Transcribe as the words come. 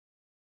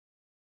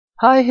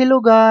Hi, hello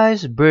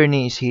guys,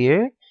 Bernie is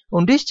here.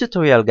 On this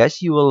tutorial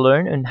guys, you will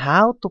learn on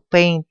how to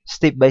paint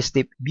step by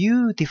step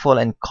beautiful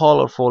and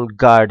colorful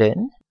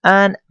garden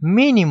and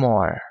many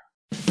more.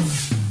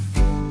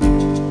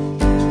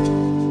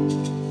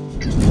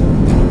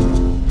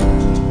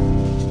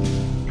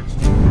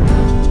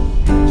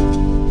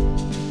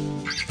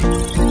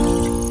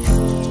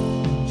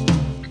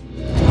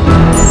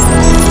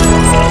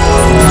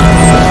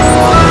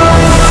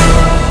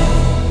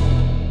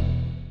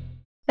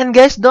 And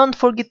guys, don't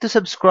forget to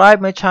subscribe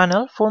my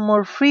channel for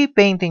more free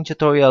painting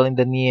tutorial in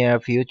the near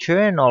future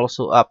and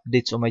also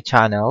updates on my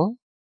channel.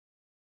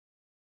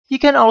 You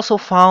can also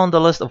find the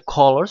list of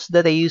colors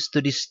that I used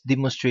to this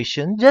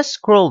demonstration. Just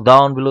scroll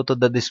down below to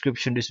the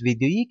description of this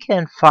video. You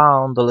can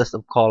find the list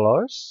of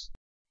colors.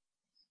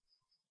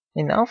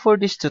 And now for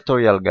this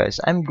tutorial guys,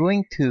 I'm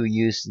going to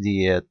use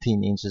the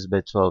 10 inches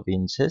by 12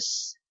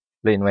 inches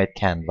plain white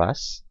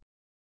canvas.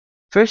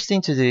 First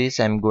thing to do is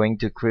I'm going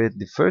to create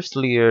the first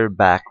layer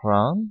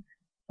background.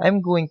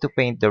 I'm going to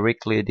paint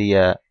directly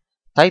the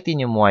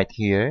titanium white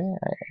here.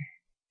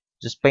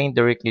 Just paint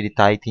directly the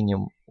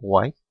titanium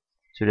white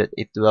so that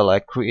it will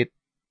create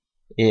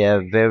a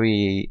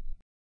very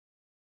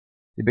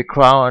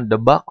the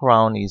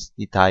background is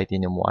the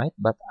titanium white,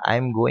 but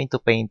I'm going to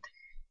paint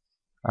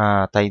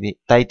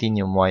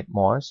titanium white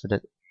more so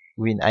that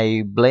when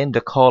I blend the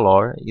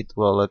color, it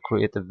will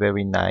create a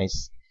very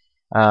nice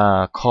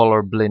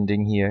color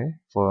blending here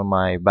for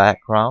my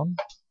background.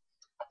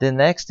 The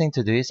next thing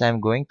to do is I'm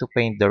going to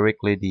paint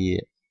directly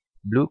the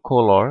blue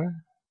color.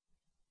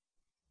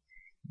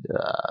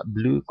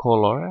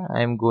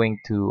 I'm going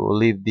to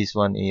leave this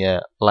one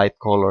a light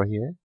color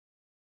here.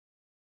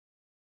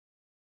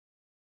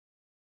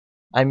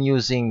 I'm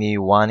using the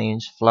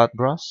 1-inch flat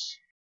brush.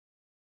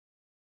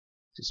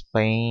 Just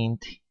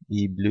paint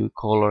the blue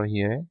color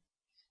here.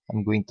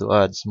 I'm going to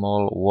add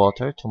small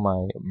water to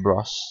my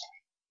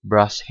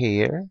brush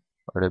hair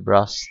or the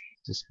brush.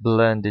 Just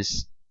blend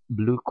this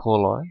blue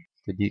color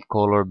to the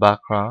color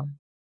background.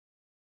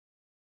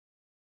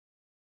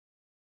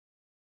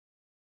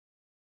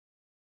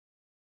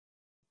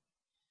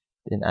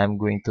 Then I'm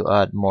going to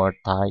add more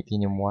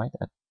titanium white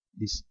at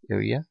this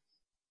area.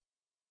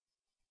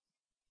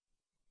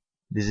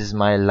 This is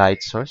my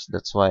light source,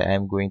 that's why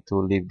I'm going to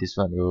leave this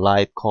one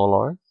light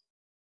color.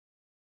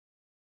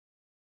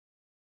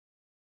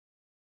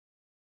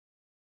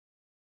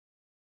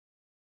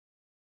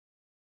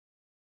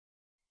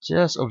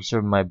 Just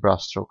observe my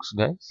brush strokes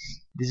guys.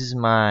 This is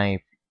my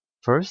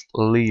first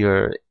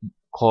layer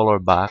color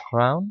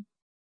background.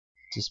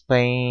 Just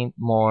paint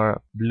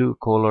more blue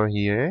color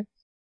here.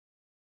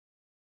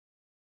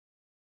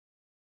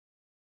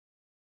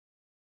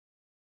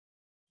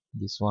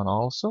 This one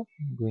also,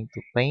 I'm going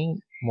to paint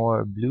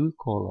more blue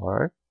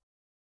color.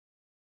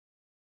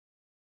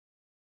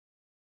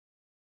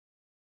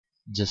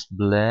 Just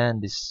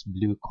blend this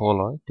blue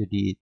color to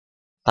the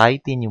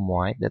titanium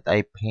white that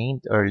I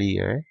paint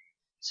earlier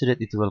so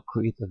that it will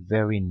create a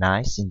very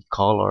nice and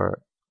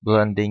color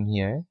blending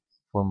here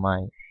for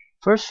my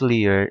first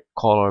layer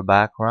color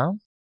background.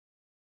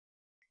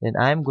 Then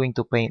I'm going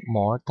to paint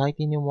more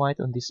titanium white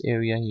on this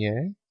area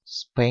here.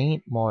 Just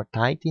paint more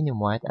titanium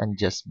white and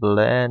just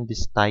blend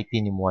this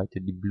titanium white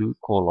to the blue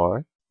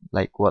color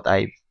like what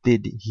I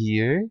did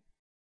here.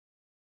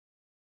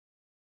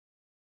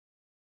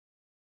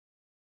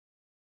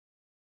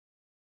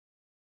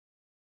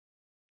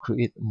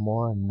 Create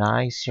more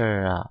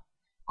nicer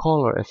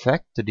color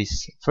effect to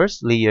this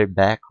first layer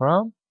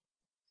background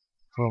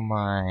for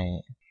my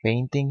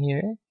painting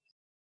here.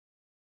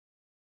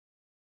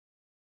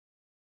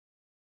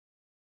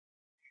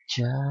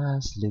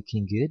 Just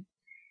looking good.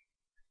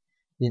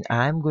 Then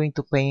I'm going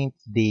to paint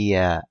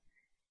the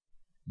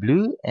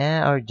blue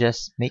or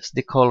just mix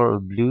the color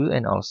of blue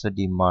and also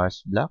the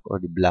Mars black or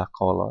the black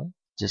color.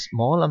 Just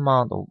small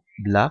amount of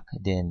black,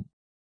 then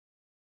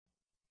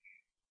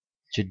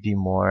should be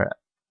more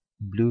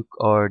blue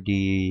or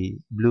the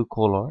blue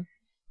color.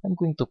 I'm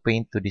going to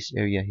paint to this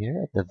area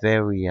here at the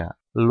very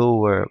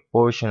lower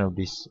portion of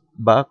this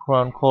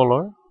background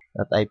color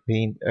that I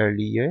paint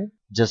earlier.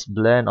 Just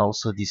blend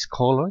also this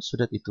color so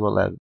that it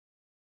will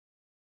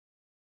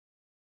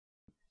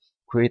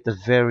create a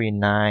very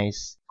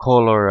nice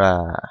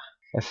color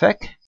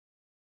effect,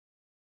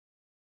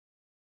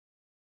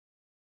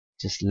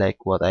 just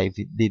like what I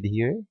did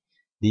here.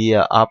 The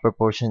upper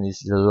portion is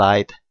the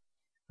light,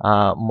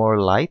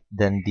 more light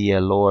than the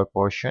lower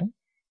portion.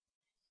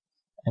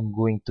 I'm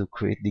going to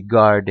create the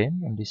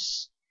garden on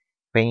this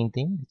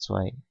painting. That's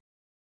why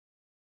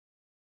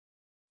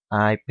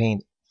I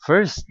paint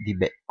first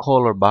the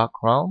color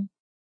background.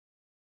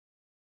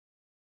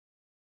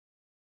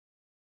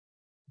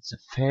 It's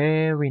a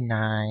very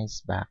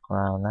nice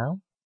background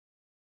now.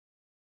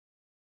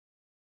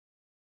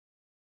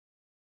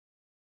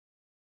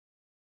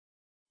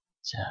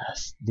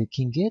 Just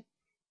looking good.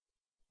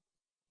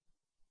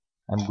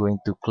 I'm going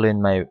to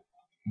clean my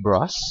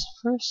brush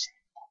first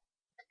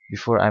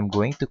before I'm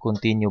going to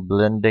continue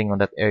blending on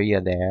that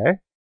area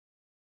there.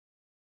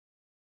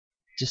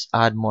 Just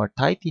add more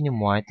titanium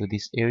white to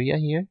this area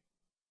here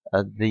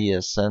at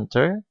the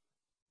center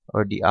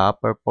or the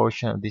upper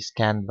portion of this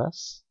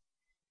canvas,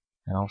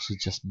 and also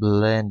just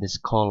blend these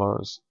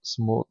colors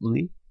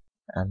smoothly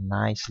and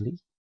nicely.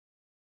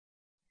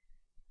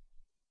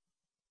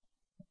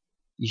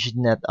 You should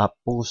not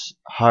push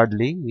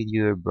hardly with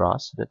your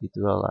brush so that it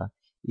will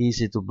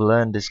easy to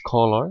blend this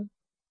color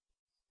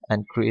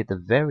and create a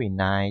very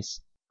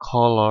nice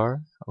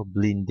color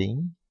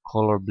blending.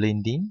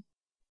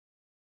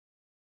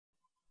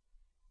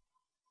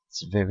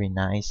 It's very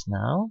nice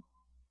now.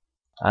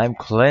 I'm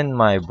clean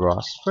my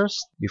brush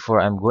first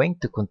before I'm going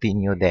to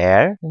continue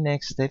there. The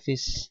next step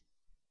is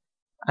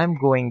I'm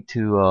going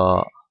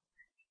to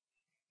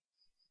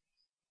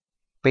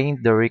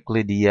paint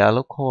directly the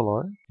yellow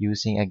color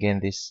using again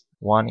this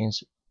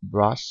 1-inch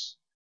brush.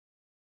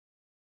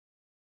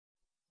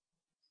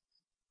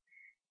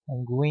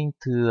 I'm going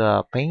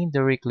to paint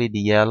directly the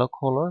yellow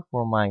color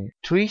for my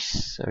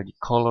trees, or the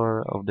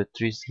color of the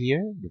trees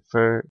here,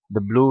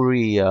 the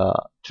blurry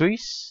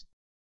trees.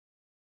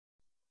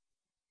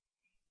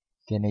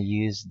 Gonna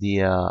use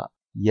the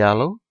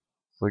yellow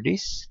for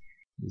this.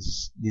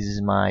 This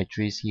is my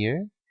trees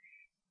here.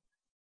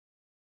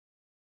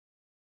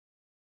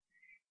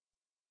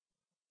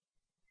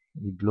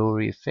 The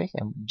blurry effect,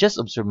 and just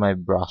observe my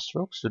brush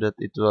stroke so that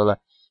it will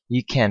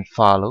you can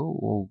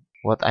follow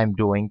what I'm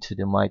doing to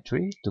my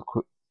tree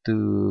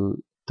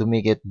to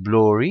make it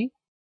blurry.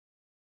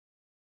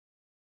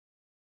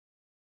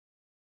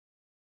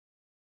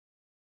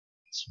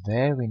 It's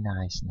very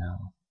nice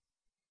now.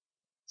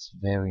 It's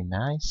very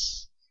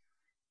nice.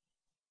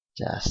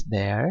 Just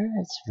there.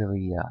 It's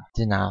very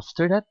then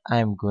after that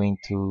I'm going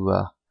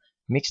to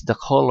mix the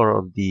color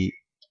of the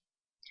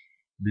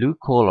blue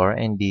color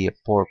and the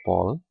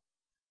purple,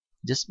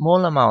 just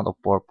small amount of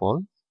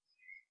purple,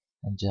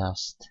 and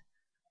just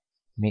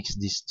mix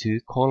these two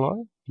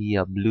color,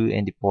 the blue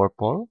and the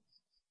purple.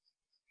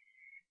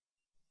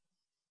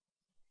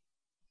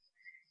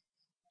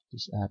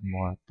 Just add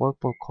more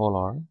purple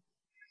color.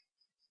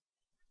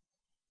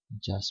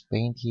 Just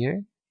paint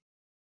here.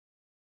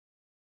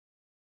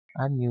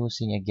 I'm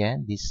using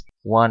again this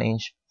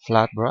 1-inch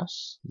flat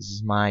brush. This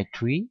is my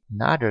tree,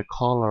 another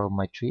color of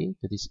my tree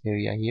to this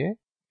area here.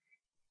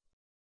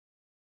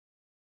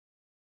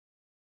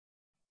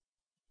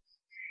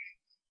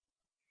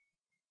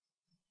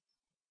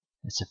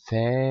 It's a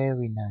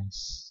very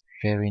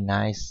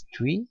nice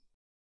tree.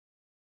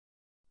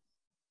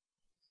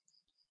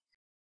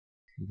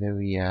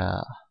 Very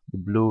the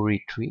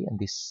blurry tree on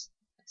this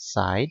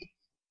side.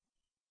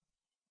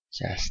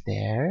 Just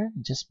there.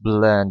 Just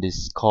blend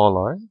this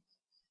color,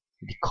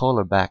 the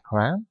color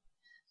background.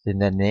 Then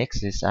the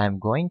next is I'm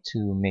going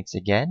to mix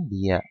again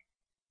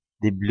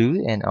the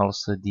blue and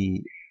also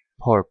the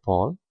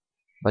purple,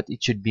 but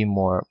it should be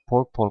more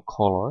purple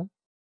color.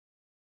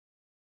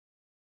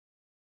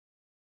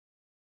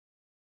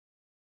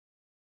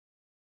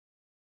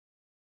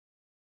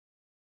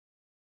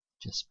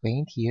 Just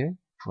paint here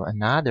for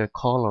another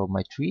color of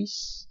my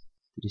trees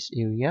to this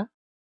area.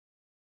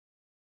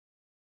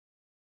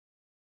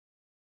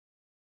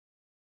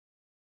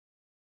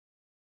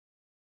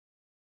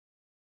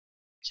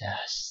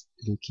 Just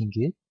looking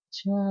good.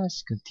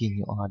 Just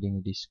continue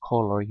adding this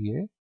color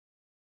here.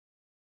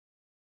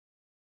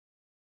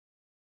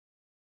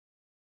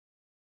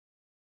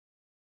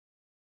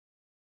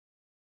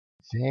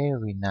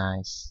 Very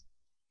nice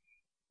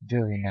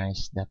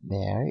that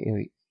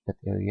that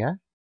area.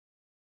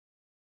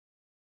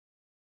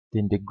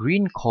 Then the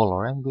green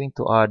color, I'm going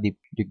to add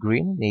the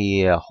green,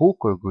 the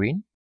hooker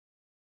green.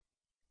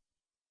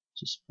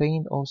 Just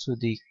paint also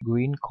the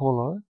green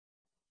color,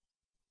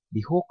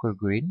 the hooker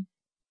green.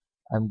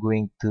 I'm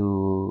going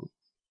to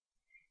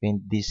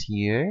paint this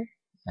here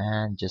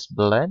and just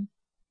blend.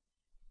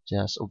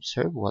 Just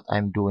observe what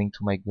I'm doing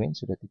to my green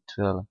so that it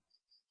will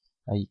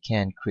you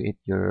can create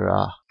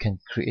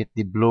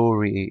the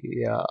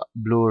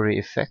blurry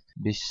effect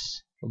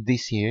this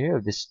here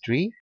of this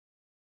tree.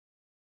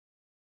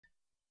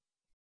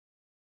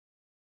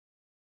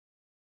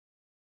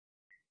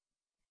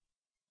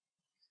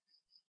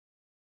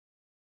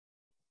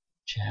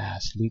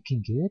 Just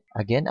looking good.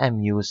 Again,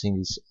 I'm using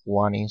this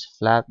 1-inch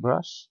flat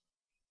brush.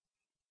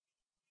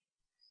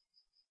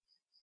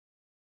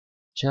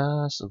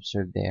 Just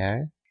observe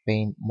there.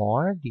 Paint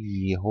more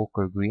the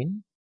hooker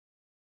green.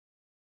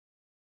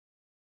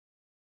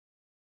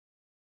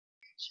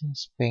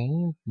 Just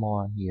paint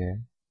more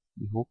here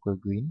the hooker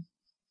green.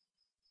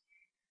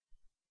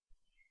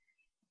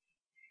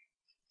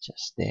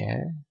 Just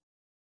there.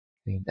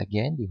 Paint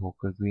again the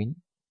hooker green.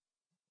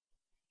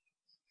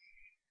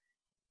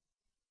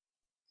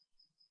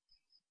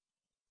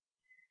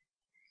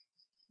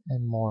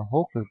 And more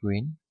hooker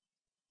green.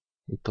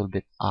 Little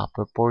bit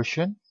upper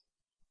portion.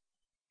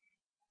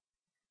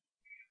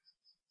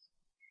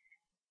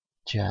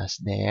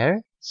 Just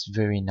there. It's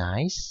very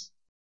nice.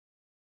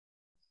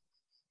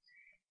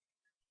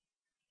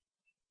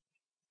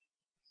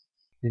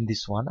 Then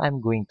this one,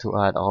 I'm going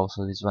to add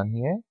also this one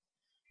here.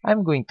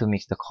 I'm going to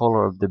mix the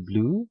color of the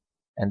blue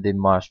and the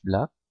marsh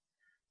black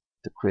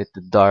to create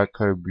the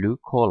darker blue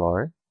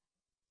color.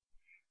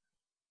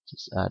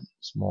 Just add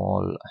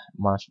small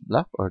marsh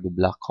black or the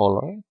black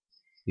color.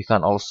 You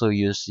can also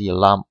use the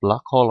lamp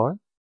black color,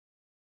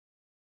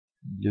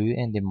 blue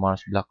and the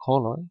marsh black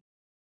color,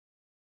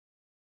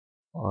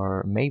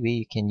 or maybe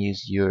you can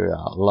use your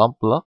lamp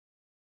black.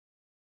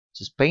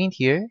 Just paint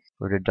here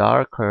for the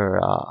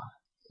darker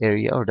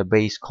area or the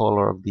base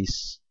color of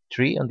this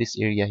tree on this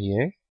area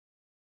here.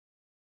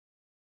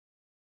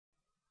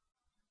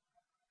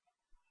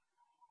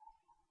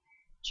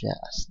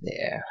 Just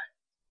there.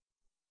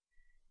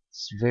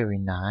 It's very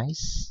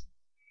nice.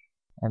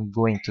 I'm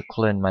going to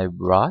clean my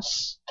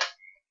brush.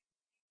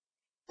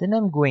 Then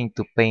I'm going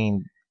to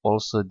paint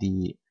also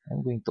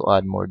I'm going to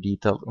add more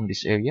detail on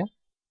this area.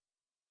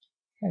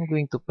 I'm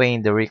going to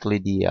paint directly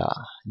the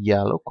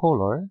yellow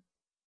color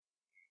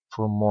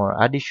for more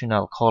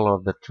additional color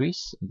of the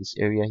trees in this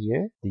area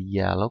here. The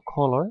yellow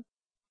color.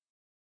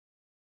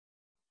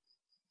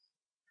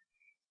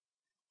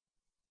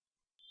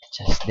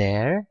 Just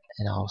there.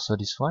 And also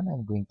this one,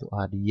 I'm going to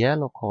add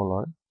yellow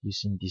color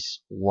using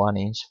this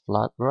 1-inch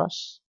flat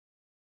brush.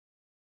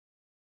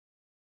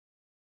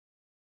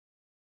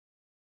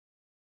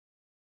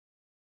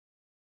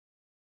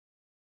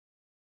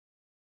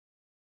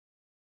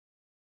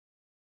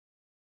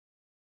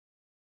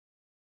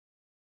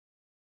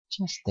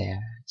 Just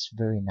there. It's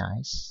very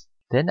nice.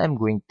 Then I'm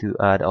going to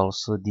add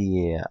also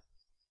the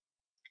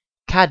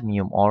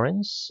cadmium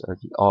orange or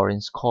the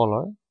orange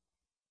color.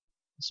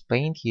 Just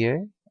paint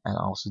here and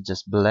also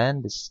just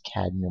blend this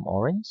cadmium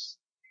orange.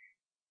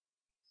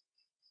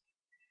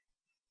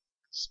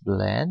 Just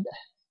blend.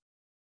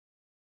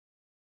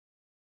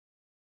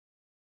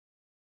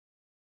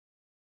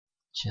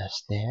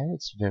 Just there.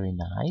 It's very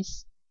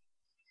nice.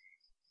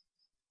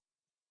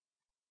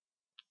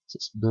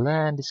 Just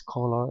blend this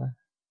color.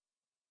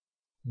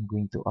 I'm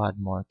going to add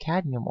more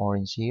cadmium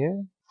orange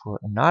here for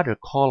another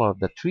color of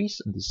the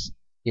trees in this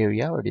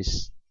area or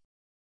this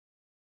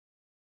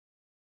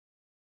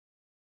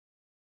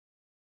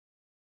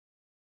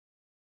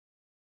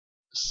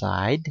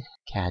side.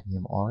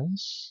 Cadmium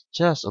orange.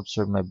 Just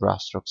observe my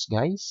brush strokes,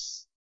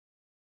 guys,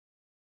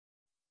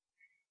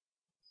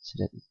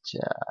 so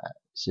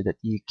that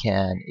you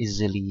can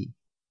easily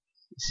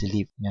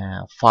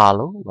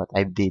follow what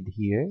I did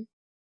here.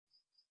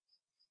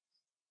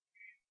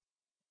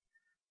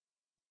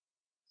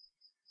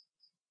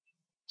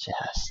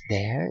 Just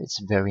there. It's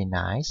very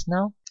nice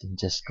now. Then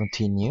just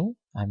continue.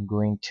 I'm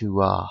going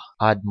to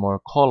add more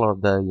color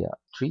of the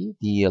tree,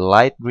 the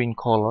light green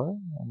color.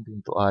 I'm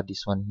going to add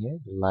this one here,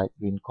 the light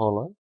green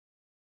color.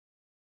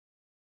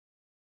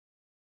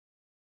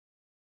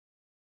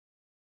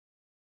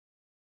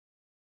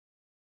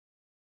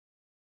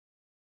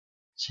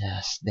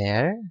 Just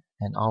there.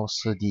 And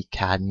also the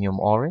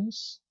cadmium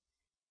orange.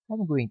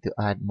 I'm going to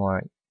add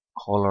more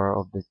color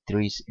of the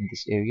trees in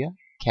this area,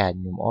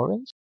 cadmium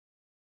orange.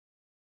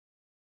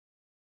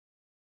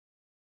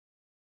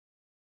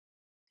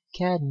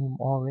 Cadmium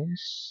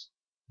orange,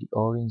 the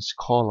orange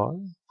color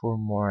for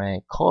more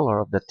color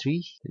of the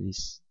tree in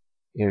this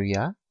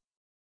area.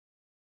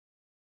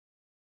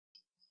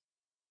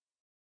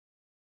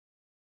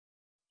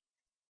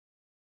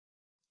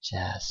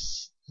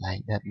 Just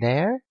like that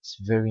there. It's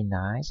very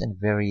nice and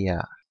very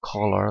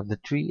color of the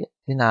tree.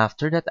 Then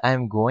after that,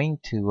 I'm going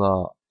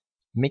to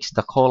mix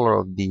the color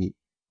of the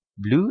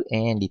blue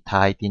and the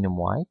titanium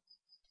white.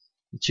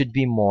 It should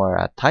be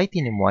more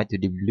titanium white to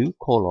the blue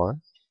color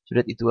so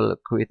that it will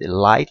create a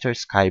lighter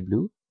sky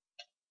blue.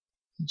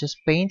 Just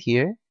paint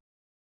here.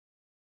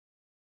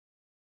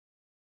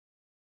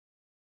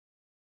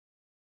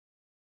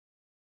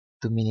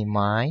 To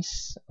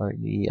minimize or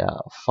the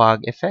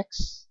fog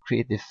effects.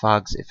 Create the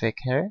fogs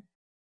effect here.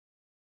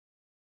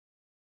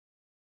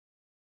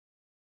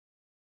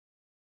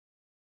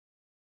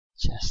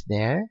 Just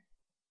there.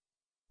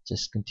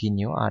 Just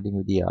continue adding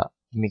with the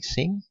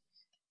mixing.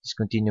 Just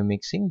continue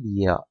mixing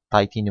the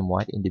titanium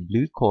white in the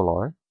blue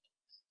color.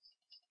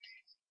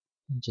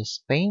 And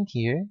just paint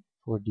here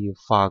for the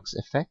fogs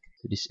effect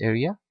to this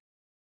area.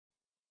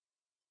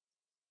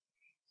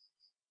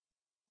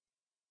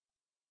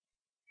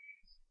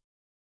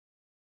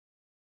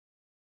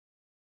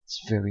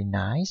 It's very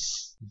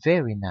nice.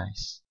 Very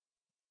nice.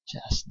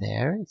 Just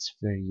there. It's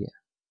very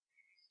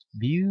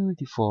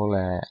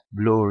beautiful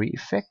blurry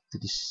effect to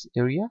this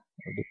area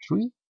of the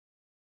tree.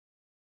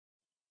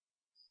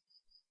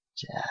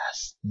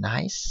 Just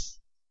nice.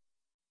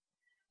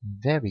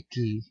 Very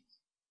good.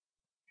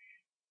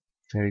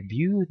 Very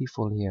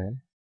beautiful here.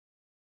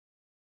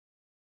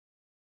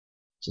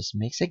 Just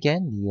mix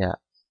again the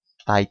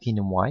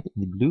titanium white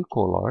in the blue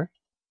color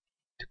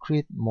to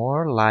create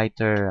more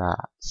lighter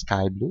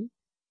sky blue.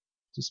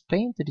 Just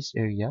paint to this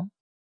area.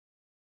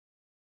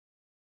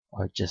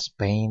 Or just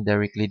paint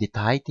directly the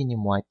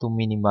titanium white to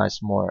minimize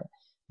more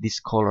this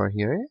color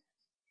here.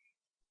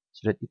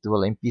 So that it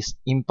will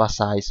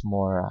emphasize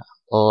more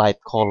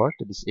light color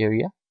to this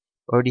area.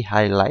 Or the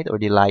highlight or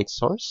the light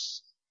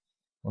source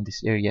on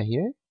this area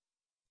here.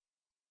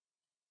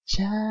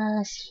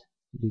 Just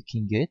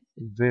looking good.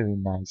 Very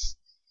nice.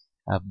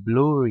 A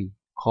blurry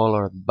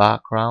colored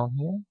background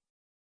here.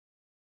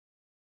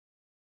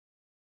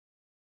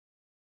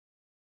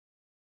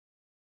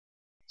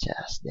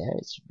 Just there.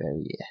 It's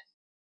very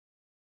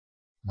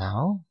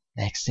now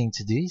next thing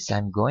to do is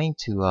I'm going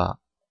to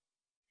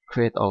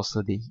create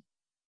also the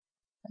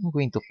I'm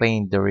going to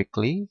paint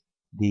directly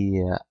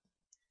the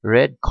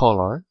red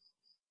color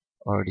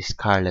or the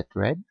scarlet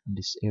red in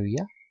this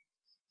area.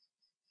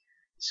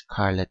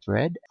 Scarlet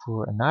red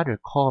for another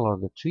color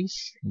of the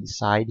trees on the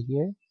side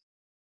here.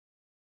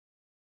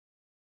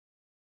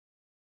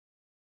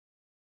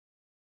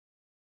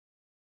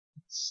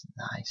 It's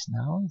nice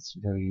now. It's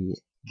very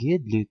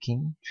good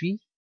looking tree.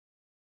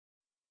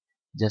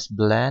 Just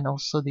blend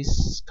also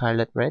this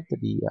scarlet red to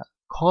the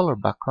color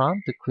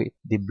background to create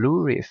the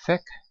blurry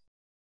effect.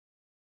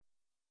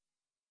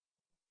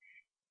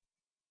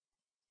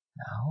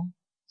 Now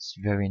it's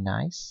very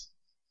nice.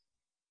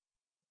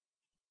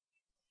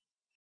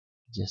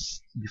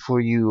 Just before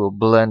you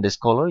blend this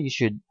color, you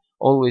should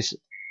always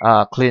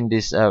clean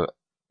this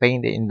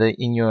paint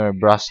in your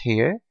brush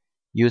here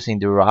using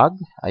the rug.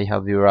 I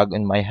have the rug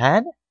in my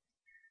hand.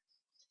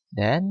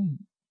 Then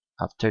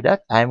after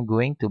that, I'm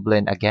going to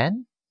blend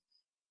again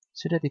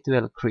so that it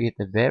will create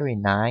a very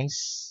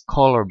nice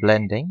color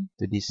blending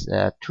to this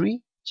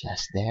tree.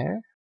 Just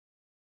there.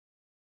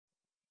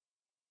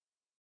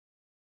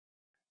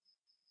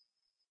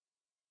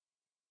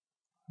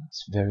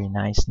 It's very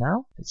nice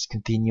now. Let's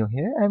continue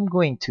here. I'm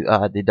going to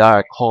add the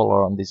dark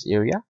color on this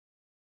area.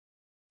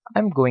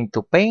 I'm going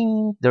to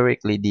paint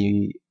directly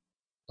the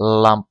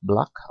lamp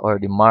black or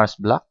the Mars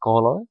black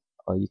color,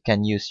 or you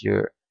can use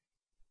your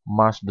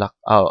Mars black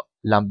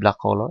lamp black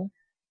color.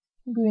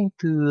 I'm going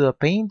to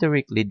paint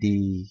directly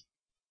the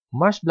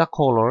Mars black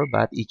color,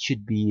 but it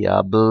should be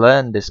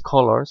blend this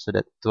color so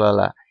that it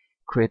will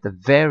create a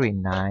very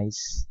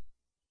nice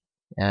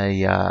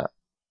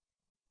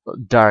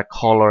dark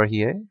color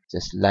here,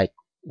 just like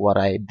what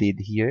I did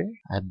here.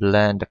 I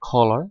blend the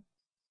color.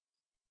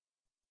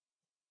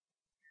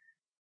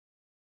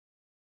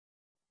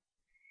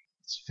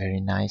 It's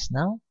very nice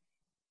now.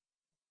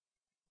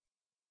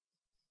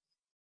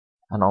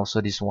 And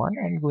also this one,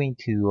 I'm going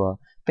to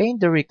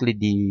paint directly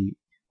the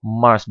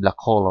Mars black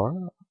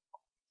color.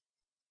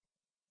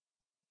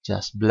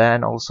 Just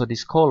blend also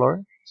this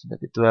color so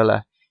that it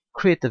will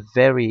create a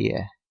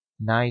very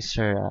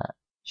nicer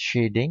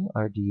shading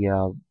or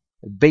the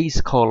base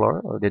color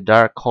or the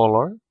dark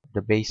color,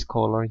 the base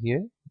color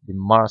here, the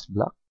Mars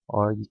black,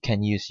 or you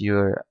can use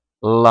your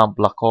lamp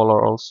black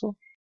color also.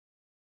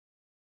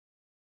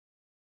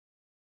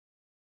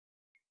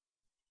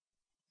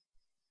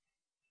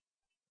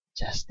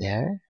 Just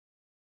there.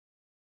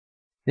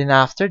 Then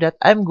after that,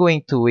 I'm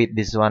going to wait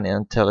this one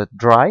until it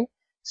dry.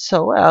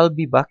 So I'll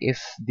be back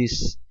if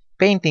this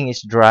painting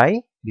is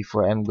dry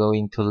before I'm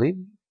going to leave.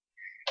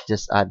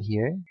 Just add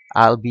here.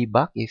 I'll be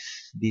back if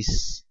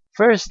this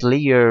first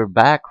layer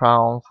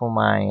background for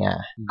my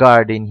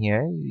garden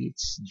here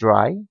it's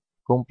dry,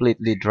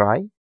 completely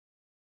dry.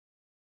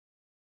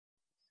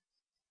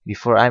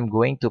 Before I'm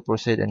going to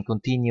proceed and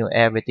continue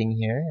everything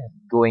here,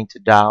 going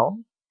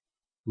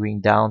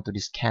down to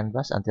this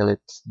canvas until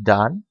it's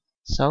done.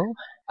 So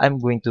I'm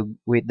going to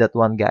wait that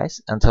one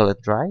guys until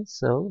it dries.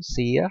 So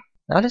see ya.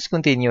 Now let's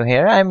continue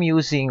here. I'm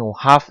using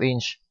 1/2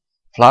 inch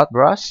flat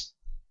brush.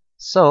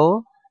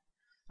 So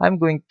I'm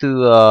going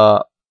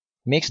to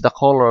mix the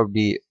color of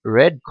the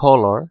red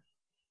color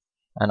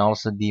and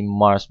also the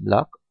Mars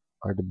black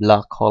or the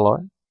black color.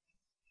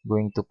 I'm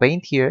going to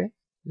paint here.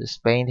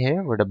 Just paint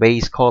here for the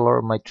base color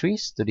of my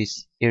trees to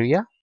this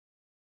area.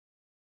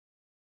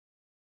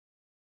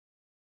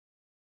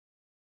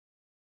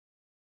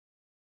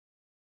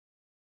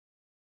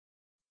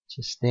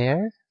 Just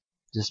there.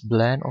 Just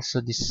blend also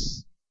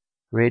this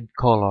red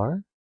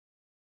color.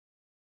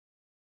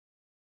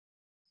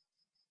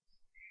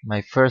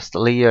 My first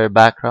layer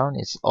background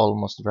is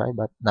almost dry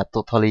but not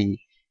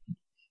totally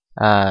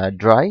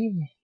dry.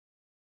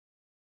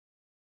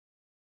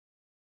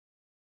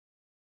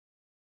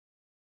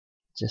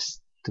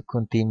 Just to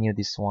continue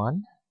this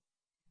one,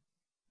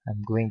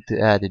 I'm going to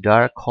add a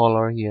dark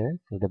color here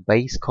for the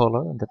base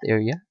color in that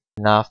area.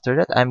 And after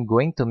that, I'm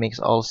going to mix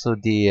also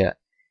the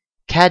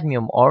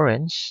cadmium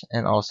orange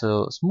and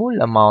also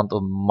small amount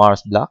of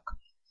Mars black,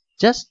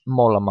 just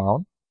small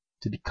amount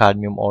to the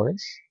cadmium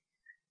orange,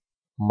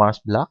 Mars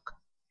black.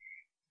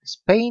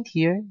 Just paint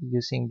here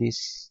using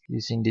this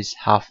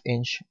 1/2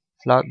 inch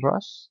flat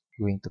brush.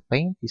 Going to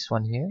paint this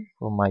one here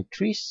for my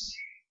trees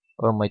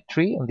or my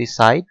tree on this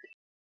side.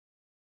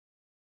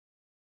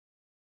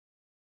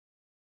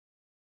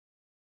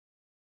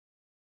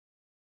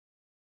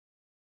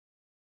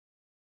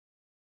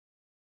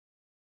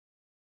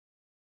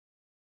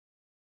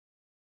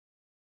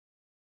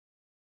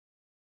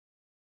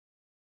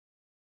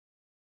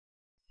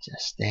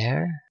 Just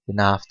there. Then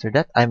after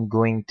that, I'm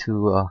going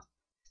to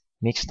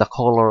mix the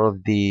color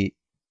of the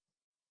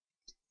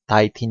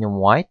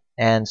titanium white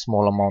and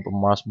small amount of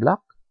Mars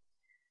black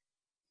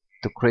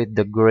to create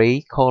the gray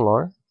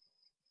color.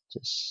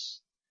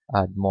 Just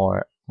add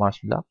more Mars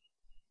black.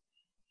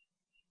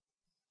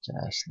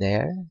 Just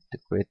there to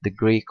create the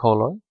gray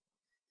color.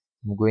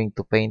 I'm going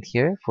to paint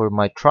here for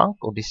my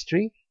trunk of this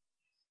tree.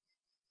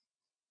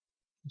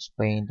 Just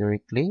paint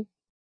directly.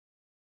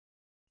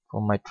 For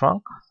my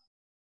trunk,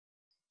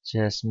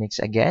 just mix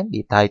again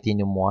the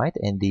titanium white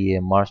and the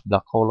Mars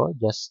black color,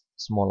 just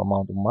small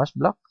amount of Mars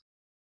black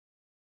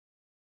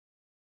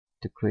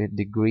to create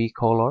the gray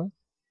color.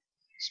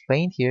 Just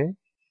paint here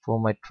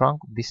for my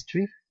trunk of this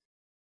tree,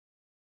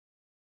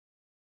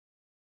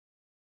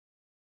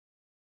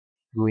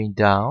 going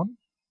down,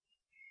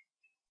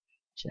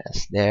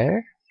 just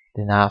there.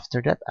 Then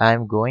after that,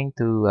 I'm going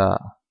to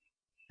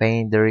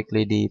paint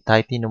directly the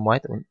titanium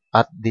white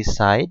at this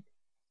side,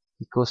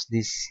 because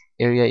this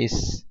area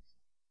is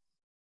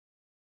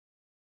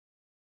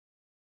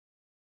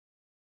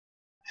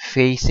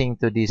facing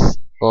to this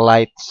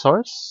light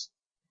source.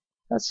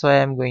 That's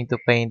why I'm going to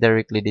paint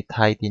directly the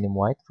titanium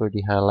white for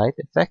the highlight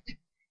effect.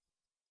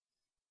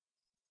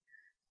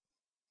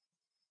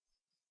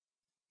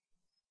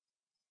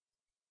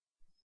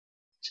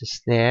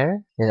 Just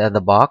there. Then at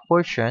the back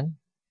portion,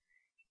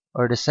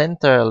 or the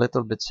center, a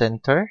little bit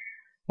center,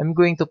 I'm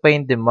going to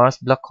paint the Mars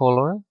black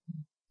color.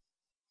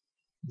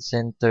 The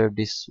center of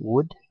this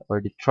wood or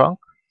the trunk.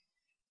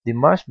 The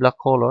Mars black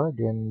color,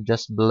 then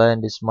just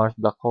blend this Mars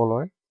black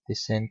color, the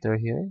center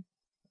here.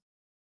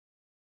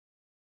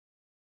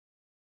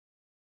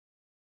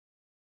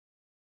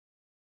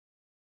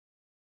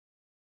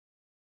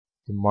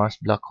 The Mars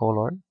black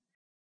color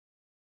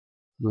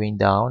going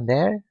down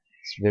there.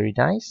 It's very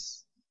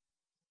nice.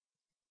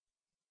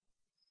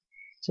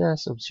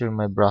 Just observe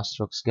my brush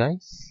strokes,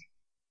 guys.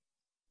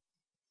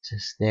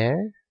 Just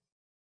there.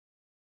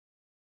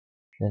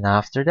 Then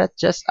after that,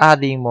 just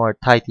adding more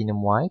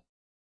titanium white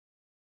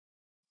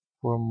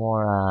for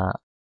more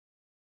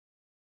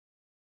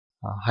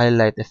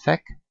highlight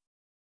effect.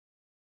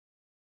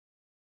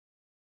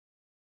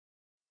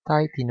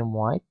 Titanium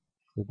white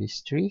for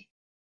this tree.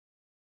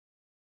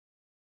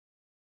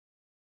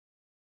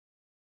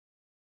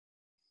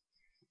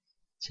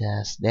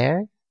 Just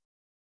there.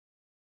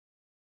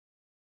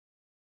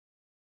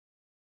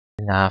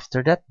 And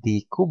after that,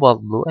 the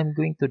cobalt blue, I'm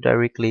going to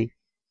directly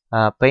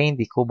paint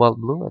the cobalt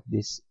blue at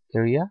this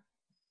area,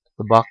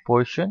 the back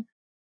portion.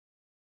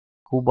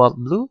 Cobalt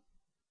blue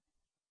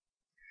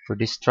for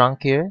this trunk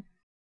here.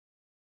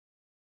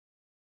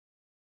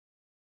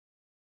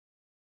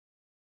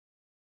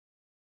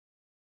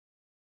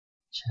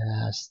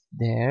 Just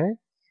there.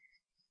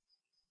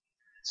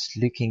 It's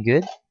looking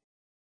good.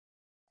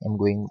 I'm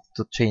going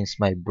to change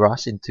my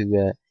brush into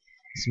a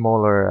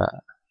smaller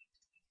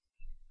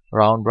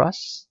round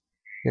brush.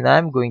 Then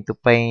I'm going to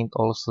paint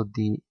also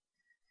the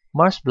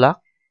Mars black.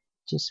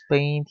 Just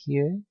paint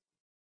here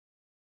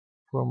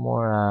for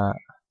more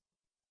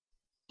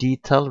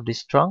detail of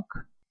this trunk.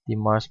 The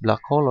Mars black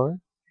color.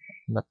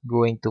 I'm not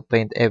going to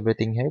paint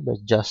everything here,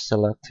 but just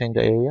selecting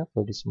the area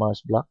for this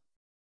Mars black.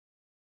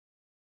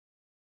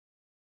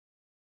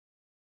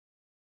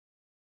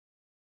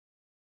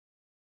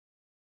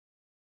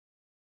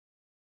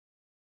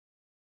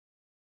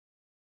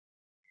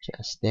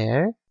 Just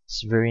there.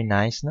 It's very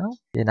nice now.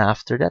 Then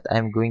after that,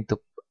 I'm going to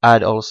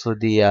add also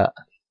the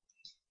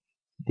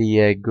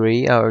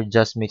gray, or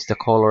just mix the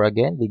color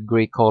again, the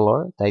gray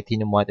color,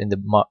 titanium white, and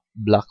the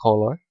black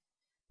color.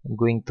 I'm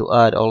going to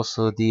add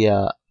also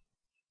the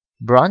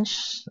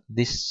branch,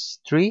 this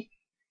tree,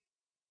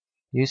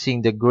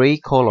 using the gray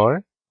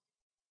color.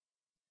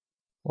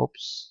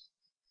 Oops.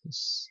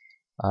 Just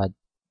add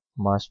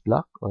Mars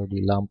black or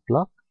the lamp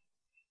black.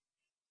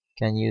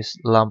 Can use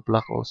lamp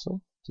black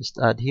also. Just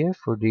add here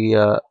for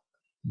the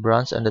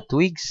branch and the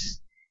twigs.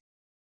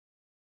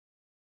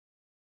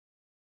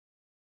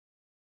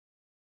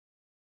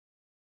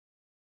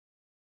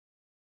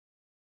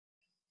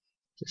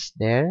 Just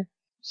there.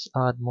 Just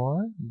add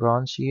more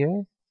branch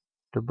here,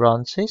 the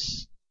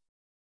branches.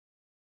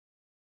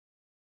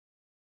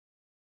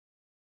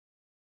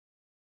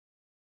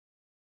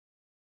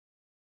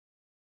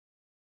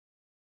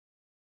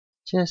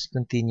 Just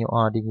continue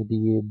adding with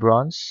the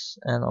branch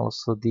and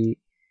also the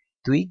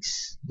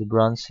twigs, the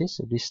branches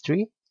of this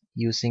tree,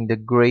 using the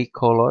gray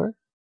color.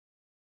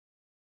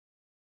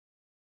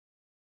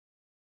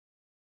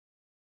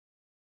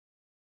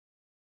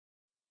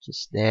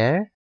 Just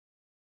there.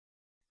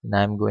 And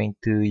I'm going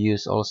to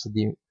use also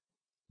the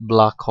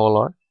black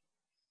color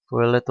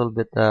for a little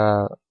bit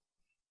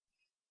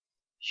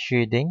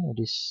shading of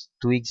these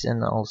twigs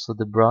and also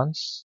the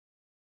branch.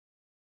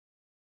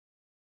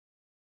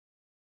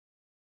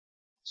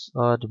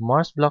 So the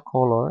Mars black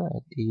color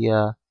at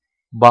the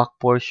back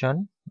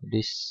portion of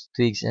these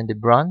twigs and the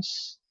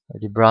branch, or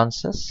the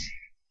branches,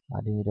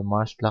 adding the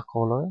Mars black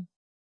color.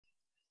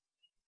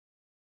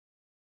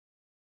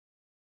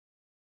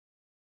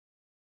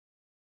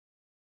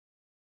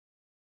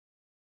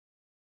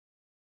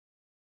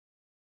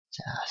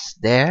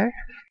 Just there.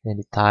 Then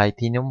the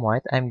titanium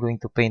white, I'm going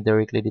to paint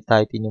directly the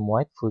titanium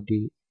white for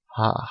the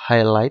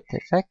highlight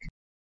effect.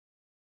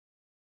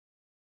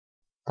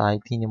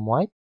 Titanium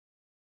white.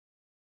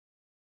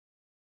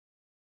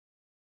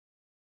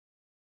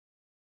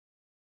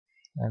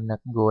 I'm not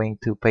going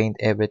to paint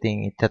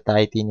everything into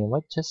titanium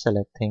white, just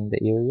selecting the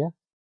area.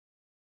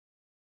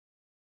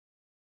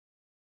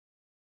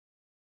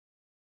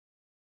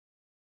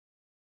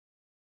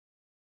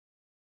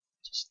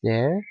 Just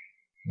there.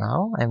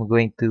 Now I'm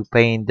going to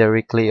paint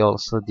directly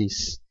also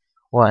this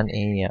one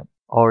a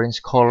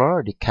orange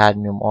color, the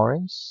cadmium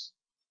orange,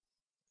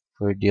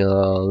 for the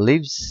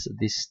leaves of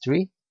this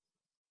tree.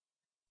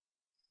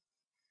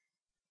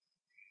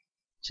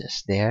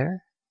 Just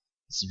there.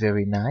 It's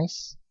very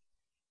nice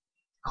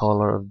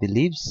color of the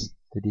leaves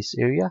to this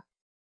area.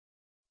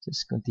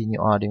 Just continue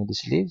adding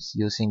these leaves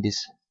using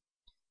this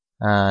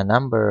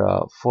number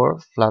 4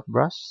 flat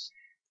brush.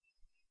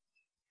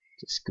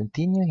 Just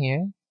continue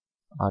here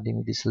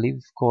adding this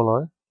leaf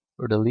color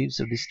for the leaves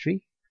of this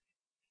tree.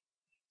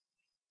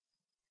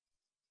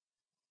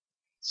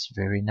 It's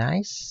very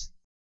nice.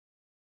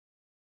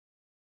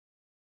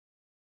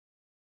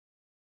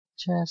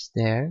 Just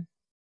there.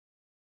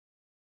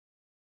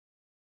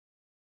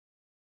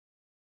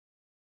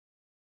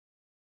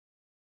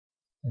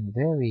 And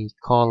very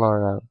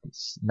color of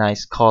this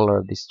nice color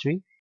of this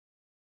tree.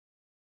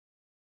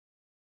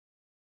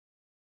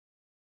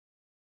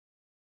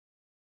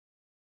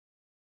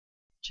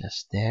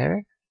 Just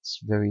there. It's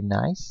very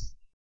nice.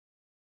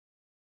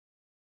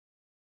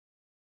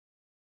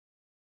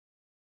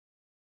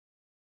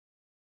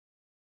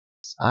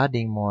 It's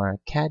adding more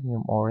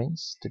cadmium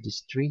orange to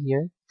this tree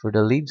here for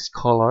the leaves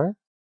color.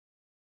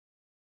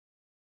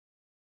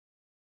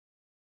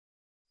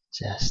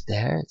 Just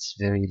there. It's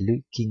very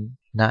looking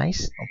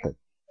nice on the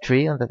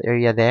tree on that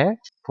area there.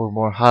 For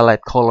more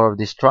highlight color of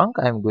this trunk,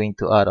 I'm going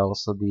to add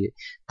also the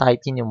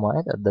titanium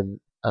white at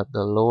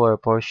the lower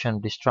portion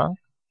of this trunk.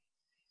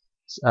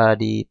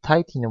 The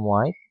titanium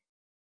white.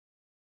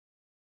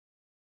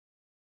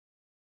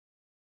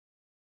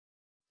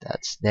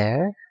 That's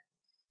there.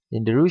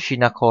 In the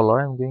Rushina color,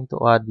 I'm going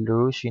to add the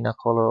Rushina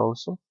color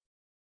also.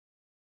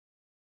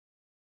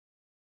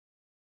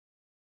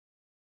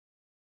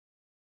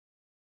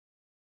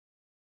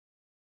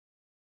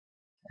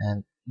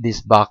 And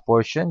this back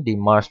portion, the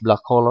Mars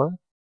black color.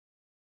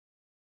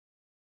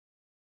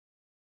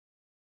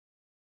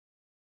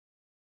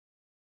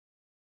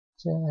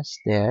 Just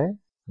there.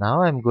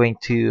 Now I'm going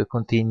to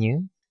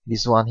continue.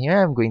 This one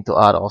here, I'm going to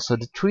add also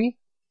the tree.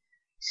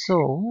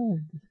 So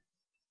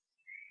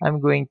I'm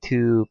going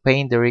to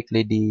paint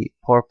directly the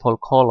purple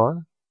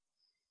color.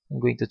 I'm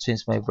going to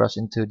change my brush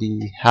into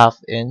the half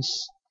inch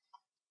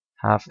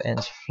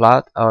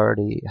flat, or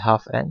the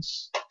half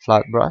inch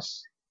flat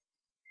brush.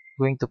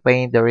 I'm going to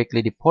paint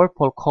directly the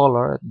purple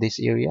color at this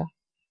area.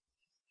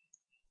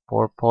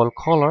 Purple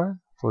color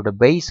for the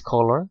base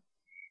color.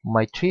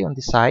 My tree on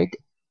the side.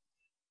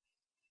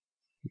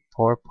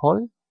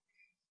 Purple.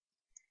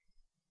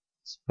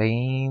 Let's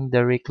paint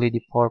directly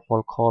the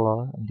purple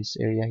color in this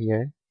area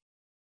here.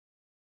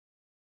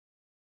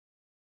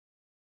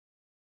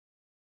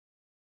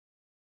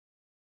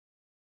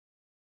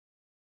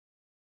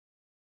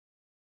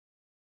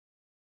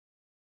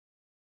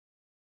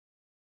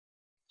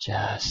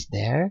 Just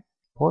there.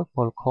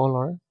 Purple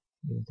color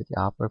into the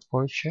upper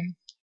portion.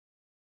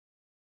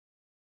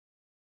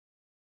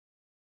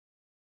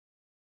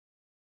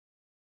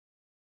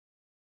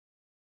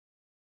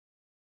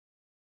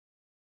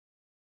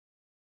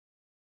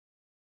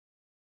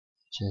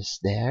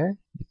 Just there.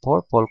 The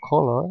purple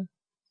color.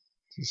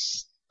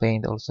 Just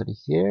paint also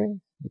here.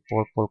 The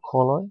purple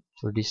color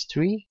for this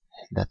tree.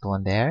 That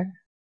one there.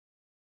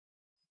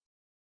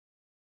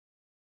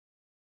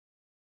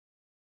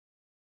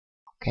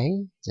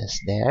 Okay,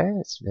 just there.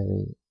 It's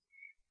very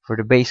for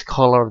the base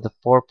color of the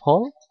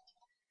purple.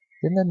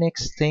 Then the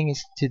next thing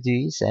is to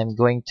do is I'm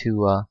going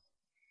to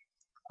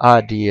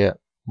add the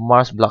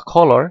Mars black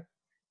color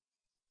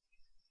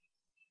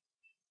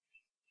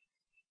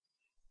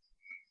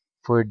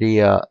for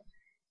the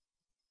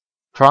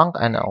trunk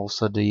and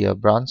also the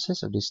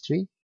branches of this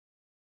tree.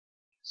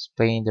 Just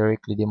paint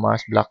directly the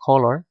Mars black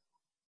color.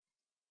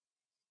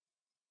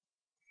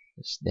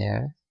 Just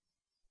there.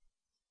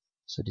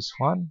 So this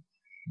one,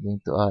 I'm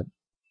going to add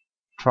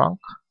trunk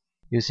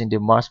using the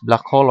Mars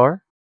black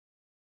color.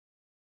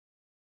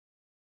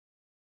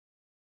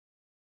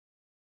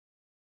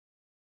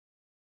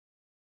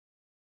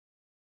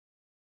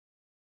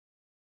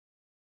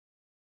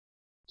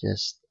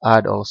 Just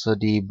add also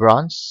the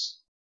branches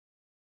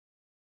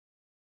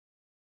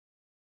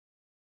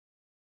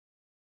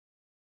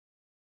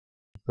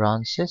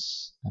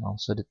and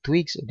also the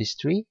twigs of this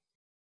tree.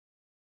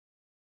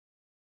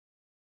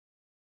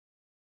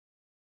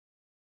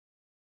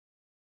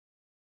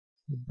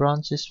 The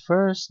branches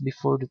first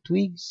before the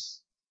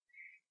twigs.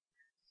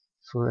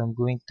 For I'm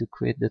going to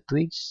create the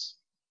twigs.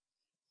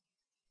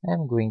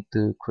 I'm going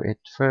to create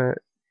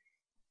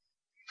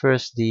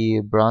first the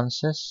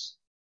branches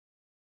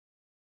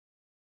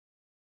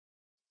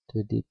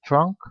to the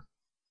trunk.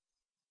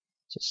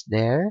 Just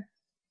there.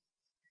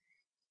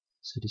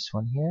 So this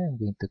one here, I'm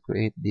going to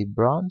create the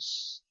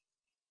branch.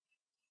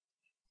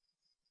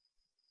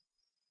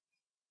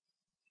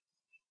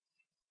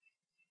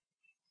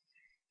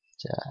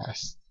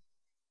 Just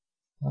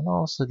and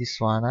also this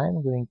one,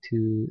 I'm going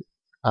to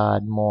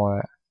add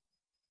more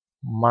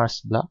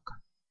Mars black.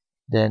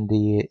 Then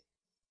the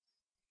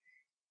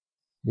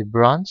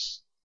branch.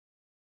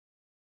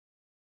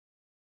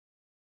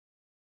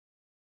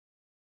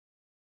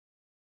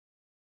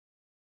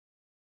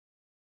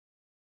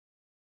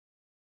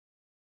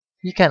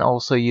 You can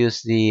also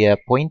use the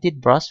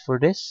pointed brush for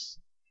this,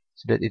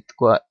 so that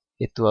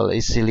it will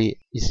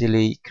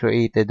easily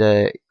create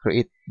the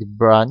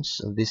branch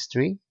of this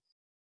tree.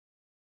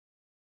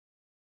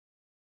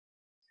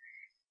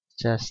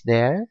 Just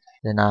there.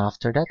 Then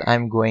after that,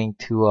 I'm going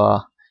to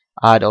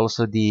add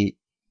also the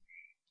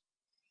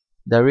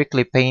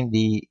directly paint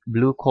the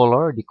blue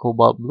color, the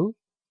cobalt blue,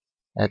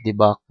 at the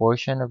back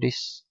portion of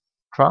this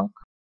trunk.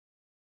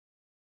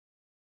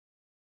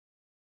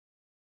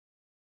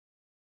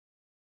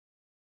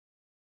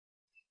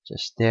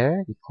 Just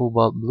there, the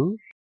cobalt blue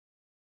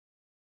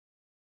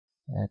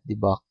at the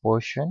back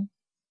portion.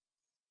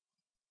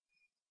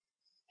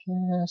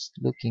 Just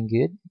looking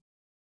good.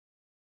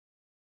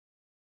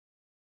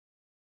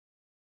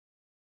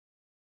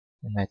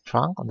 In my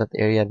trunk, on that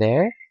area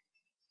there.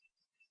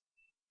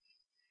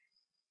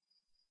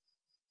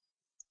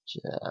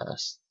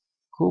 Just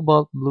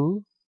cobalt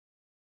blue.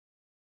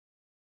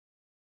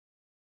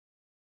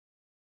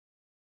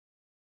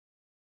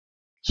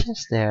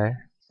 Just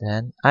there.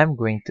 Then I'm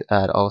going to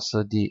add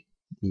also the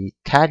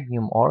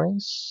cadmium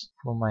orange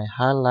for my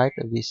highlight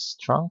of this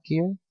trunk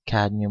here.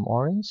 Cadmium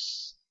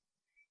orange.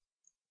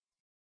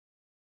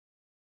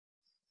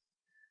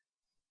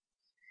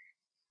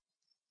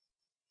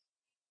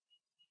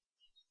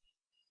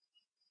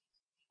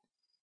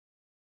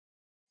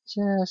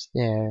 Just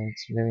there.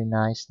 It's very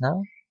nice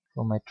now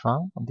for my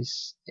trunk on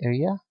this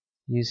area.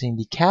 Using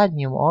the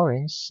cadmium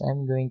orange,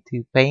 I'm going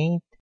to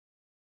paint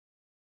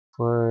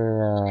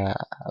for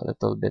a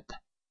little bit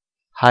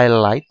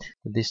highlight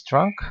of this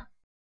trunk.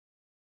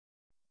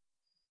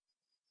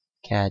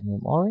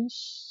 Cadmium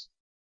orange.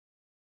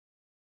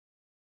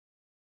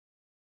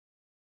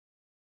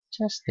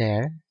 Just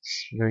there.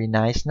 It's very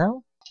nice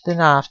now. Then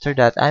after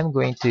that, I'm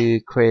going to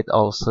create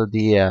also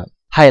the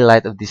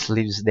highlight of these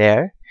leaves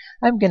there.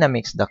 I'm gonna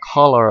mix the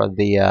color of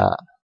the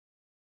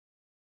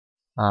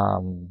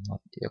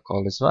what do you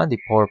call this one? The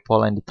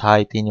purple and the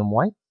titanium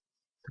white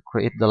to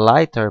create the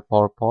lighter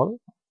purple,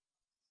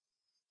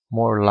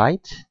 more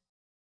light.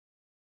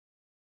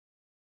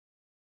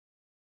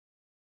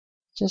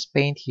 Just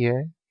paint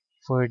here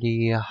for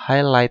the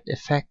highlight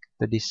effect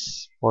to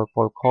this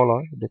purple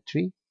color of the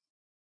tree.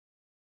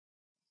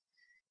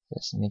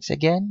 Just mix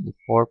again the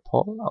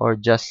purple, or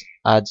just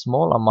add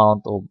small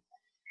amount of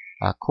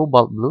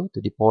cobalt blue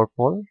to the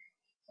purple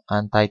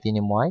and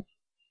titanium white.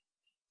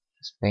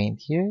 Just paint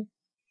here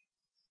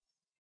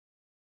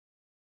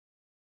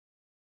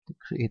to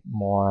create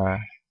more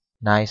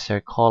nicer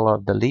color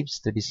of the leaves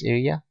to this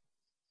area.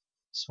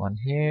 This one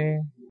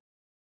here.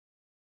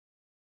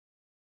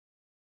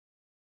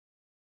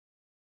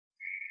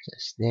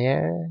 Just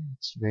there.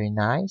 It's very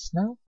nice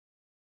now.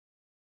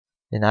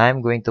 Then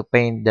I'm going to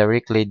paint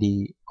directly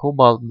the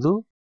cobalt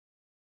blue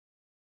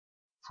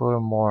for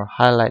a more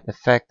highlight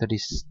effect to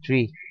this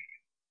tree.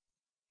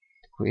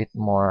 To create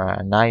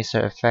more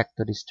nicer effect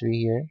to this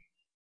tree here.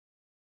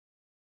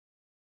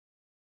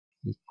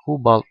 The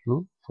cobalt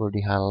blue for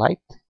the highlight.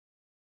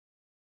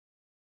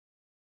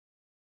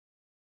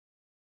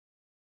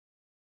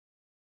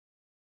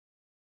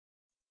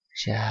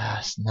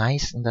 Just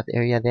nice in that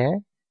area there.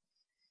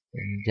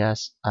 And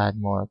just add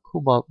more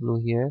cobalt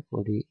blue here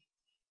for the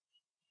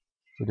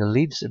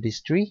leaves of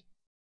this tree.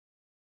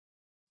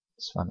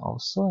 This one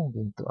also, I'm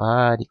going to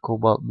add the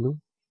cobalt blue.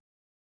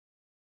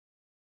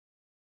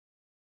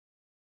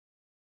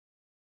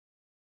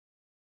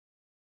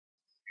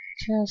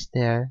 Just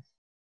there.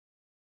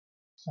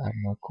 Add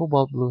more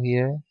cobalt blue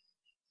here.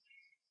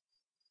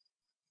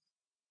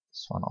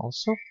 This one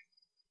also.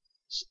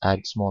 Just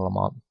add small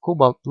amount of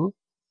cobalt blue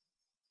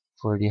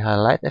for the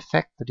highlight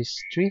effect to this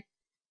tree.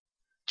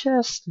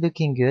 Just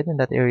looking good in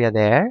that area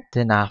there.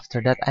 Then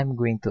after that, I'm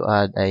going to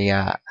add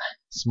a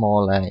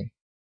small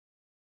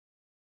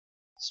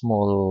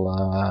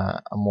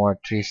more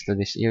trees to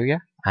this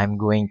area. I'm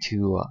going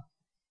to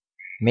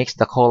mix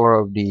the color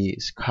of the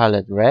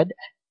Scarlet Red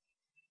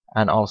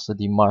and also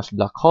the Mars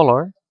Black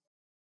color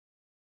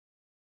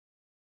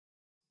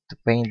to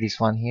paint this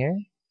one here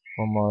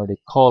for more the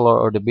color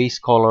or the base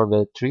color of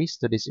the trees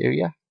to this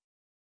area.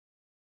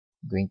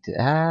 I'm going to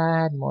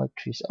add more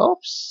trees.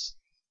 Oops,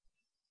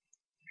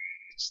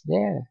 it's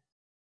there.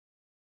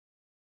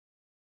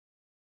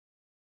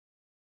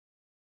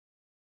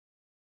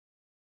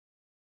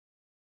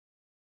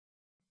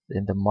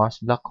 Then the Mars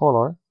Black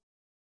color.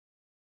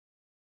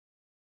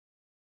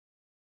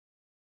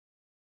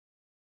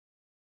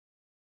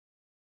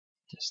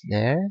 Just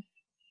there.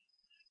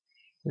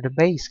 For the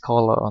base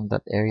color on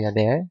that area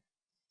there.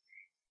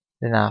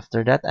 Then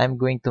after that, I'm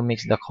going to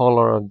mix the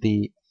color of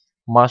the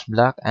Mars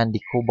Black and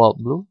the Cobalt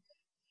Blue.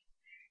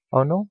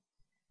 Oh no,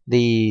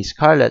 the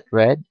Scarlet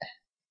Red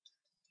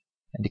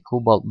and the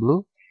Cobalt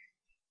Blue.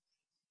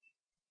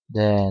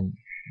 Then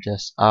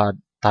just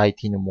add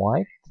Titanium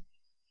White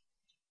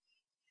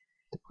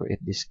to create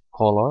this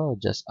color. Or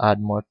just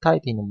add more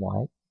Titanium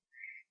White.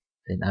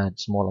 Then add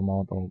small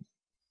amount of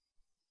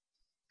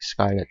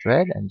Scarlet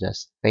Red and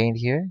just paint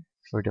here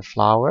for the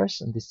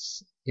flowers in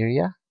this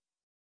area.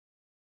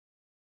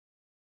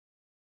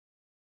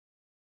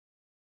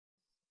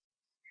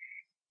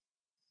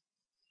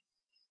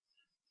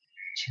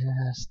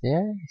 Just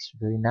there. It's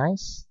very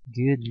nice.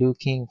 Good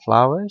looking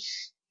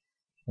flowers.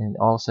 And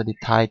also the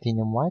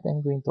titanium white.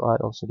 I'm going to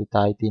add also the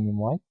titanium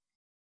white.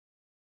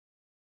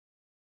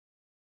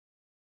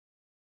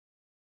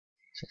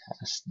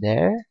 Just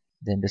there.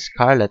 Then the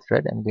scarlet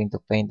red. I'm going to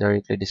paint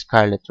directly the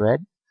scarlet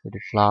red for the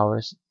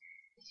flowers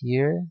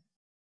here.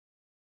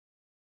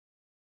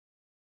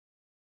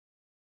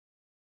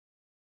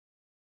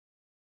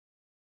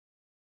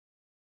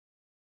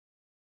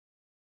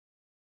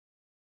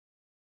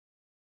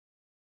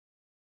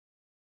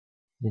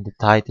 Then the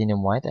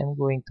titanium white. I'm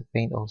going to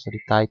paint also the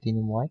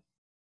titanium white.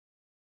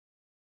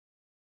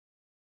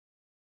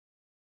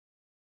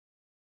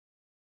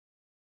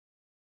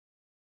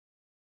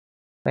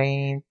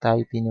 Paint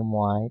titanium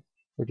white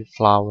for the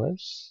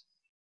flowers.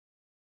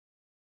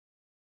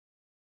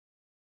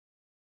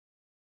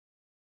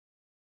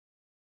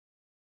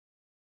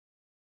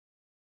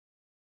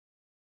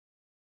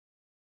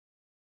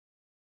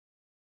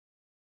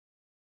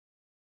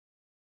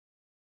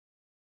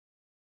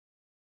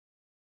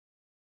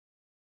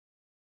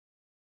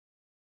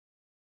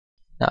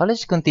 Now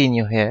let's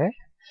continue here.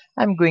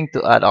 I'm going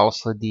to add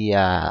also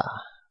the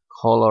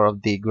color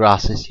of the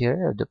grasses here,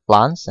 or the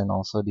plants, and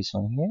also this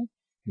one here.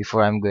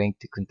 Before I'm going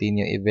to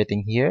continue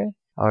everything here,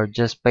 or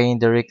just paint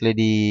directly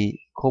the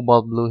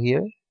cobalt blue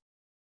here.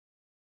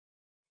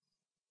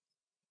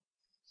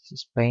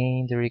 Just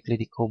paint directly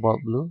the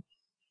cobalt blue.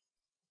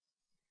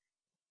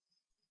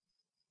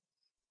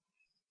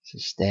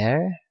 Just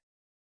there.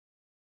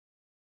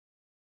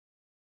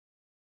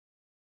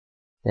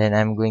 Then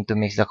I'm going to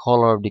mix the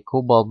color of the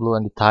cobalt blue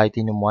and the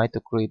titanium white to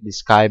create the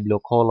sky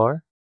blue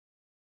color.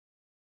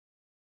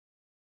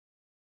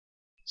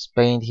 Just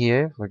paint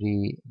here for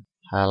the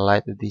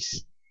highlight of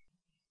this.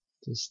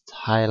 Just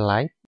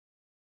highlight.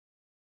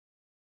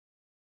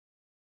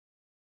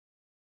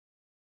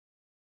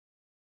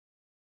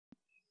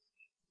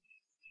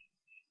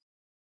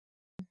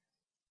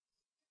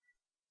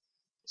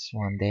 This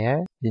one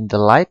there. In the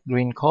light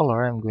green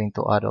color, I'm going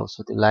to add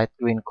also the light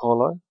green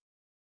color.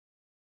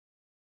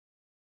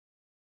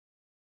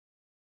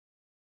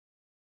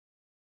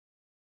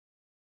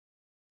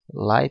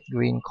 Light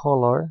green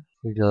color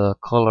for the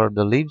color of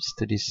the leaves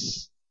to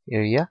this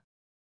area.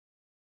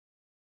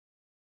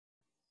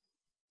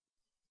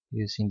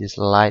 Using this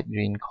light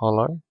green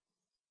color.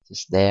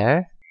 Just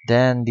there.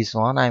 Then this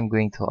one, I'm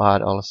going to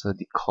add also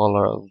the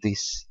color of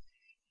this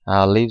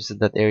leaves of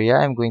that area.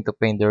 I'm going to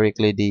paint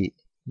directly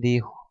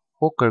the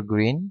hooker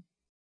green.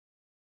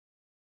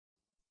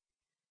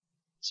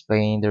 Just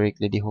paint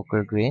directly the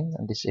hooker green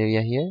on this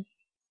area here.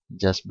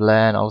 Just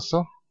blend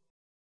also.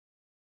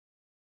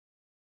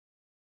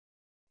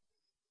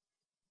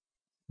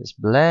 Just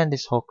blend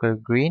this hooker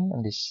green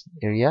on this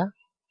area.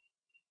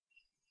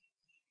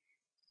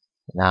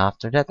 And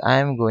after that,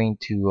 I'm going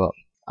to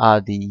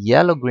add the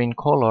yellow green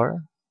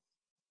color.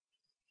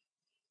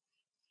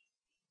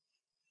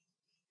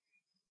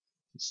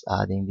 Just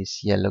adding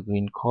this yellow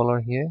green color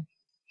here.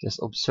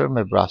 Just observe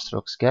my brush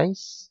strokes,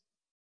 guys.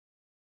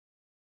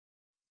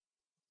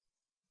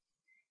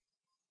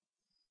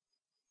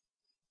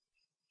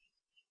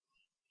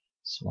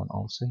 This one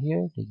also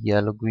here, the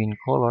yellow green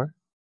color.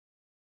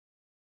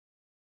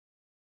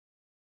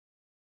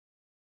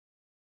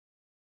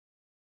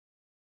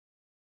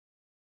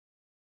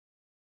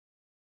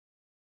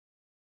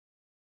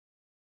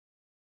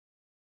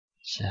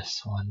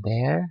 Just one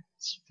there.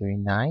 It's very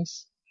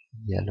nice.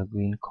 Yellow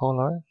green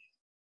color.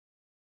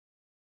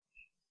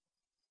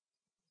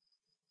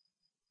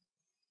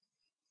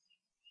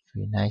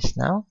 Very nice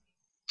now.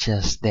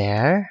 Just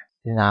there.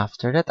 Then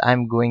after that,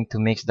 I'm going to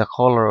mix the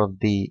color of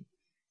the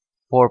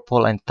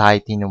purple and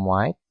titanium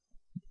white.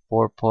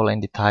 Purple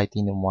and the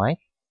titanium white.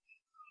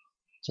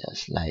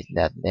 Just like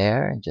that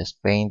there. And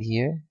just paint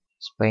here.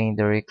 Just paint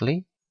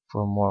directly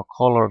for more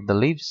color of the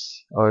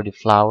leaves or the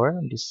flower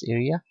in this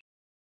area.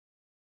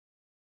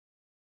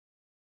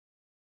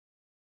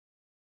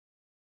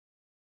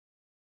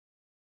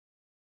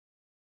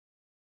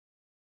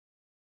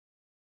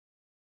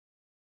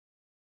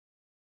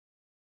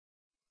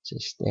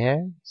 Just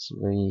there. It's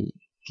very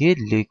good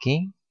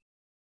looking.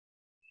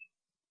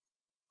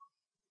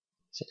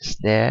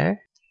 Just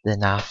there.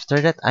 Then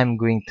after that, I'm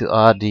going to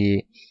add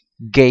the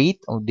gate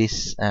of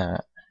this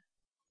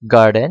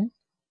garden.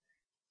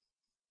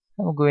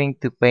 I'm going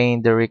to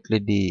paint directly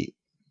the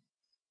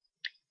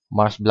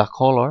Mars black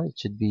color. It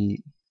should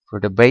be for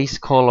the base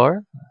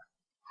color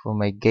for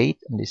my gate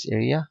in this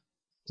area.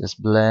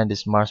 Just blend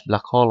this Mars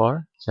black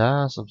color.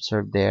 Just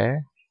observe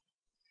there.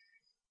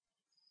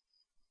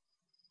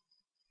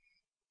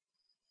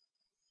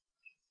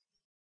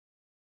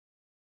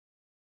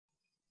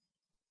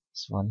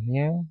 This one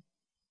here.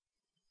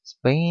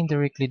 Just paint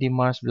directly the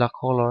Mars black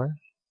color.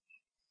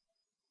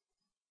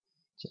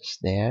 Just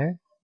there.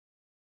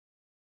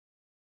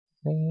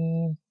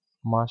 Paint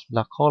Mars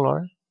black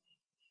color.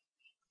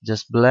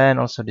 Just blend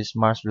also this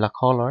Mars black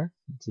color.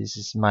 This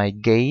is my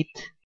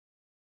gate.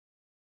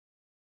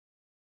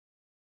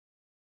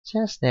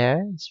 Just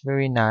there. It's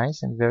very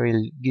nice and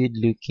very good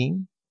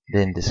looking.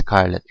 Then the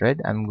Scarlet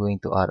Red. I'm going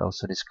to add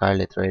also the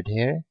Scarlet Red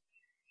here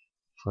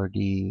for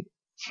the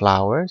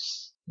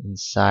flowers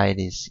inside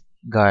this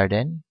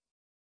garden.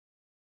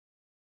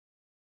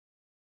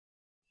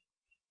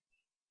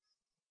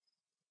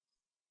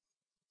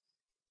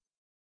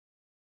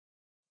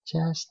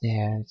 Just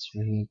there. It's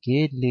very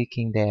good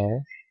looking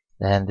there.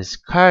 Then the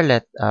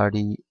Scarlet or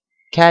the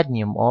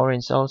Cadmium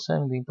Orange also.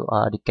 I'm going to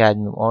add the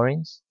Cadmium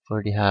Orange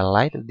for the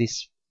highlight of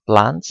these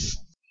plants.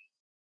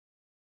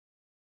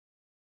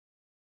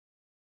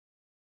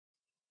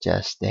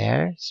 Just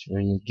there. It's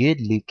very good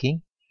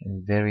looking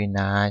and very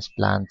nice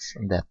plants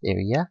in that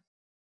area.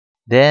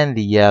 Then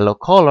the yellow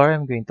color.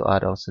 I'm going to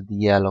add also the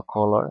yellow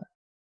color.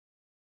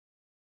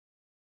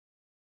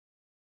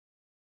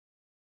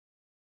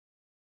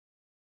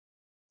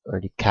 Or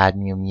the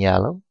cadmium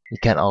yellow. You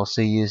can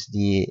also use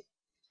the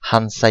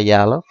Hanza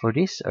yellow for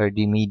this or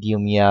the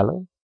medium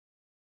yellow.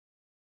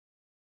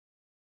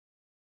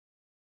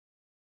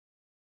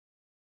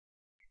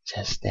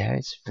 Just there,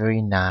 it's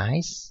very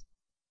nice.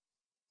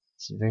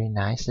 It's very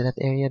nice in that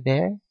area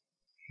there.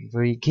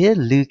 Very good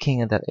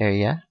looking at that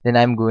area. Then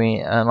I'm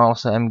going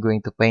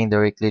to paint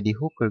directly the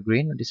hooker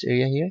green on this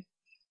area here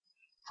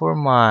for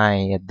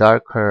my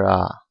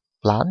darker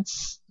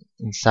plants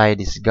inside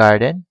this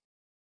garden.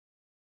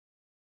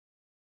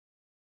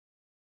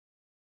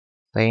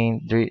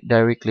 Paint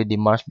directly the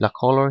Mars black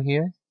color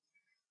here.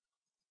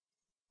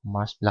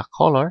 Mars black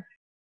color.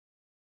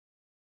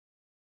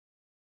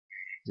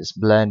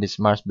 Just blend this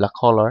Mars black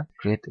color,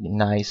 create a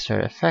nicer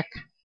effect.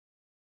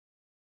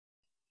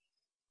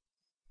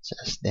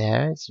 Just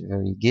there, it's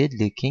very good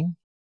looking.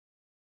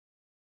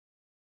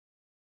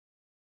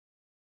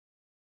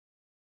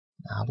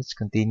 Now let's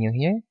continue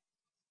here.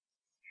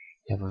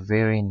 You have a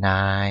very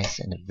nice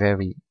and a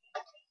very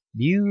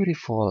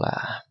beautiful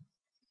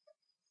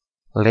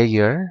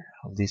layer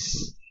of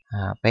this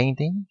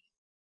painting.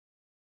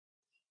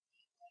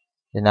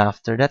 Then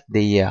after that,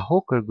 the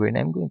hooker green,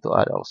 I'm going to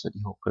add also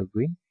the hooker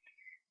green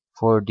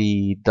for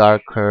the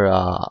darker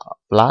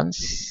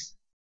plants.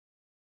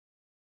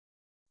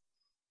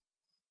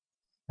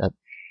 That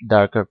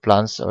darker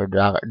plants or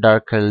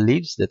darker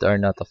leaves that are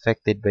not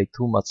affected by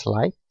too much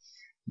light.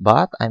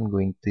 But I'm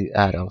going to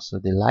add also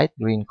the light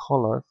green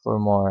color for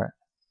more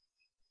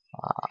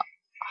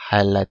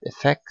highlight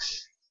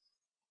effects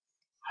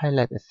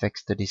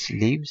to these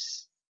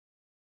leaves.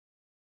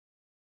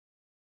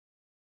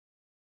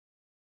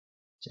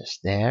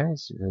 Just there,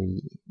 it's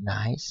very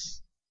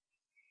nice.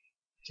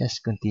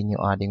 Just continue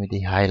adding with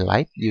the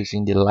highlight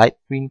using the light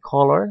green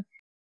color.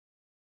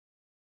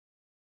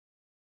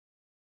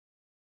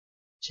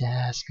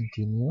 Just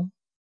continue.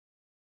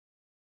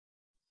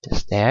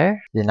 Just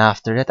there. Then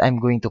after that, I'm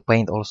going to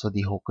paint also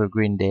the hooker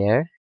green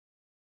there.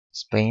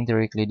 Just paint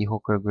directly the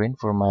hooker green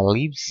for my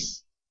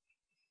leaves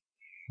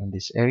on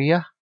this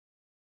area.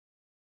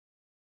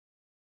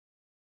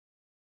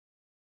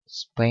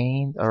 Just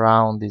paint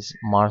around this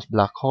Mars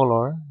black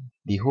color.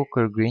 The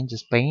hooker green,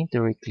 just paint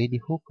directly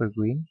the hooker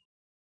green.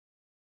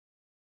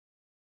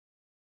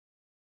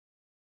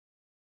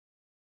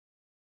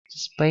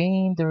 Just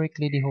paint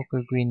directly the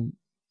hooker green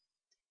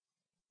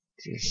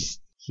just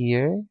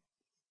here.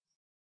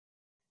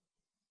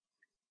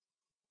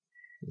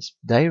 Just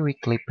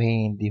directly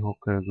paint the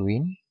hooker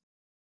green.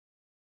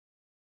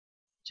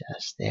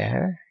 Just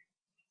there.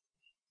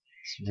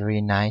 It's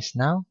very nice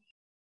now.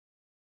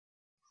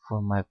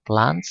 For my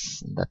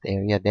plants, that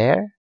area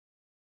there.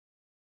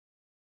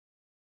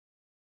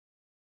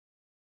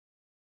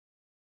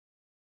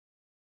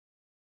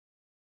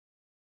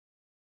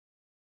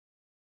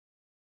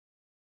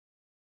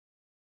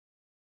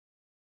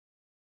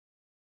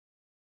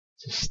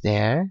 Just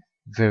there.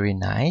 Very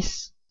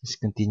nice. Just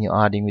continue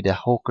adding with the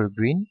hooker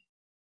green.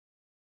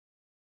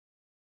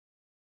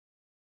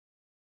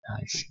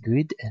 It's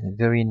good and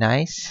very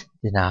nice.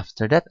 Then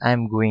after that,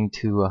 I'm going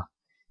to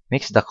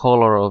mix the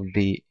color of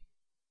the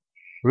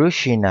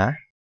Rushina.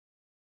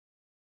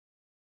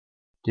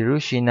 The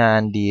Rushina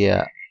and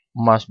the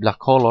Mars black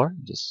color.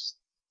 Just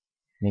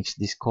mix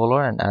this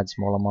color and add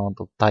small amount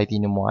of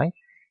titanium white.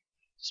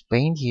 Just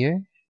paint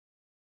here.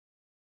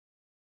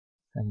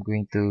 I'm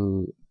going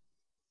to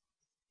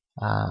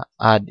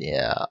add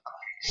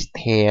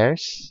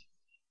stairs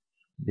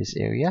this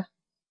area.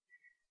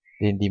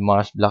 Then the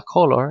Mars black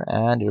color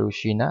and the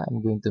Rushina.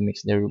 I'm going to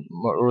mix the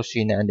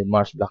Rushina and the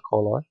Mars black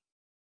color.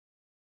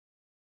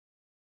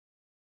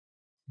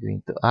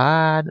 Going to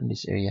add on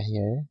this area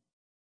here.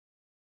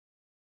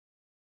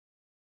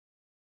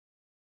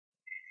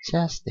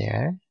 Just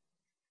there.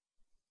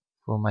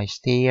 For my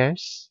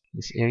stairs,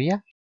 this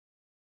area.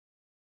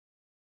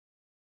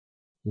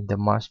 In the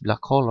Mars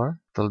black color,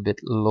 a little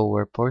bit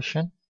lower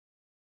portion.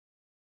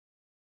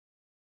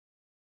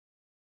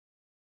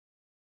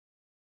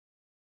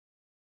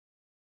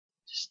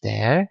 Just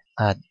there.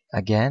 Add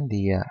again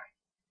the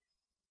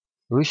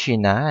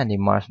Rushina and the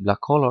Mars black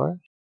color.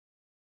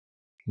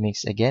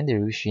 Mix again the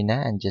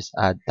Rushina and just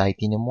add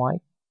titanium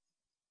white.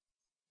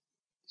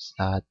 Just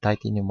add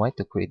titanium white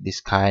to create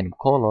this kind of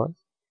color.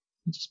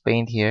 Just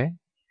paint here.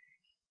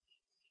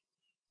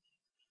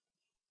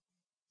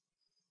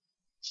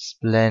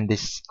 Just blend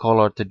this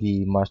color to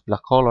the Mars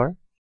black color.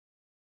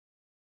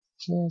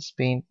 Just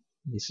paint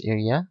this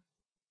area.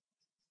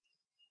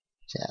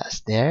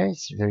 Just there.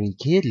 It's very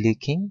good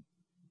looking.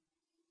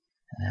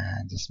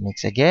 And just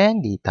mix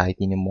again the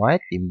titanium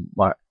white, the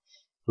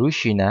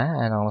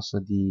Rushina, and also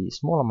the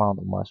small amount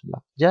of Mars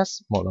black.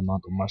 Just small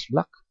amount of Mars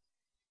black.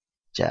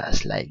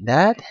 Just like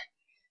that.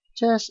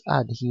 Just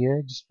add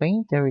here, just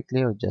paint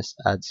directly or just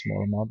add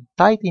small amount of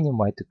titanium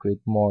white to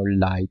create more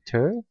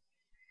lighter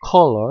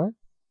color.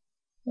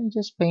 And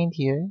just paint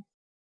here.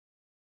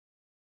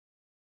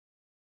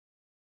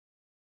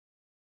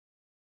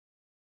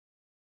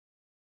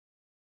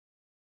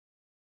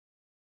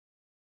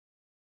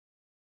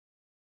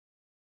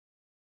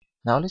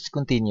 Now let's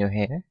continue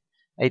here.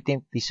 I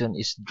think this one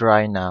is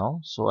dry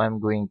now, so I'm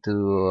going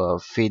to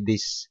feed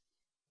this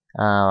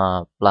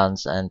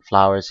plants and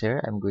flowers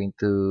here. I'm going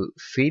to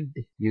feed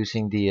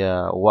using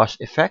the wash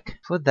effect.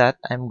 For that,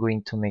 I'm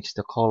going to mix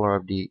the color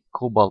of the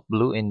cobalt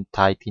blue and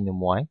titanium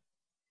white,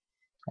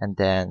 and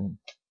then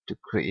to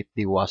create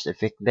the wash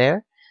effect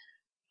there,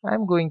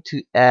 I'm going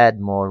to add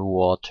more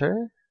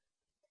water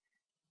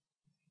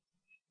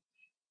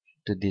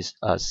to this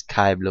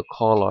sky blue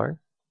color.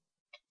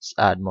 Let's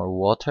add more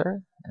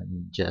water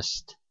and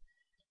just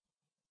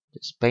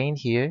paint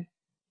here.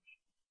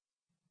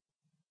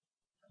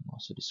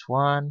 Also this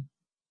one.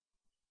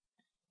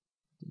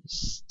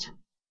 Just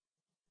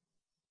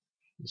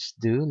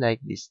do like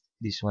this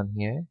one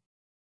here.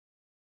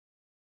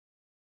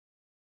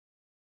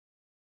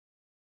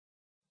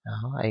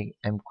 Now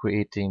I'm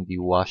creating the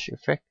wash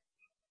effect,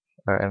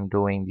 or I'm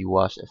doing the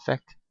wash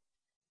effect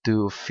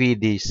to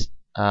feed these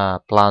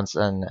plants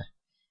and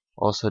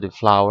also the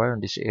flower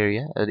in this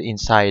area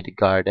inside the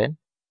garden,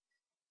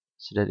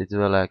 so that it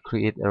will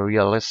create a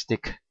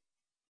realistic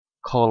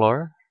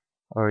color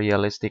or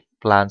realistic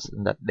plants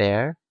in that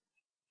there.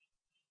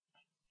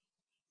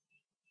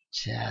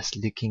 Just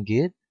looking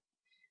good.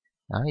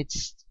 Now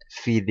it's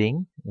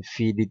feeding the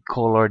feeded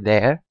color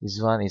there. This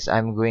one is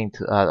I'm going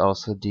to add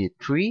also the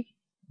tree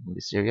in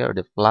this area or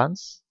the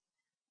plants.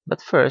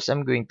 But first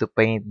I'm going to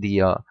paint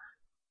the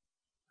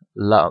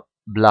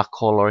black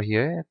color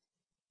here.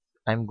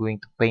 I'm going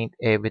to paint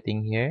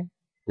everything here,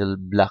 the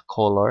black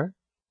color.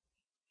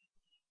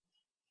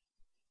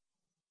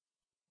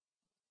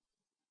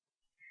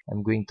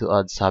 I'm going to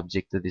add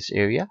subject to this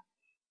area.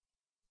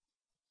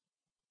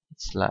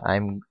 It's like I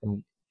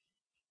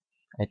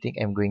think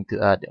I'm going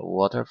to add a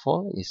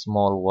waterfall, a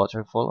small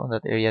waterfall on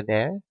that area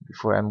there.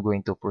 Before I'm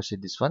going to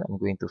proceed this one, I'm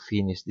going to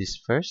finish this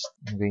first.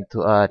 I'm going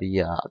to add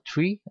a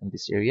tree in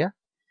this area.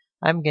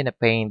 I'm gonna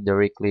paint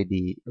directly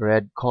the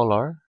red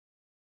color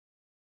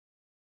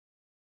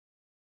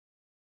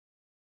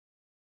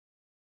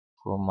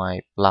for my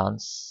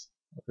plants,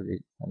 or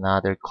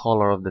another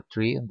color of the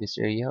tree in this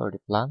area or the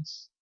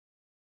plants.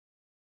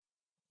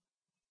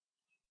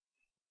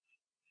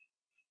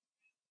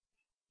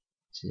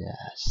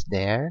 Just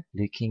there,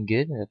 looking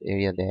good in that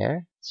area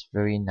there. It's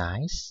very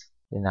nice.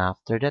 Then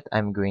after that,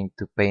 I'm going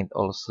to paint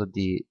also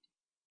the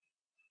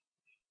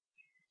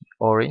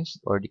orange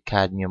or the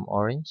cadmium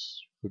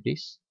orange for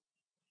this.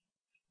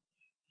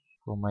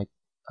 For my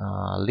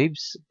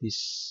leaves,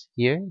 this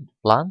here, the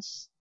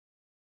plants.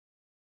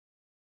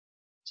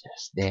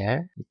 Just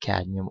there, the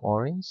cadmium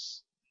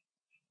orange.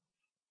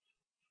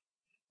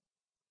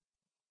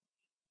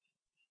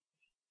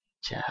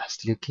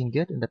 Just looking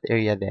good in that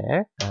area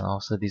there. And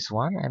also this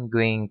one, I'm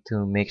going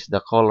to mix the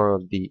color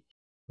of the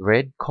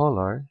red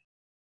color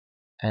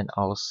and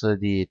also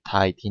the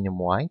titanium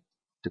white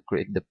to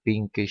create the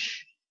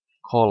pinkish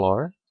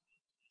color.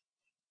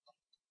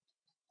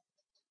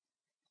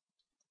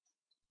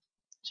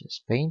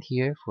 Just paint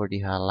here for the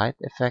highlight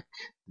effect.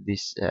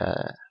 This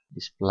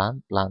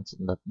plants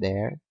not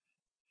there.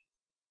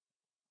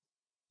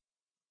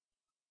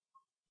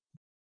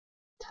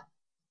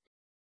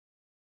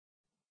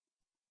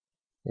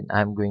 Then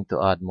I'm going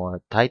to add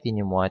more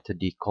titanium white to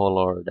the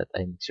color that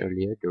I mixed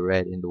earlier, the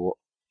red and the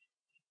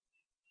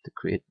to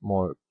create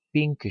more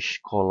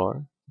pinkish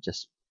color.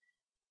 Just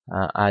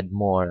add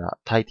more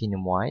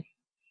titanium white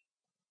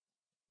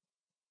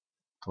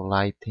to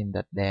lighten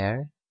that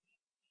there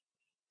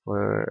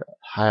for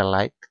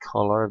highlight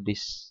color of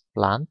this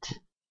plant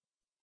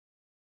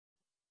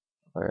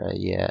or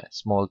a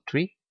small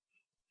tree.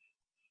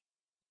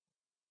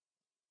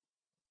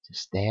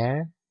 Just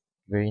there,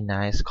 very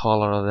nice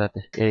color of that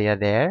area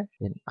there.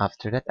 Then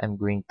after that, I'm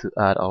going to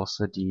add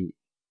also the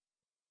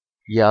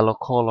yellow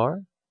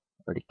color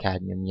or the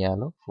cadmium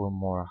yellow for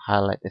more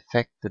highlight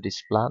effect to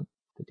this plant,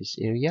 to this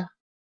area.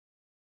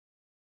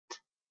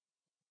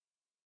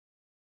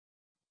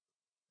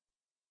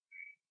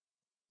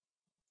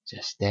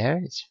 Just there,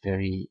 it's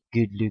very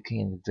good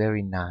looking and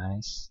very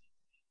nice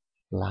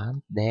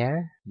plant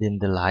there. Then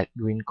the light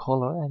green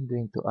color, I'm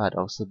going to add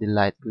also the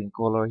light green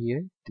color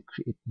here to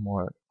create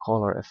more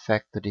color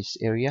effect to this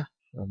area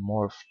or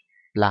more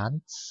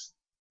plants.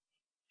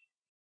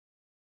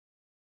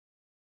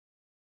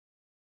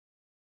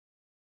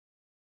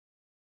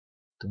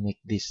 To make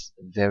this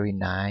very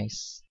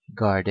nice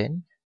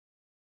garden.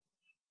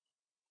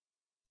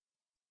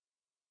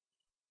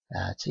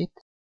 That's it.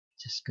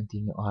 Just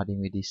continue adding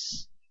with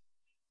this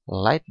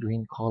light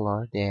green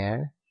color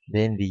there.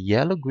 Then the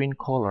yellow green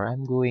color,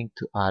 I'm going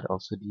to add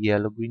also the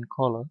yellow green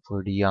color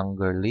for the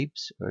younger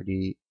leaves or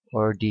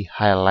the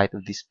highlight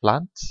of these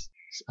plants.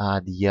 Let's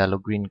add the yellow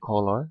green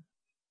color.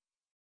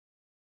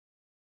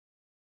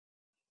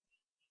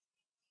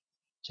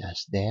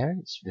 Just there.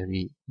 It's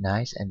very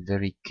nice and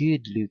very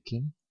good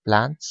looking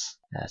plants.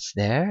 That's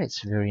there.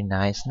 It's very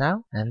nice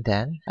now. And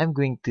then I'm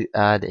going to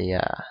add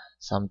a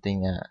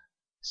something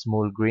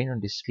small green on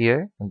this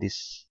here on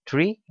this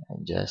tree,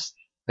 and just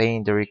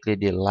paint directly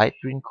the light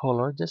green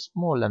color, just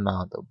small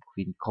amount of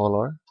green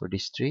color for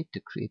this tree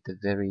to create a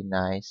very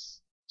nice.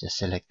 Just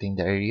selecting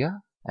the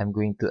area, I'm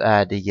going to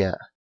add a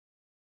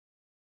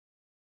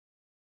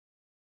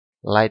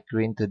light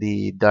green to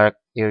the dark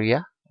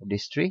area of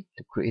this tree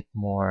to create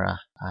more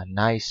a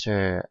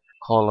nicer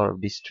color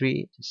of this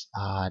tree. Just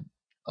add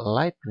a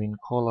light green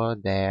color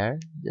there,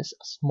 just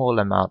a small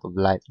amount of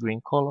light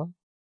green color.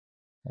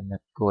 I'm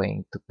not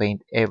going to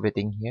paint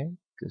everything here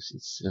because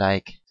it's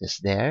like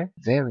just there.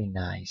 Very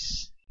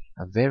nice.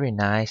 A very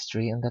nice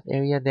tree on that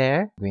area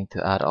there. I'm going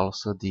to add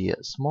also the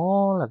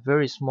a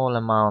very small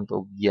amount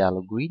of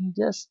yellow green,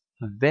 just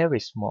a very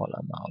small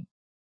amount.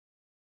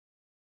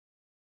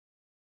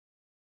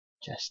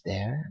 Just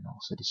there, and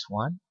also this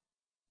one.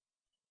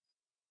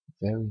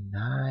 Very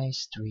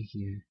nice tree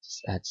here.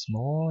 Just add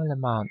small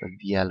amount of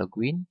yellow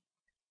green.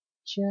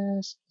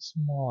 Just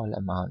small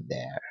amount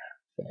there.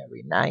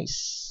 Very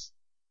nice.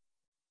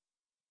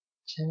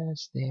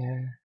 Just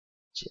there.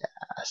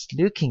 Just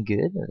looking good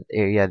in that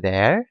area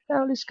there.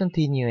 Now let's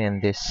continue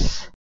in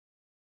this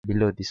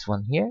below this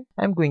one here.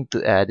 I'm going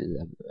to add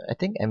I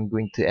think I'm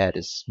going to add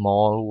a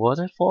small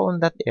waterfall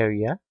in that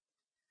area.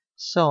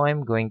 So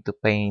I'm going to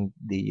paint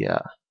the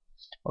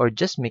or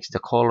just mix the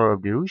color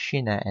of the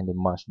Rushina and the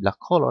Mars black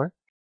color.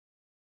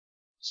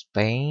 Just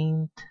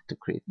paint to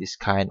create this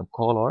kind of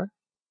color.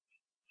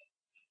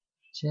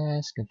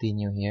 Just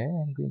continue here.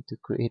 I'm going to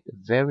create a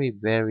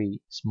very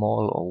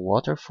small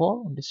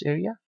waterfall in this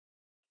area.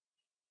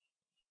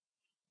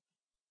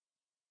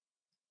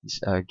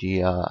 These are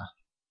the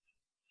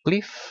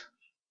cliff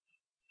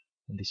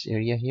in this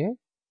area here.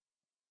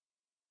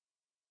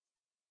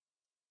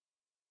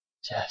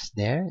 Just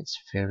there. It's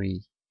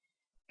very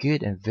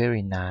good and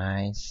very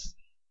nice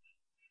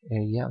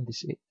area on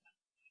this.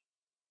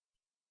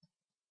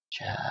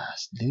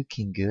 Just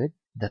looking good.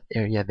 That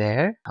area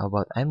there. How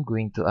about I'm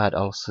going to add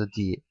also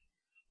the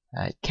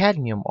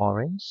cadmium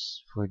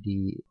orange for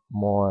the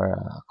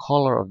more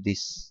color of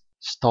this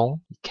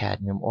stone. The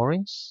cadmium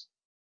orange.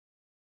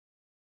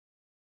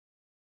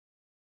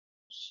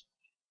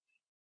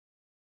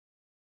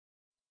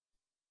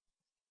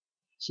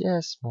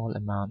 Just small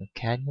amount of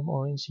cadmium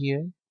orange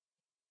here.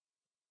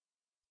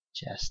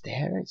 Just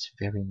there. It's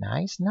very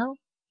nice now.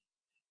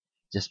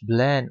 Just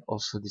blend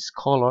also this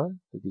color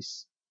to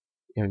this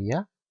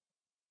area.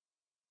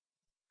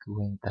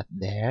 Going that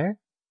there.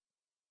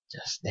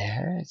 Just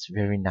there. It's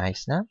very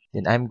nice now.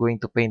 Then I'm going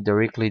to paint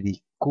directly the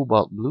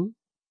cobalt blue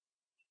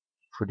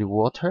for the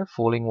water,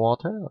 falling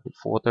water or the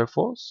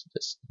waterfalls.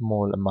 Just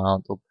small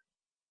amount of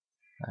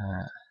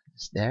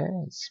just there.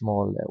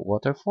 Small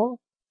waterfall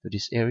to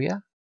this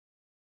area.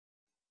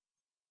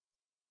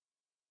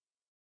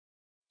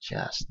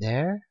 Just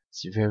there.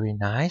 It's very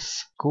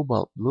nice.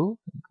 Cobalt blue.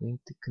 I'm going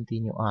to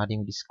continue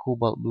adding this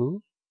cobalt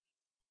blue.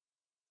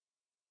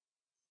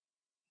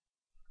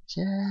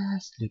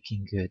 Just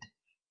looking good.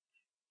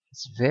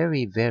 It's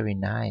very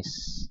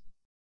nice.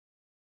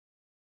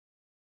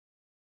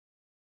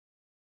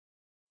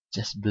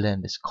 Just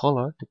blend this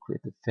color to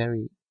create a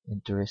very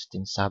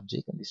interesting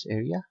subject in this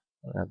area,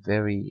 or a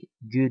very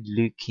good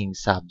looking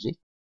subject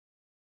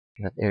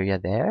in that area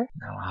there.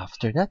 Now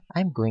after that,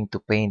 I'm going to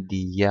paint the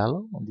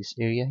yellow on this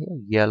area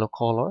here, yellow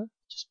color.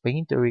 Just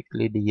paint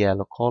directly the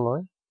yellow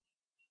color.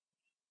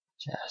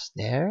 Just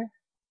there.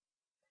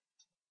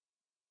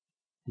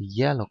 The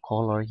yellow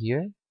color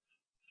here.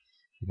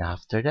 And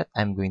after that,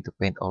 I'm going to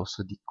paint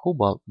also the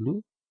cobalt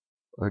blue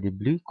or the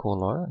blue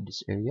color in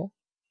this area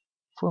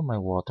for my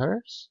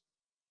waters.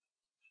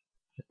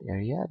 That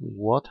area, the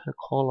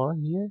watercolor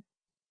here.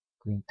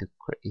 Going to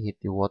create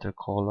the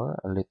watercolor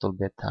a little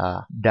bit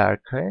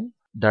dark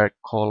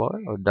color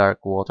or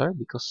dark water,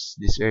 because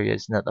this area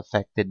is not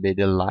affected by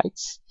the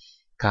lights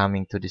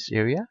coming to this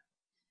area.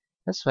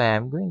 That's why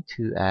I'm going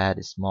to add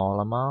a small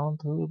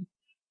amount of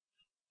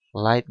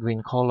light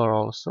green color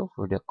also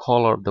for the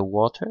color of the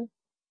water.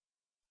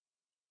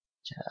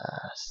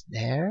 Just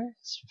there.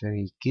 It's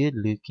very good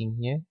looking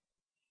here.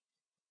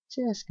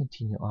 Just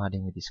continue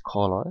adding with this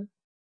color.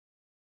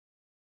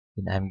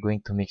 Then I'm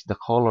going to mix the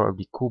color of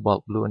the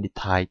cobalt blue and the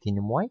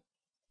titanium white.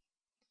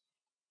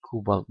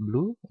 Cobalt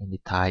blue and the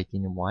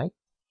titanium white.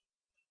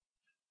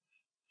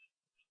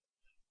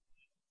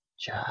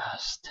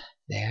 Just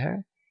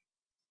there.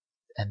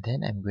 And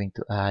then I'm going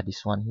to add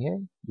this one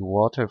here, the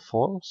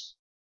waterfalls.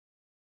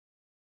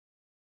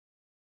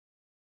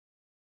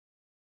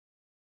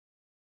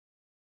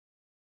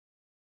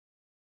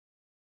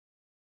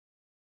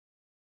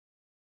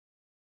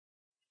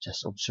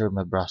 Just observe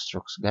my brush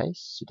strokes,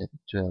 guys, so that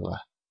it will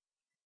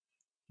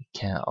you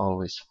can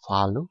always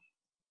follow.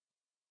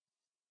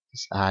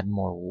 Just add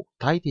more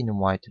titanium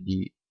white to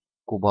the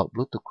cobalt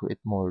blue to create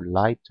more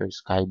lighter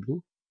sky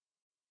blue.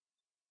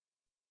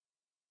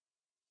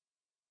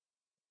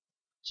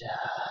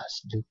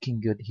 Just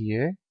looking good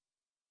here.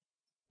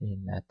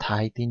 In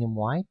titanium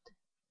white,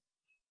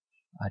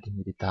 adding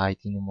with the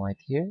titanium white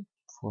here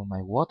for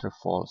my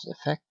waterfalls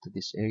effect to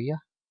this area.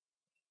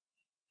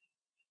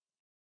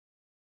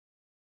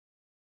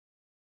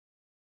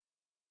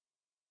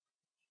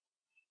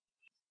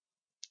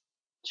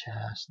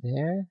 Just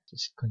there.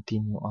 Just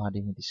continue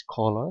adding this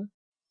color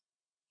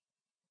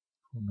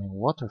for my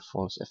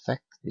waterfalls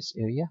effect to this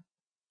area.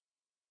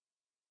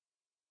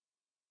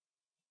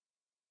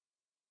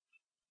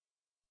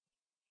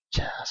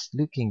 Just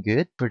looking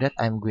good. For that,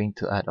 I'm going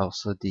to add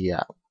also the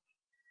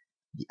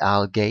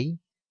algae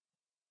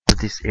to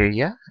this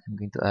area. I'm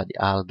going to add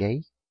the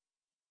algae.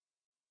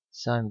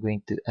 So I'm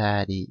going to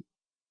add the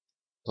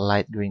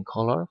light green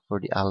color for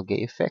the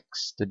algae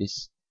effects to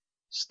these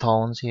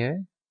stones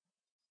here.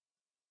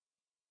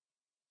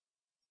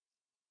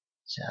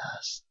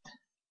 Just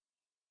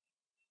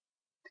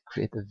to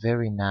create a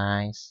very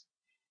nice.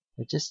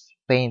 I just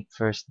paint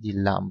first the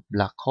lamp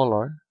black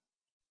color.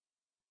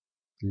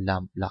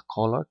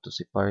 To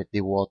separate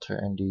the water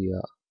and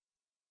the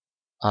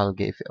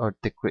algae, or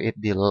to create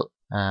the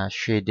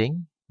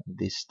shading of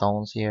these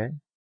stones here.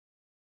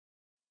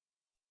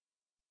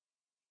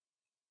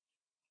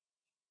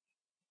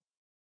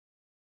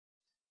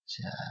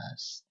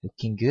 Just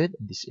looking good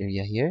in this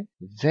area here.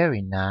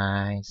 Very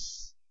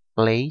nice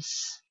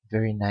place,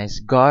 very nice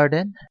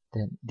garden.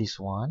 Then this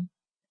one,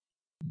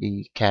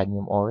 the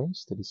cadmium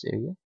orange to this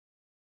area.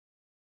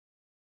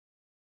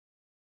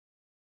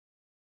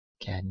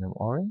 Cadmium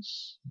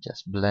orange,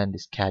 just blend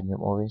this cadmium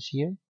orange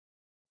here.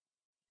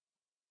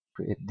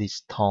 Create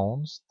these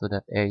tones to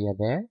that area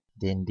there.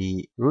 Then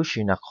the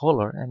Rushina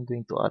color, I'm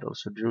going to add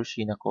also the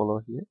Rushina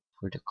color here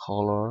for the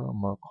color,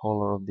 more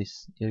color of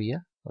this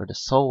area, or the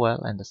soil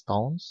and the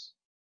stones.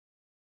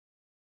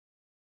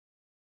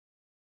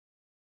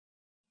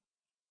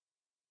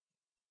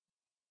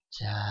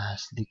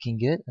 Just looking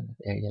good in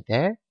that area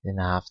there. Then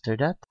after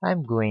that,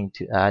 I'm going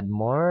to add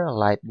more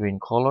light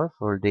green color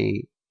for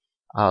the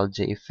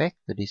algae effect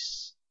to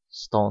these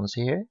stones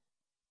here.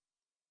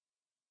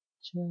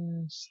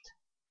 Just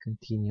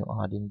continue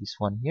adding this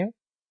one here.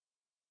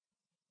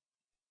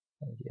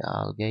 The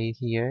algae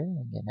here,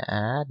 I'm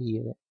gonna add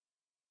here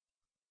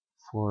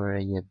for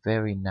a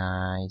very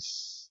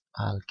nice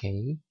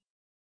algae.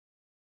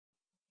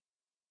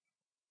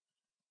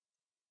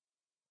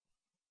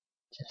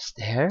 Just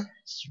there,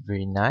 it's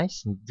very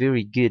nice and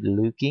very good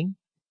looking.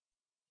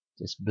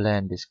 Just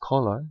blend this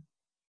color.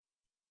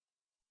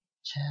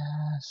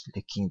 Just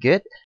looking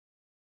good.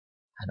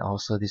 And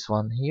also this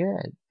one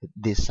here,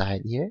 this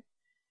side here.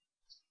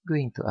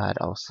 Going to add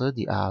also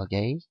the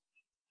algae.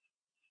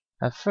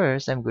 At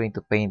first, I'm going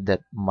to paint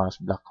that Mars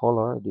black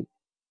color,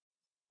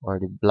 or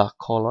the black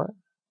color,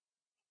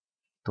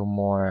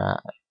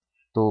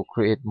 to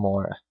create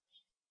more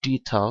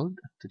detailed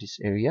to this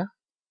area.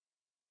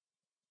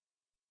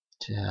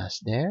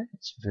 Just there,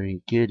 it's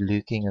very good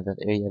looking at that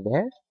area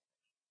there.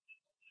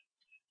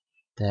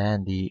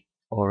 Then the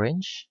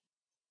orange,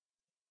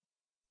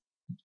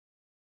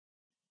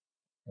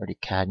 or the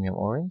cadmium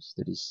orange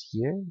that is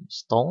here,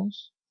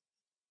 stones.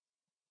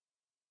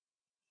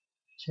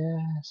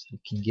 Just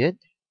looking good.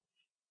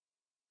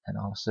 And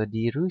also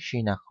the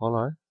Rushina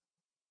color.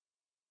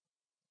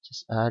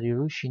 Just add the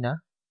Rushina.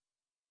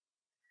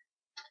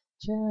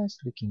 Just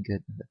looking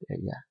good in that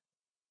area.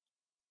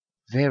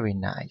 Very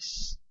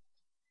nice.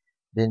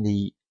 Then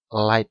the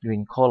light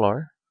green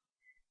color.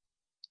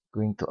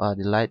 Going to add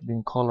the light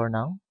green color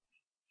now.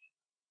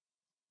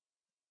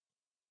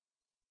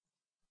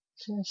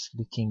 Just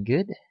looking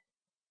good.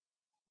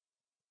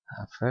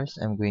 First,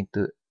 I'm going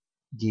to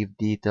give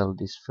detail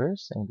this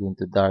first. I'm going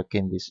to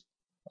darken this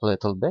a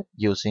little bit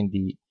using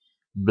the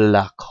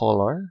black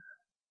color,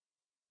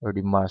 or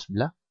the Mars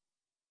black.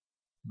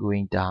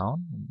 Going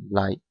down,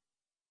 light.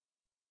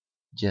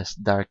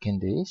 Just darken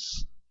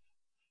this.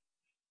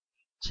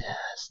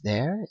 Just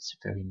there, it's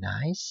very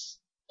nice.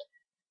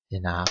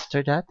 Then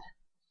after that,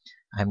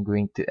 I'm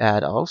going to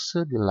add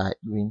also the light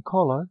green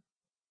color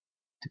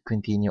to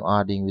continue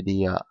adding with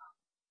the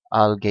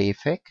algae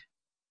effect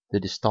to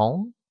the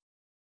stone.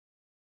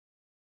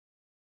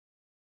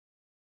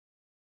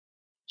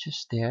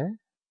 Just there.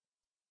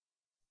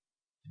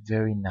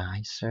 Very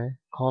nicer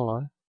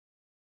color.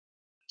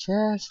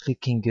 Just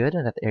looking good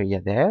in that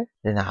area there.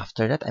 Then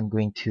after that, I'm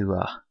going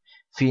to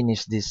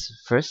finish this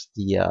first.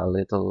 The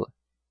little,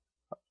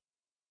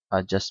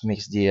 just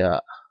mix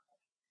the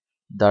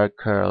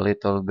darker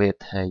little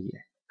bit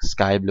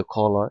sky blue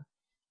color.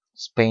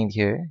 Just paint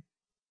here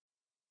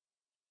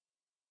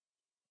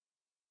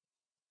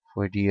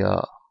for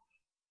the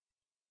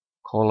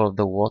color of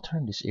the water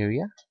in this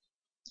area.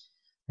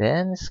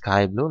 Then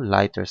sky blue,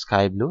 lighter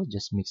sky blue.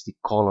 Just mix the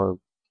color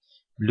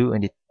blue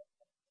and the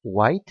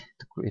white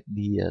to create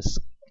the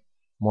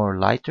more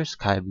lighter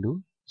sky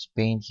blue. Just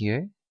paint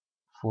here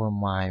for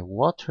my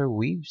water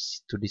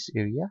weaves to this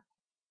area.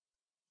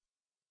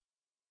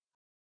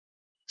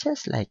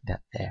 Just like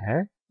that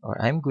there. Or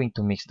I'm going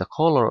to mix the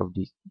color of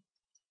the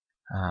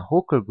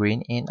ochre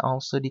green and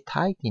also the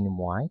titanium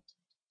white.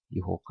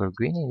 The ochre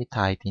green and the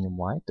titanium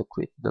white to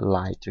create the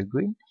lighter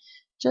green.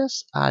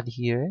 Just add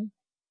here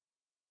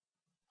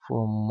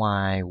for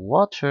my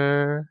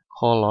water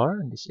color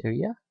in this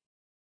area.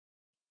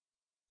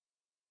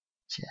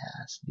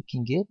 Just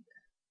looking good.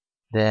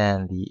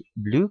 Then the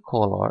blue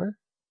color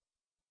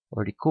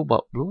or the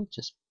cobalt blue,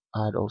 just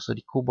add also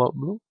the cobalt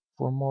blue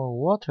for more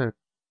water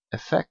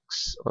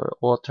effects or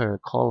water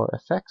color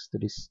effects to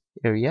this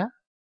area.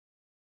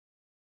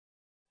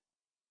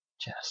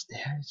 Just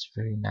there, it's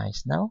very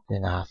nice now.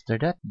 Then after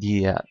that,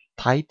 the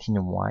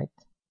titanium white.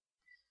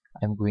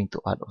 I'm going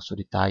to add also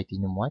the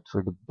titanium white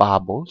for the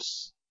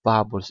bubbles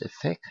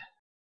effect.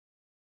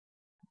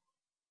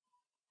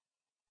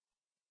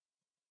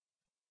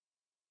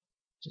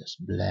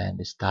 Just blend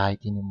this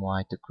titanium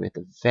white to create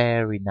a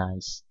very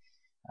nice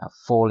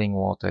falling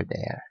water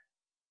there.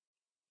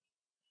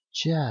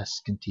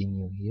 Just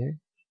continue here,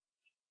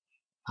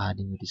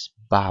 adding this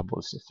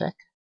bubbles effect.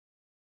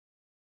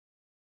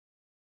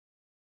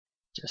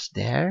 Just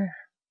there.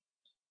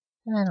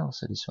 And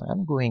also this one.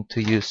 I'm going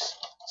to use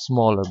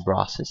smaller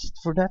brushes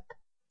for that.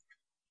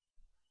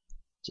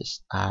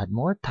 Just add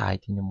more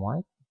titanium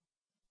white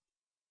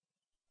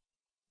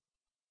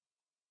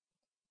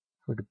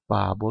for the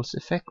bubbles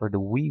effect or the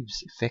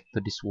waves effect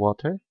to this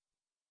water.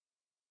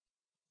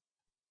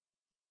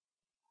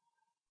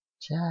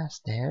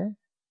 Just there.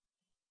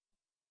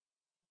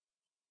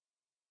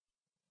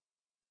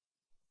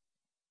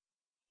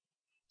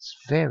 It's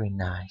very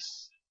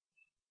nice.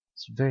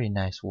 It's very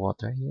nice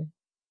water here.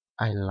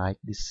 I like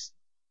this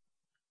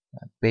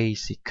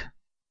basic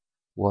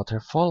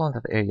waterfall on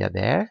that area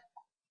there.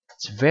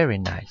 It's very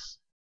nice.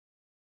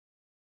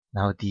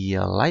 Now the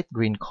light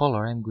green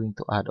color, I'm going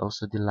to add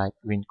also the light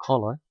green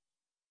color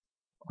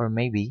or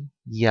maybe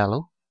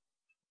yellow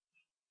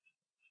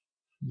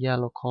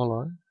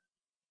color.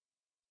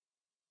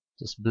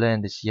 Just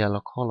blend this yellow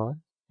color,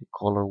 the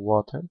color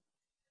water.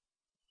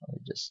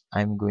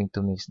 I'm going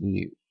to mix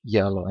the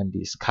yellow and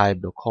the sky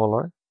blue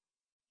color.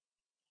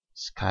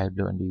 Sky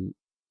blue and the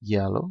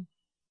yellow.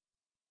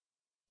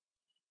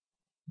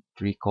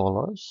 3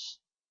 colors.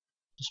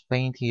 Just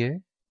paint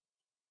here.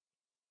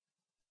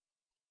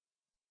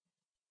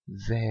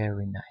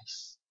 Very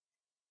nice.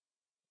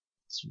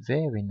 It's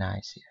very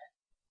nice here.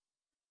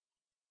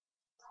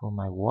 For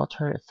my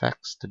water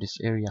effects to this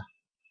area.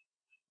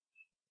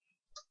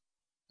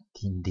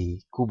 In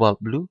the cobalt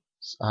blue,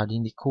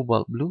 adding the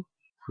cobalt blue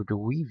for the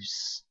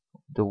waves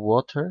of the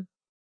water.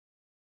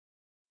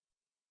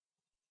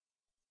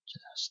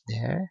 Just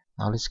there.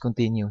 Now let's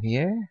continue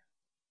here.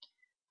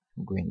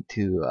 I'm going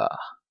to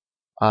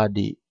add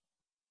the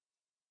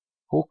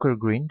ochre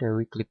green,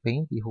 directly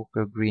paint the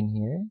ochre green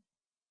here.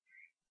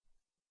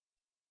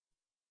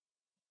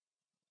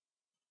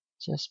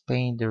 Just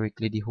paint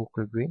directly the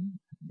ochre green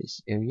in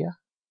this area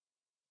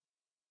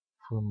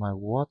for my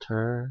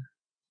water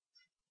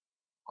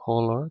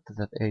color to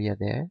that area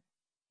there.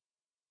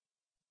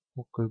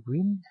 Ochre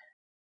green.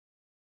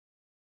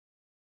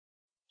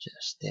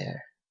 Just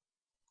there.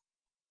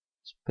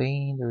 Just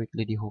paint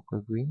directly the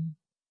ochre green.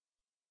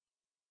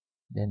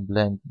 Then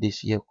blend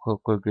this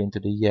ochre green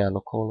to the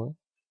yellow color.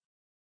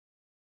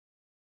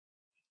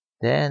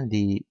 Then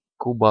the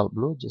cobalt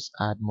blue, just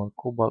add more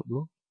cobalt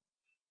blue.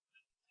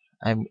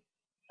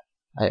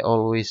 I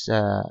always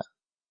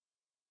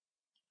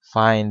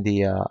find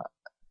the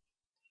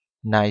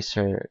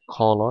nicer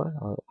color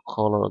or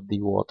color of the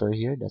water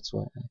here. That's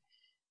why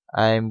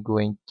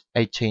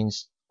I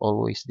change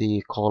always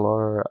the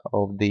color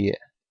of the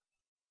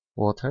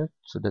water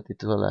so that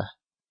it will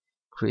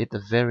create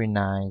a very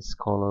nice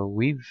color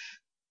weave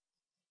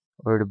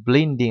or the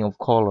blending of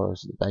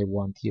colors that I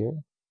want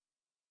here.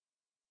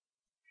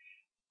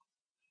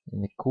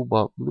 In the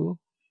cobalt blue,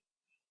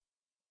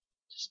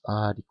 just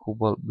add the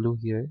cobalt blue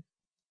here.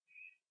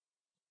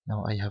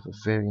 Now I have a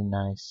very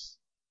nice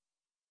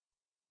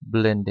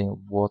blending of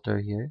water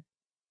here.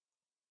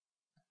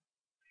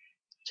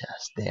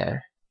 Just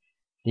there.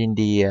 In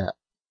the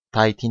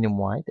titanium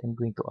white, I'm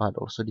going to add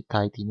also the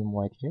titanium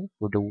white here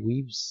for the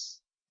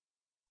weaves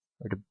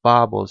or the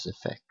bubbles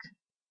effect.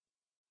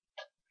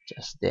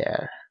 Just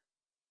there.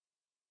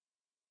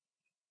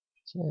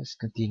 Just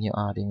continue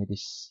adding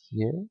this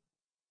here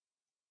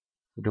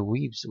for the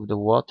weaves of the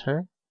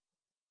water.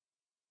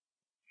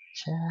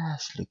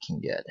 Just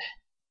looking good.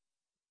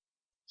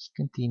 Just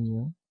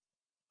continue.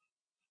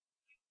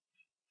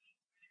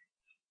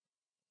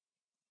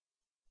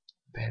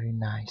 Very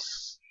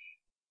nice.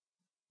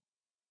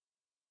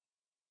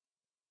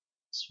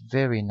 It's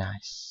very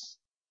nice.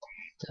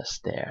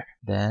 Just there.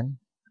 Then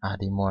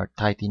adding more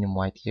titanium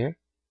white here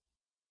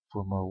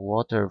for more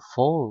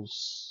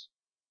waterfalls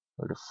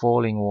or the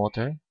falling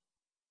water.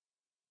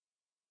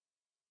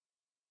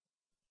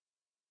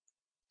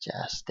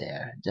 Just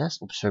there.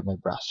 Just observe my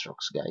brush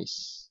strokes,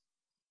 guys.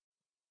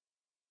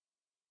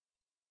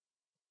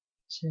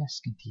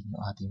 Just continue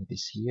adding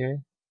this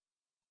here.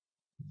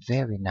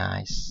 Very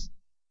nice.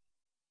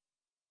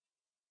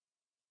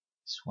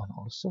 This one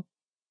also.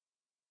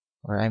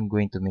 Or I'm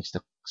going to mix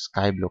the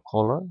sky blue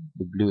color,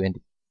 the blue and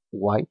the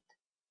white.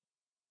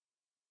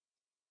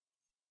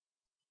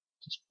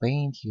 Just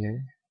paint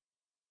here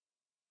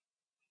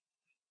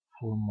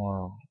for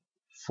more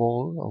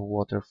fall or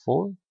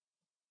waterfall.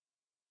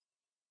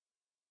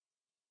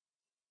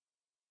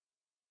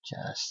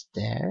 Just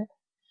there.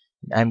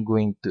 I'm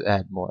going to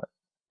add more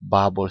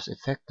bubbles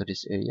effect to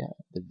this area,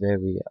 the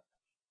very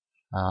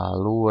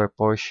lower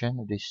portion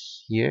of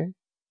this here.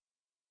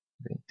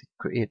 I'm going to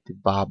create the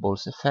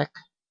bubbles effect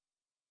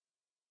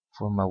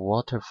for my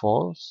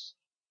waterfalls.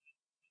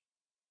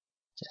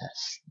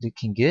 Just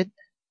looking good.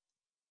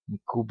 The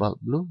cobalt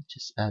blue,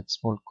 just add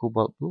small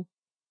cobalt blue,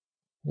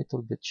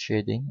 little bit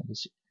shading of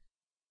this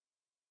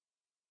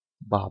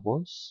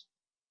bubbles.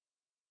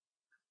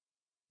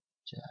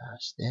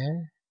 Just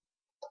there.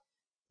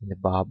 And the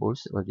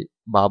bubbles, or the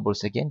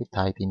bubbles again, the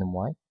titanium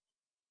white.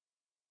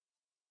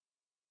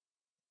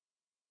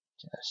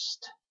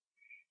 Just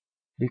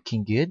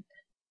looking good.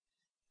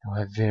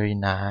 Now a very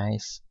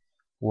nice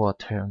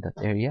water in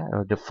that area,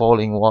 or the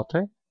falling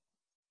water.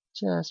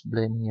 Just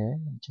blend here,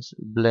 just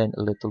blend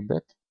a little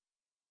bit.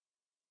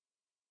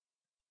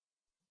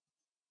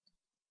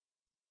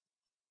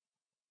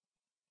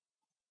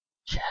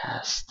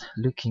 Just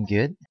looking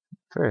good.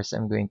 First,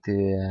 I'm going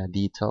to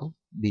detail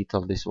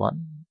this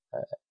one,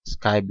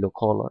 sky blue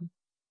color,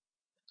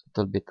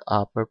 little bit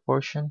upper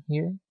portion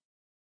here.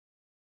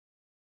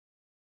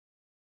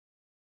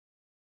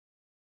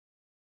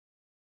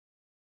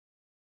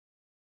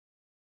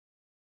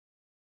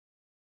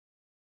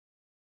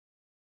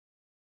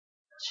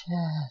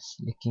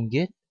 Just looking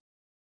good.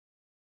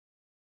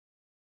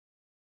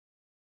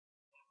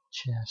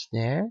 Just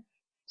there.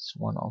 This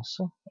one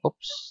also.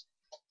 Oops,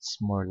 it's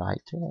more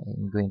lighter.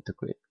 I'm going to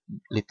create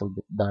a little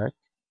bit dark.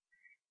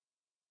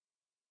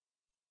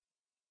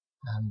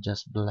 And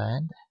just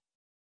blend.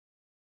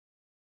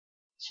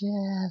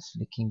 Just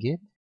looking good.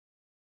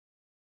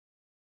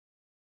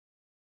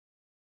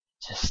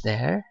 Just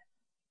there.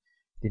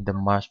 Then the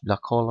Mars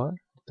black color.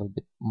 Little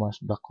bit Mars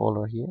black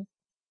color here.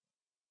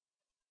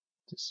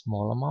 Just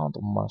small amount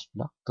of Mars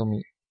black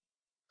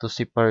to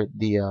separate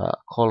the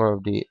color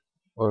of the,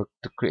 or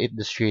to create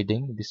the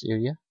shading in this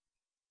area.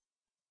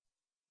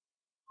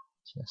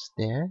 Just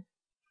there.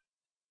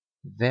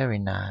 Very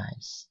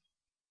nice.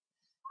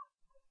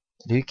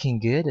 Looking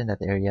good in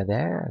that area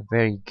there.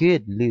 Very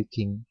good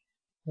looking.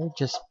 I'll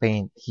just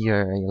paint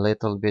here a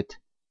little bit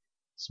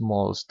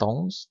small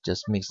stones.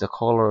 Just mix the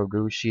color of the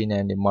Rushin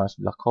and the Mars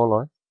black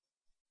color.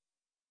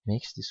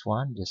 Mix this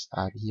one. Just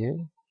add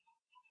here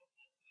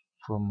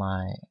for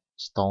my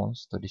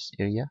stones to this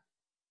area.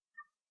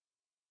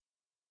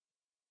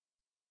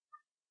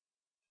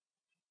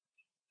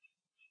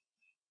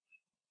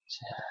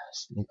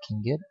 Just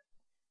looking good.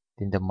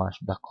 Then the Mars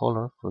black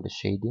color for the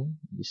shading,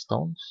 the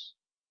stones.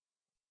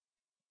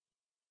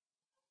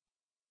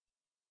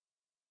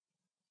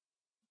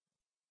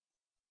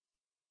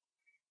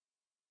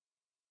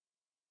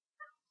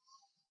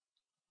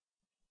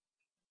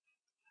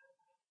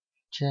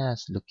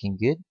 Just looking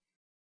good.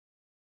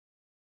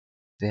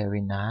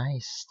 Very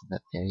nice to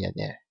that area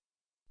there.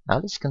 Now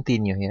let's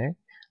continue here.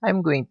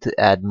 I'm going to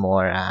add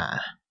more a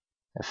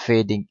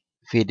faded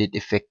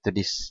effect to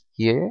this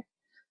here.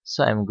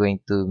 So I'm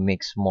going to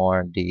mix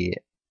more the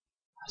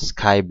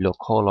sky blue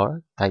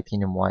color,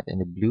 titanium white,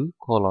 and the blue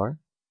color.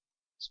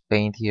 Let's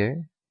paint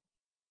here.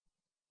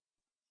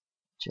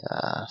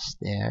 Just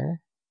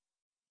there.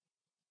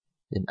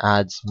 Then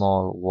add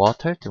small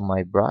water to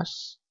my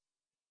brush.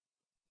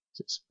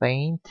 Just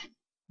paint.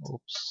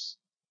 Oops.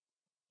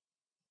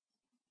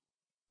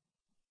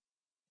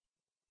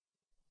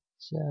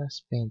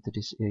 Just paint to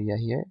this area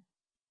here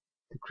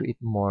to create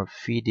more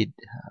faded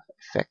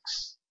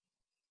effects.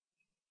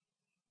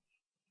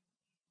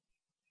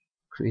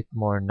 Create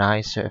more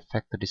nicer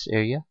effect to this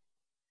area.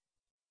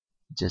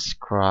 Just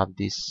scrub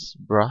this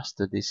brush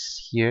to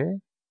this here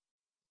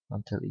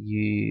until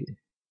you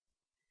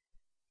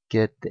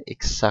get the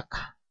exact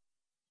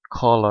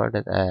color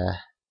that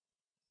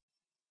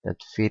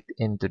fit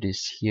into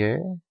this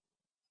here.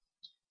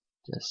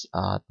 Just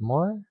add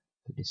more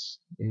to this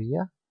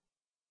area.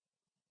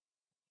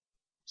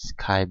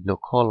 Sky blue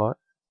color.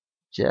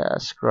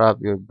 Just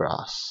scrub your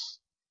brush.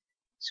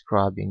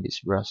 Scrubbing this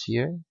brush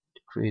here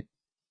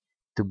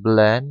to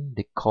blend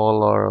the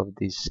color of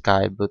the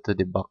sky blue to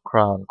the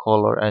background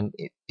color, and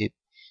it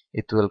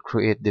will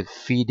create the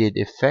faded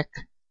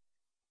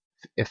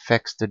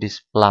effects to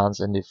these plants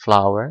and the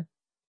flower.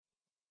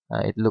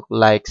 It looks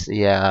like,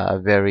 yeah,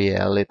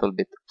 a little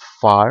bit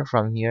far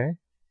from here.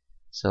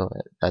 So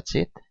that's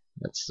it.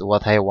 That's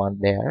what I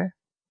want there.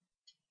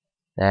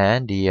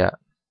 Then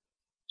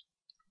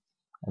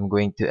I'm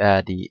going to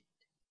add the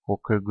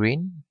ochre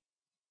green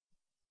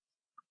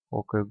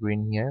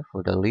here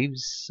for the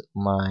leaves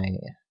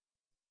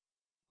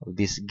of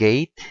this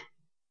gate.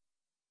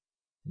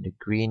 The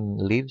green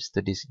leaves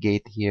to this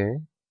gate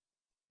here.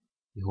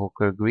 The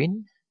ochre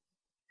green.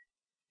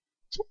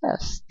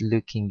 Just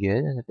looking good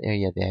in that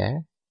area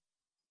there.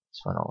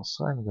 This one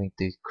also, I'm going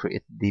to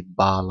create the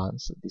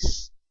balance of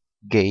this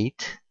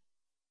gate.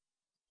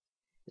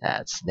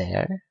 That's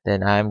there.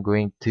 Then I'm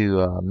going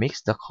to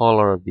mix the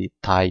color of the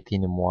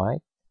titanium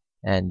white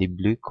and the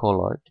blue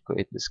color to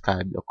create the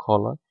sky blue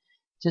color.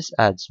 Just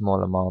add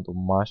small amount of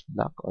marsh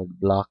black or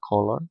black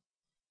color,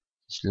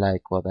 just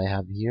like what I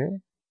have here.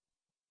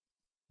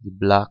 The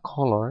black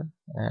color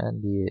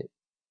and the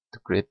to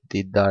create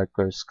the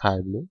darker sky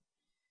blue.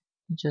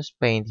 Just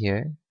paint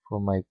here for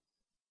my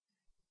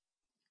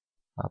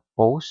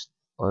post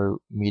or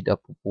mid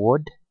up of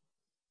wood.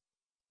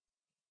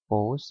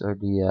 Post or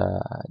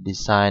the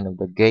design of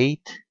the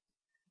gate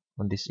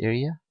on this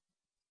area.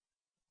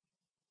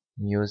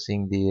 I'm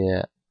using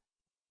the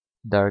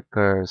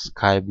darker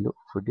sky blue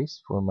for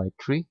this for my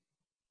tree.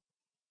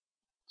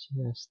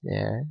 Just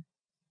there.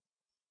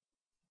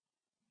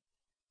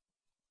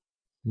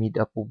 Mid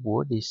up of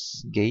wood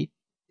is gate.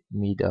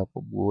 Mid up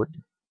of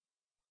wood.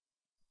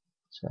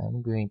 So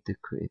I'm going to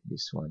create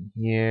this one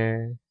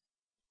here.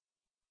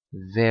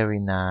 Very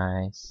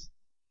nice.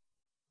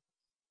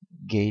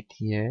 Gate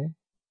here.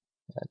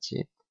 That's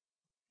it.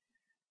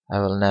 I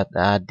will not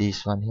add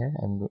this one here.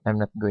 I'm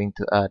not going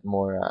to add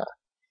more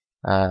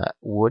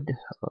wood.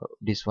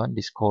 This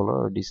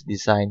color or this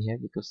design here,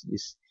 because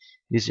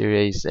this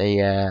area is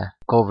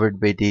covered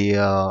by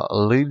the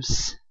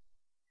leaves.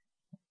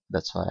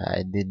 That's why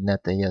I did not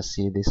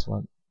see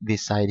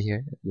this side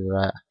here,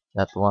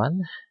 that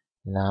one.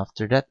 And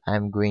after that,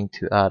 I'm going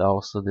to add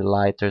also the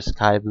lighter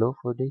sky blue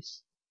for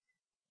this.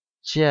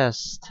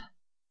 Just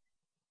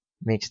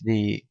mix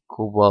the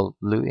cobalt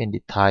blue and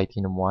the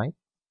titanium white.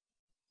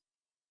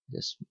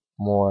 Just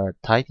more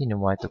titanium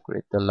white to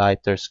create the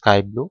lighter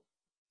sky blue.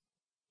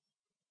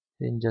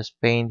 Then just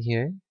paint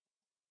here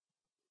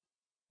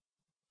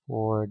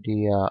for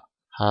the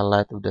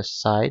highlight of the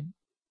side.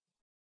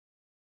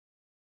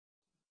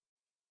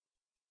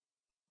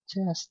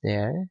 Just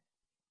there.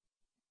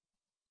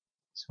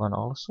 This one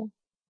also.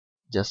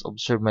 Just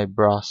observe my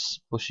brush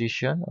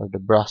position or the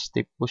brush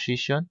tip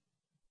position.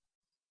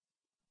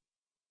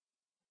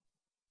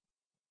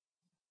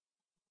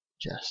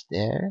 Just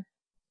there.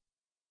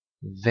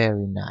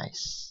 Very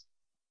nice.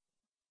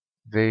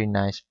 Very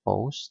nice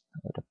post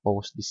or the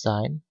post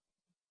design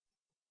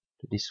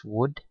to this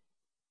wood.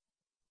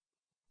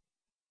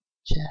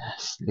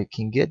 Just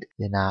looking good.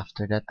 Then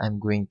after that, I'm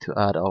going to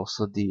add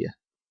also the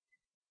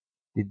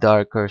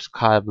darker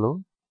sky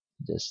blue.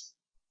 Just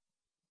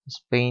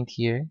paint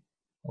here.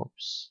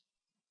 Oops.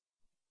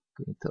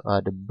 Going to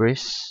add the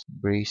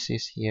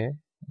braces here.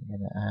 I'm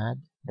gonna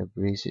add the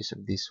braces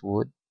of this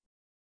wood.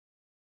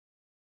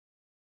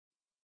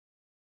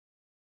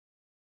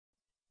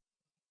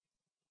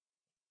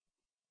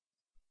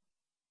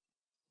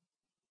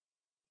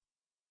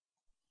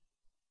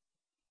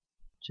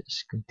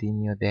 Just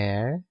continue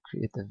there.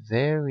 Create a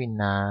very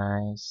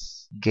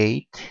nice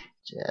gate.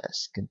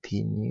 Just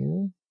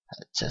continue.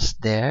 Just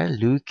there,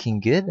 looking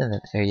good in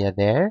that area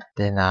there.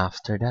 Then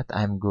after that,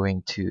 I'm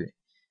going to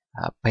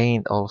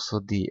paint also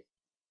the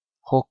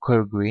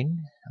ochre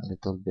green a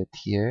little bit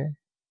here.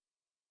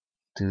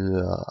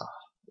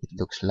 It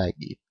looks like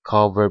it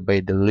covered by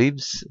the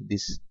leaves.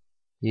 This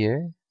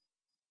here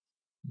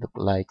look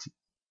like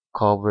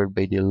covered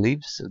by the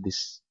leaves of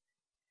this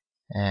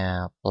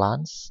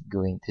plants.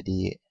 Going to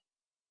the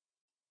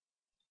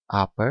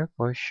upper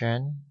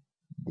portion,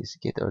 this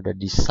gate or the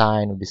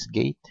design of this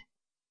gate.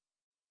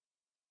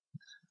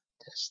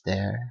 That's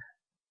there.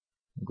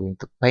 I'm going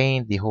to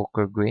paint the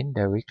ochre green,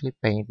 directly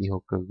paint the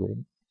ochre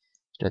green,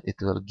 so that it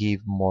will give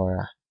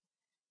more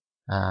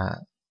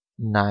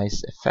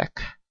nice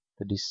effect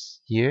to this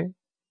here.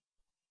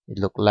 It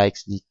looks like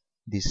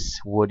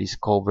this wood is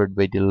covered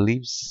by the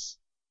leaves.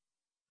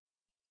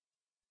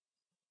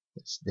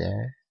 That's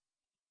there.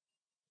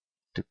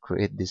 To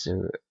create this,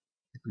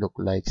 it look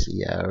like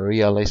a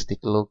realistic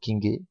looking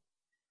gate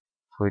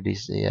for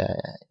this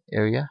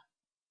area,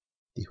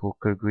 the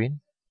ochre green.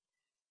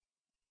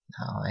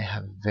 Now I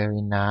have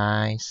very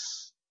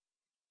nice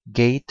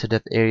gate to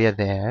that area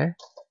there.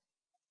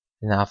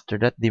 And after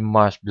that, the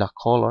marsh black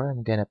color.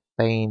 I'm gonna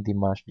paint the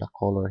marsh black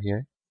color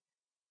here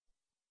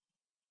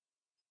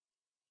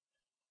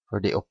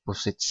for the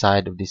opposite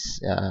side of this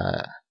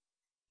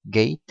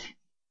gate.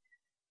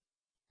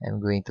 I'm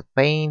going to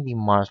paint the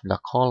marsh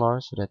black color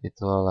so that it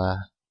will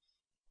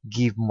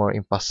give more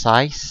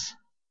emphasize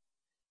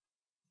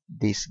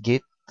this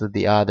gate to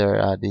the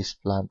other this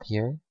plant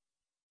here.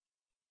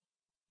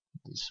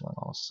 This one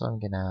also I'm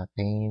gonna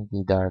paint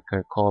the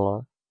darker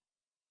color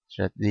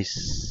so that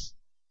this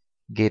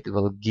gate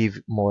will give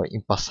more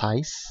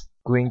emphasize.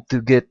 Going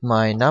to get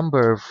my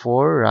number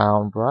 4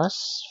 round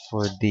brush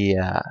for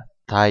the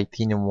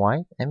titanium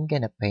white. I'm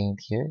gonna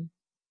paint here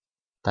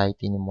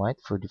titanium white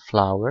for the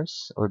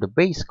flowers or the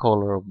base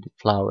color of the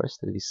flowers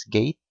to this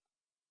gate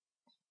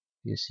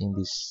using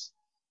this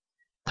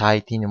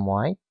titanium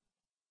white.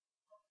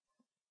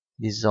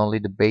 This is only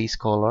the base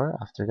color.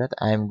 After that,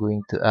 I'm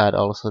going to add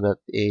also that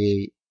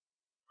a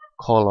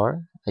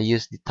color. I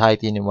use the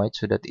titanium white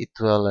so that it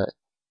will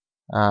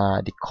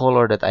the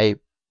color that I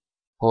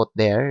put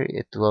there,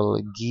 it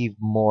will give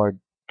more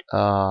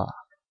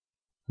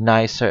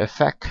nicer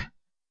effect,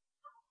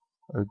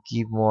 or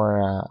give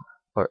more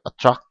or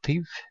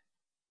attractive,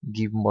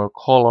 give more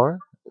color,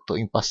 to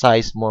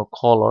emphasize more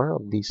color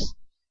of this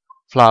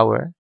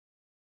flower.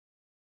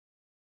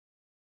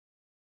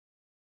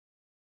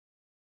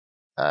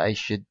 I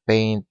should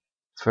paint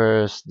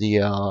first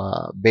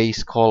the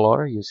base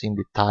color using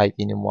the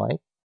titanium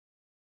white,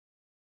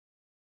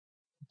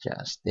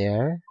 just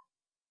there.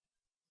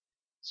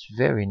 It's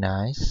very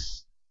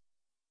nice,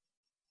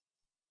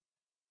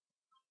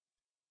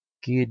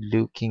 good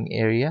looking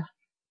area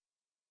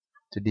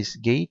to this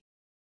gate.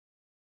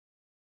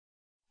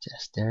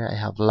 Just there, I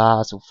have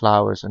lots of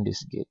flowers on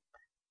this gate.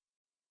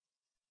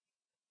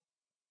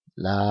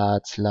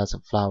 Lots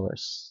of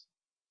flowers.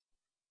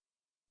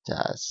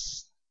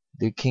 Just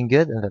looking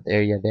good in that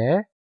area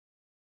there.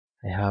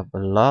 I have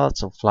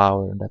lots of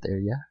flower in that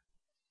area.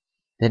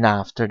 Then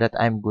after that,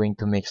 I'm going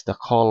to mix the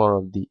color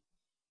of the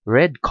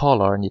red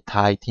color and the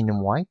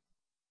titanium white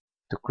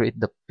to create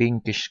the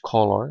pinkish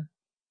color.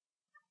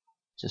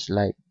 Just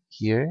like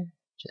here.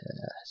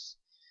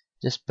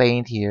 Just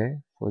paint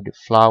here for the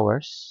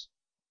flowers.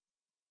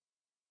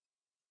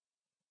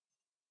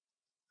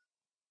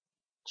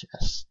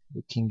 Just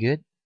looking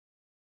good.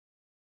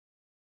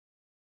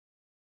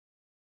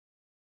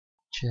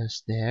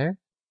 Just there.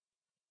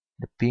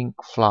 The pink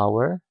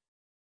flower.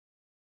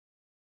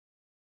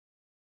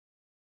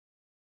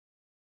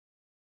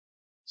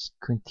 Let's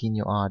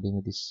continue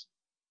adding this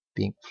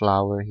pink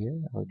flower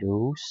here, or the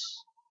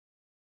rose.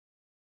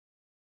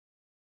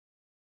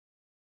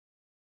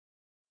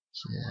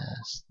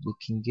 Just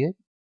looking good.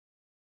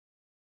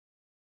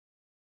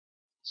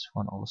 This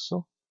one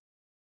also.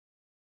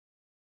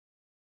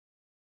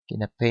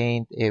 Gonna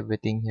paint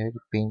everything here, the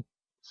pink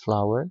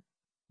flower.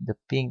 The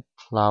pink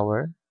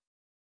flower.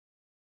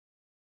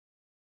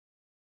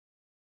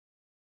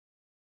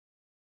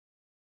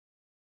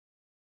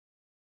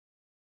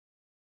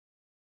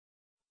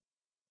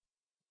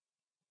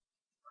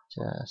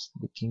 Just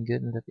looking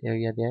good in that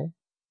area there.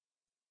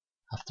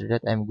 After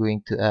that, I'm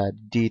going to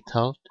add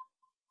detail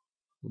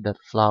to that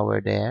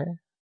flower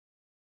there.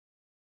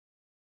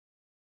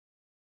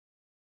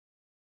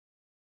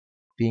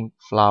 Pink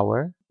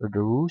flower, or the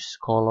rose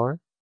color.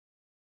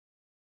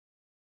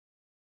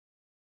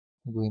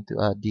 I'm going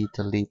to add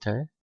detail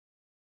later.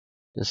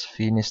 Just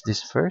finish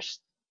this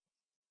first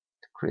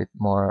to create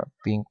more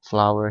pink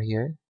flower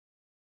here.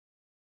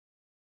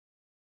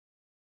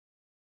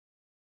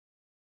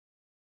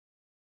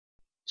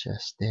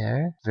 Just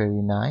there,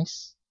 very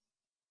nice.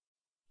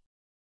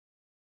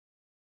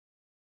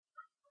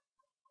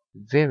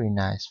 Very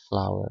nice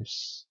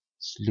flowers.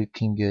 It's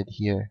looking good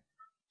here.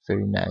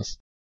 Very nice.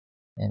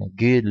 And a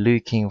good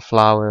looking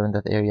flower in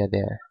that area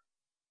there.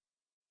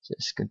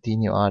 Just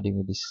continue adding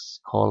with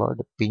this color,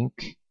 the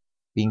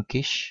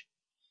pinkish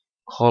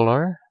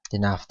color.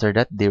 Then after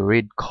that, the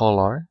red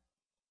color,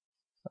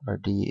 or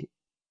the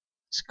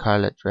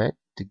scarlet red,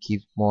 to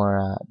give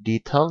more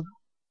detail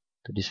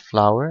to this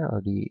flower,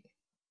 or the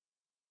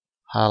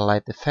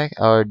highlight effect,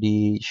 or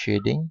the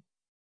shading.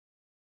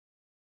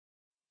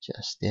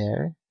 Just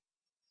there.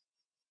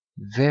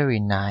 Very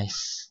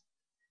nice.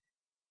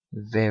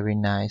 Very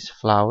nice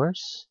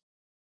flowers.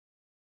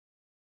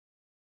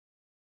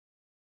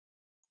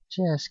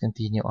 Just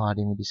continue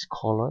adding with this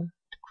color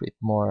to create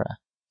more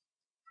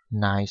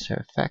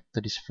nicer effect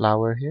to this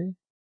flower here.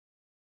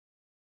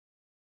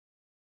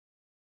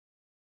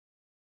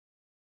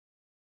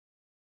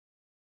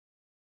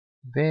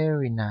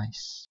 Very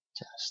nice.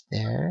 Just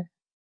there.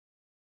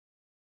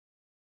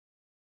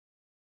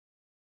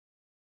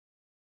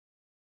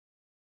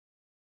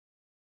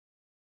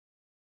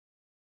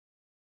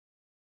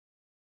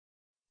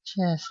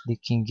 Just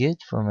looking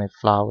good for my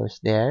flowers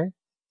there.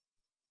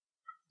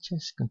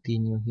 Just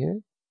continue here.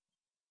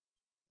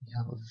 We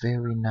have a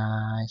very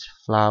nice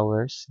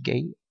flowers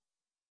gate,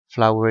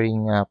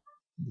 flowering up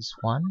this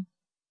one,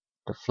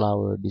 the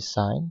flower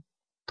design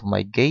to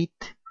my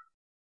gate.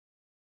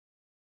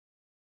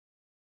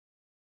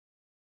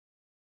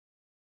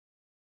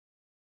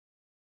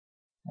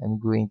 I'm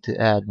going to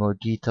add more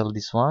detail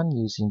this one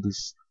using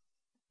this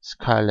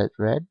scarlet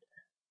red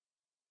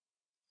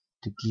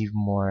to give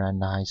more a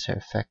nicer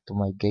effect to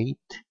my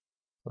gate,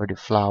 or the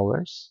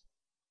flowers.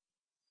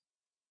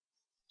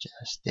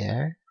 Just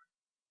there.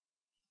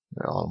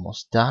 We're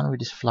almost done with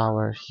this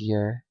flower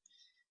here.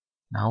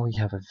 Now we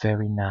have a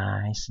very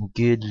nice and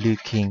good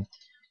looking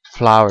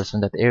flowers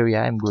in that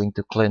area. I'm going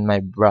to clean my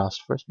brush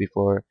first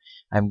before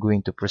I'm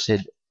going to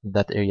proceed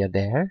that area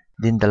there.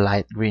 Then the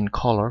light green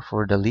color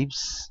for the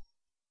leaves.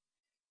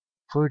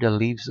 For the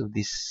leaves of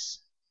these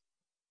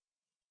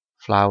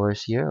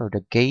flowers here, or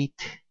the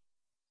gate.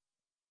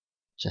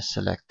 Just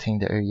selecting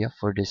the area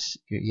for this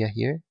area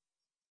here.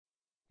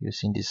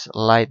 Using this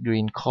light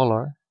green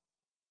color.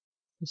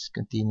 Just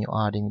continue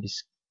adding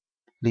this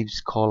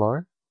leaves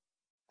color.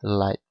 The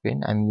light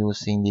green. I'm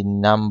using the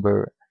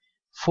number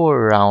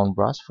 4 round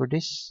brush for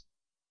this.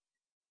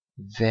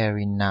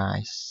 Very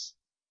nice.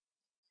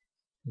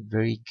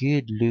 Very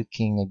good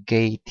looking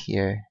gate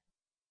here.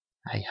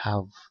 I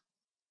have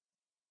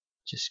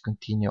just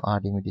continue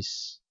adding with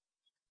these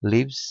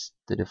leaves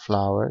to the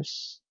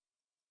flowers.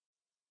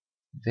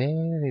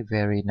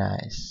 Very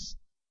nice.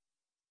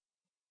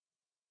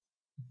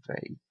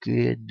 Very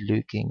good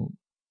looking.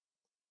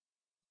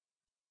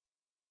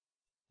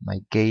 My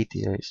gate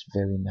here is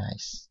very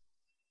nice.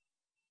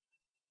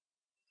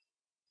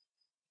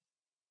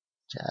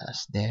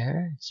 Just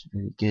there. It's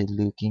very good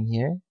looking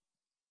here.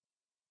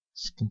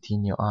 Let's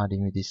continue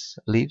adding with these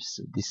leaves,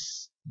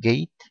 this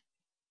gate.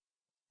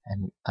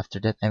 And after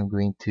that I'm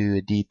going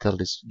to detail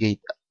this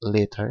gate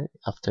later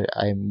after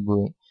I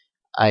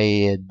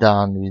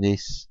done with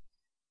this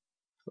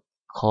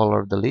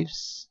color the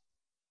leaves.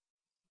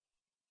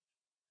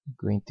 I'm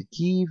going to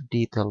give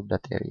detail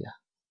that area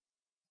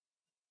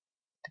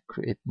to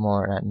create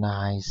more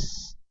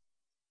nice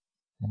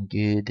and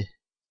good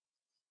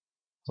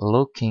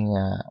looking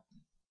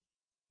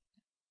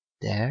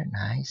there.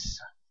 Nice,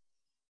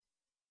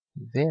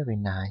 very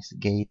nice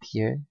gate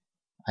here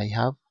I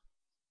have.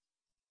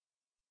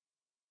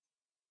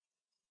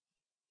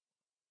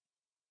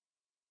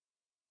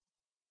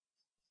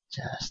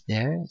 Just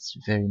there, it's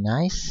very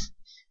nice.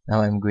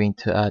 Now I'm going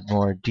to add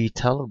more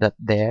detail of that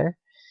there.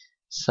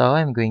 So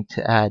I'm going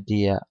to add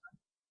the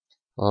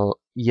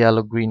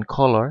yellow green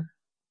color.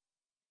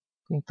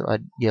 Going to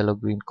add yellow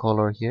green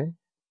color here.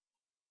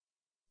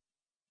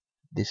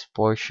 This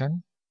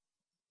portion,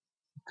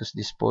 because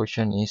this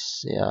portion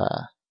is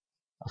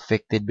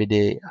affected by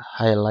the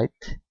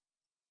highlight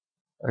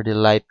or the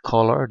light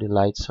color or the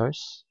light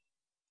source.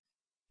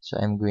 So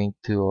I'm going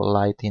to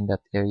lighten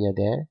that area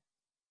there.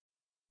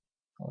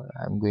 Or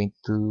I'm going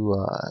to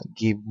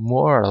give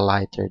more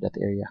lighter that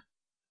area.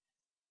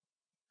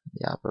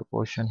 The upper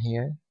portion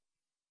here.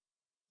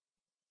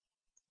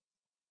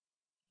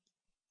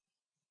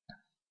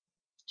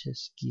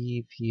 Just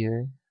give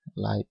here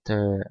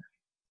lighter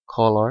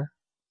color.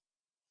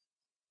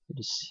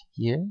 This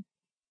here.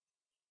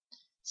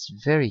 It's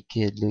very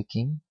good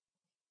looking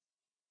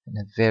and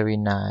a very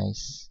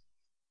nice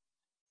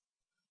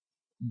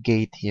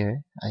gate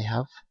here I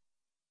have.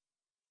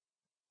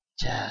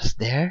 Just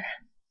there.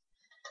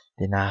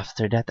 Then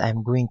after that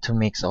I'm going to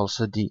mix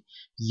also the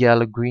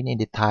yellow green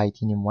and the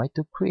titanium white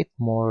to create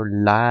more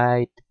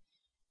light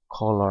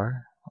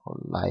color or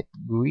light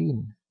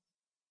green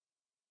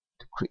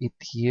to create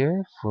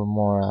here for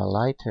more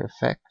lighter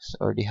effects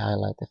or the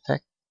highlight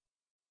effect.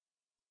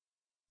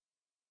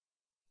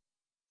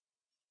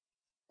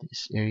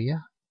 This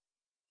area.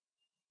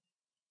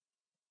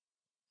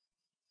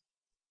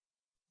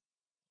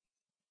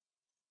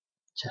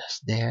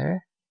 Just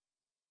there.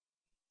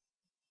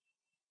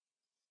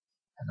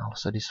 And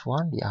also this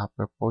one, the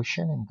upper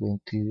portion, I'm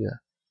going to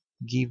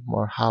give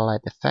more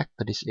highlight effect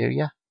to this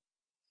area.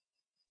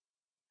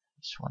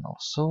 This one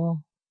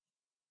also.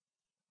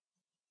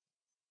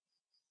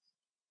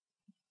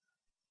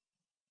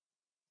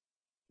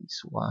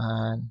 This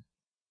one.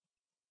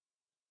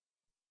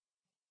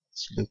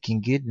 It's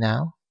looking good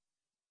now.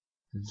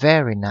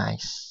 Very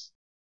nice.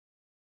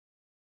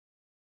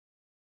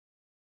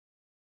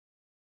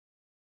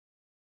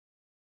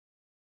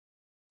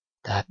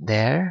 That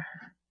there.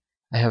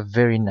 I have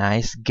very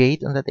nice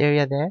gate on that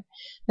area there.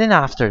 Then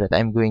after that,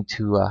 I'm going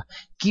to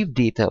give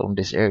detail on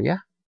this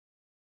area,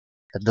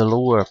 at the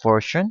lower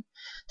portion.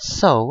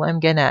 So I'm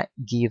gonna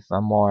give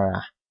a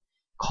more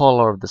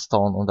color of the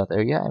stone on that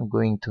area. I'm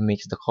going to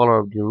mix the color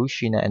of the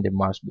Rushina and the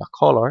Mars Black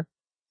color.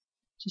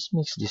 Just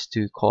mix these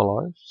two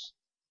colors,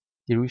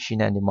 the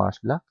Rushina and the Mars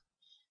Black.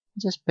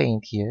 Just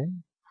paint here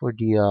for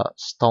the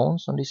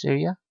stones on this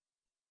area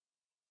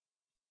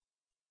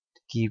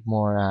to give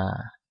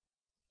more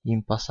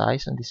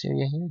emphasize on this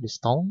area here, the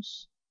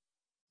stones.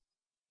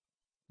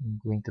 I'm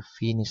going to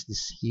finish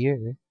this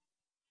here.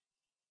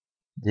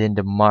 Then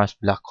the Mars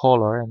Black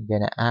color, I'm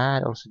gonna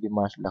add also the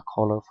Mars Black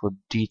color for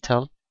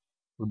detail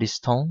of the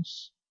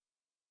stones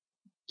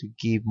to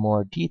give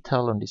more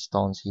detail on the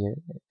stones here,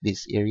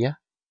 this area.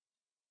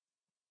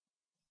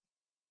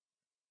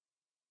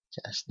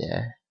 Just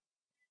there.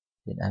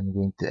 Then I'm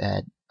going to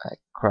add a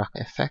crack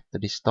effect to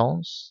the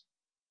stones.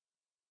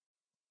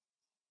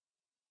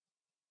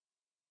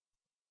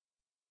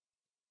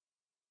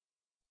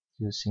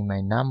 Using my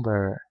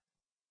number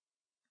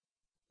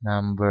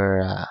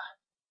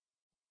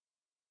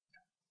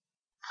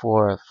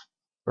 4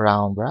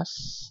 round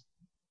brush.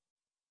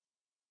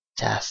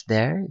 Just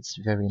there, it's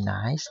very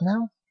nice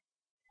now.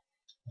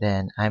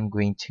 Then I'm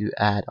going to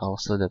add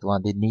also that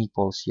one, the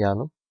Naples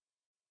Yellow.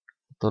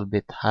 A little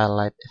bit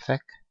highlight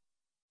effect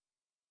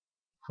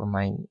for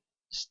my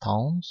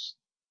stones.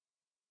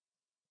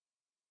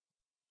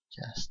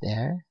 Just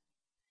there.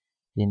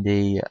 In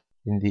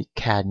the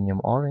Cadmium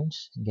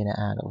Orange, I'm gonna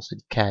add also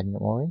the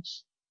Cadmium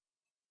Orange.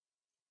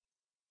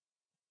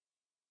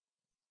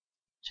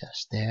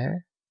 Just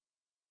there.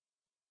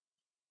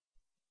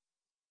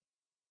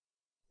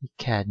 The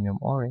Cadmium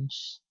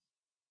Orange.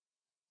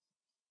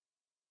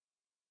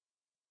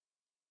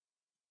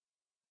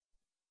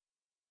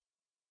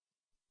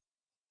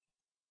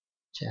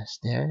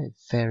 Just there.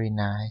 Very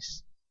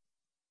nice.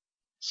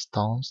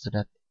 stones to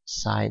that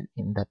side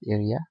in that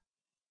area.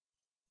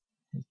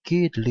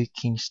 Good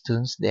looking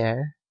stones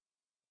there.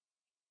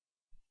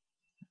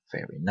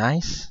 Very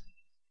nice.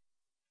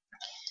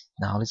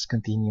 Now let's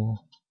continue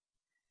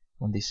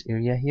on this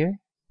area here.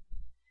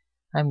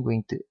 I'm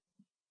going to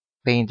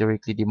paint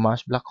directly the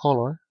marsh black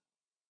color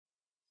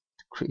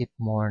to create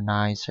more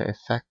nicer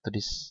effect to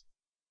this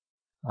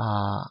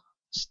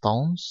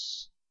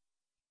stones.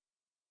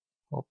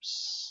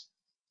 Oops.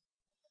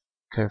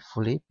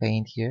 Carefully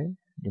paint here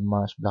the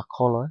marsh black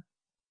color.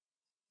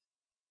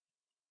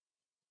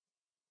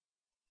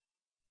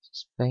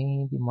 Just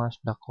paint the marsh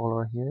black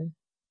color here.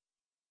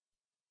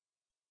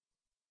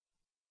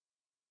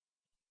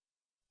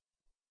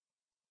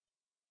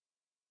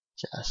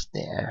 Just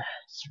there.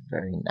 It's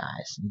very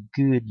nice and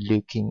good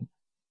looking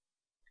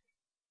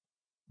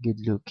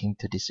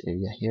to this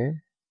area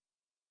here.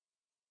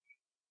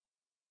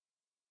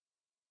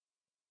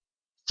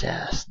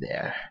 Just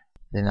there.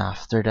 Then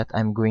after that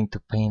I'm going to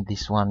paint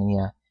this one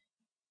in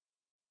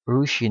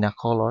Rushina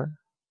color.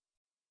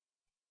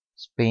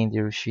 Let's paint the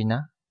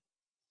Rushina.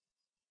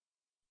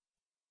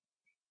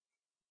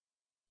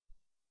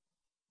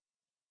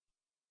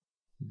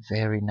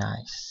 Very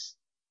nice.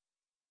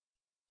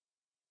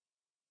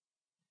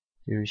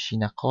 The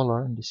Rushina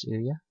color in this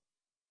area.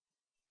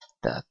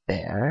 That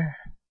there.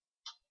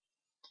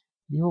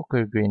 The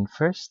hooker green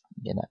first.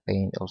 I'm gonna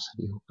paint also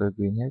the hooker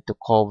green here to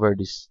cover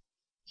this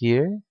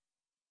here.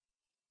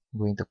 I'm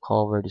going to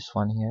cover this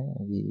one here.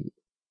 We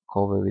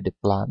cover with the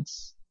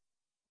plants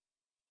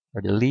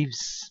or the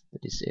leaves to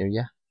this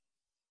area.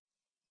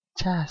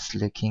 Just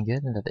looking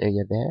good in that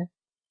area there.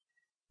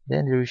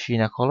 Then the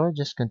Rushina color.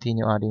 Just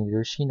continue adding the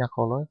Rushina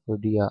color for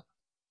the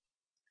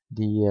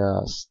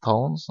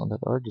stones on that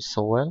or the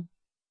soil.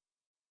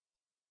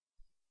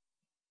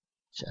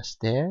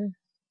 Just there.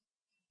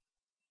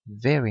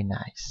 Very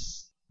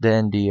nice.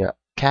 Then the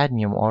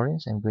cadmium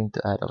orange. I'm going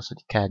to add also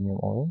the cadmium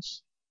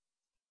orange.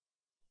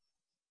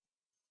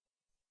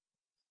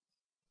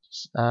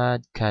 Just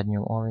add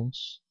cadmium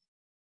orange.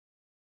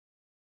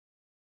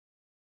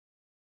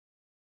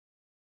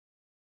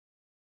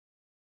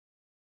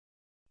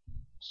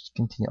 Just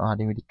continue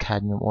adding with the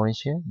cadmium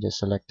orange here. Just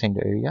selecting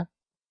the area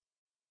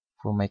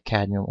for my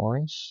cadmium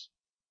orange.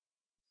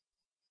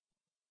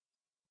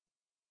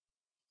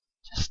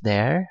 Just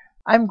there.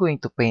 I'm going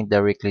to paint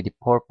directly the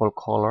purple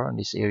color on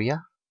this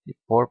area. The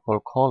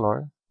purple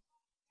color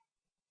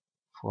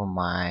for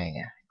my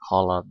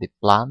color of the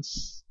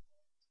plants.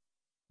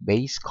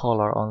 Base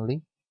color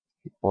only.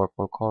 The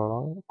purple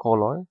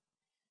color.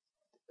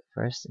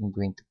 First I'm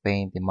going to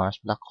paint the marsh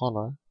black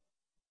color.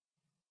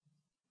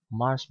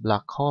 Marsh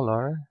black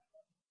color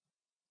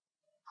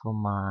for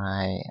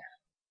my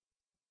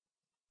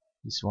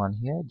this one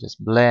here.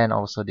 Just blend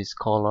also this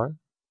color.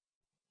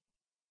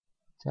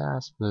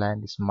 Just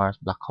blend this marsh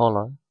black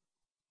color.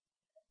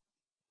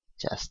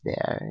 Just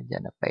there.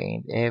 Gonna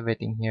paint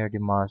everything here the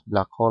marsh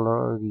black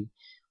color.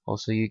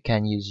 Also you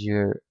can use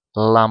your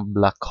lamp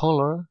black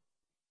color.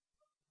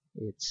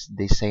 It's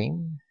the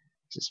same.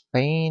 Just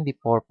paint the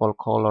purple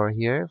color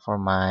here for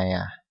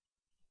my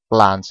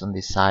plants on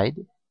this side.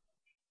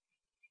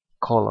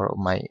 Color of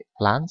my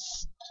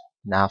plants.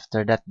 And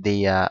after that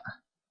the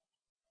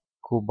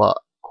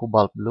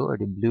cobalt blue or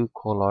the blue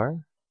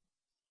color.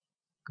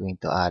 Going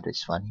to add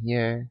this one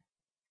here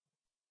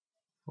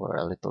for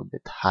a little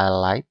bit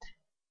highlight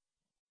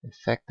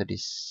effect to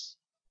these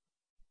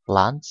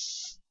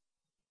plants.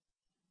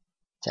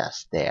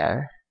 Just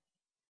there.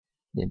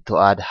 Then to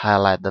add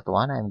highlight that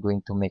one, I'm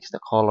going to mix the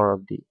color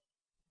of to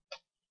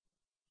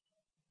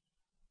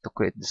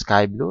create the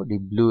sky blue, the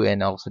blue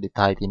and also the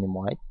titanium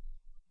white.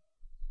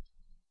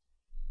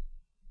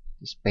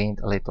 Just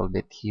paint a little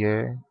bit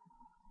here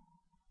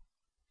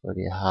for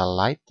the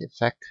highlight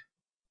effect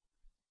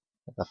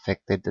that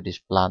affected to this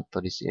plant,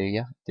 to this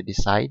area, to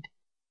this side.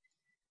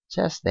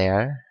 Just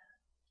there.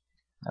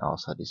 And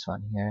also this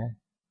one here.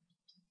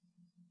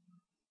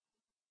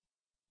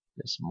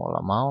 The small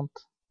amount.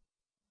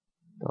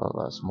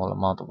 A small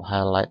amount of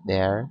highlight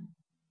there.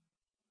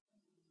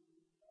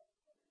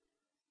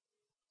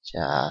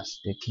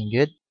 Just looking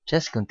good.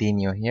 Just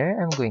continue here.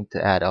 I'm going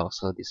to add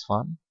also this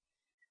one.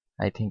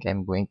 I think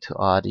I'm going to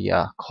add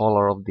the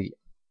color of the.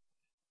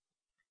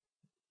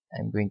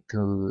 I'm going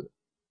to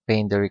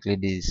paint directly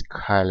this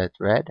Scarlet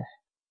Red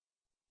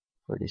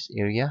for this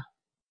area.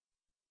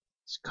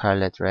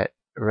 Scarlet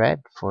Red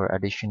for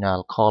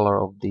additional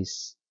color of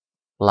this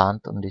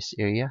plant on this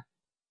area.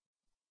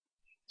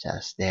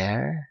 Just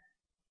there.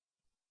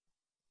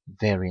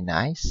 Very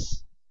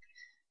nice.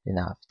 Then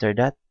after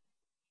that,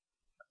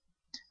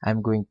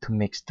 I'm going to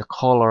mix the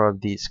color of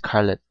the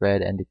Scarlet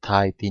Red and the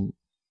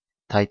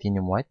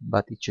titanium white,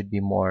 but it should be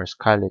more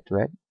Scarlet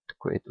Red to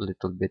create a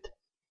little bit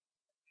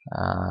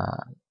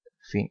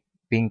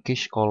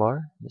pinkish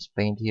color. Just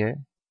paint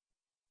here.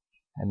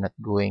 I'm not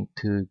going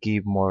to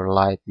give more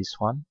light this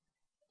one.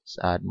 Just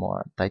add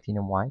more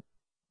titanium white.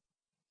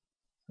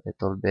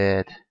 Little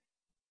bit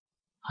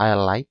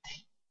highlight.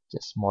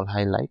 Just small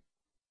highlight.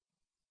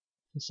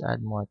 Just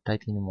add more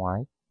titanium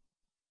white.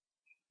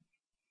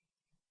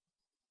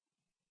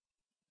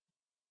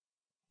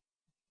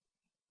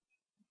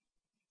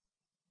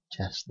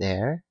 Just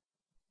there.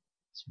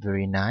 It's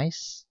very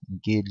nice.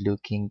 Good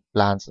looking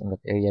plants on that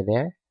area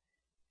there.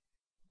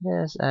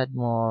 Just add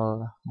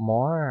more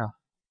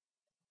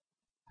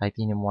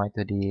titanium white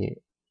to the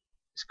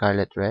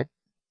Scarlet Red.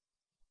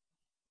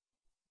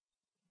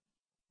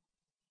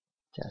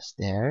 Just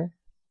there.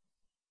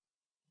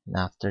 And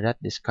after that,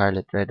 the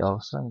Scarlet Red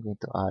also. I'm going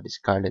to add the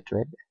Scarlet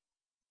Red.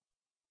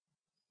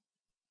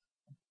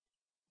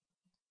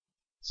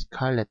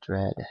 Scarlet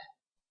Red.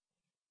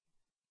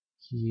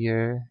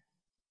 Here.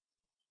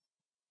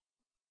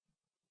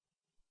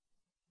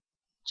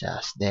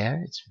 Just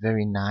there. It's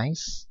very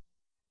nice.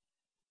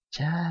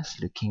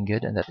 Just looking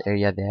good in that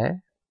area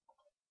there.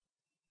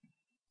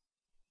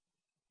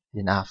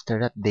 Then after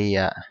that,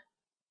 the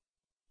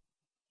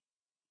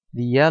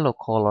yellow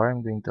color,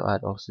 I'm going to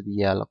add also the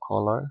yellow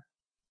color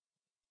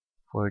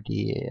for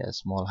the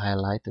small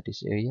highlight to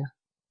this area.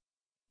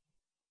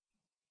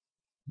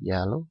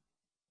 Yellow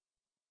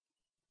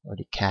or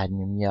the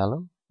cadmium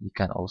yellow. You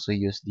can also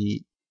use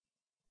the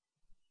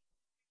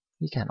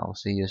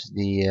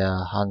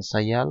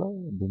Hanza yellow,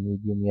 the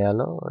medium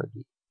yellow, or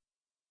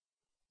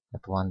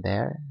that one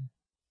there.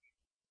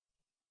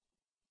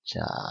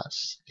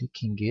 Just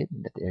looking good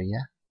in that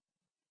area.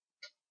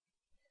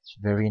 It's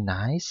very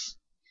nice.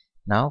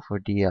 Now for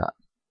the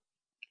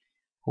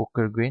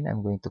hooker green,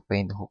 I'm going to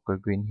paint the hooker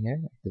green here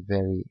at the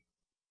very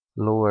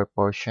lower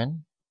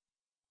portion.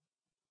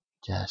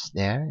 Just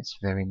there. It's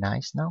very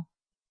nice now.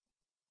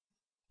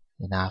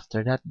 And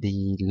after that,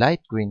 the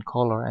light green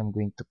color, I'm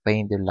going to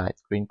paint the light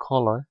green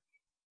color.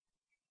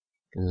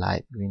 The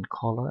light green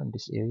color in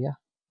this area.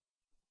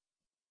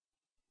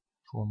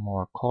 For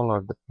more color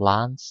of the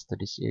plants to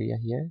this area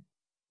here.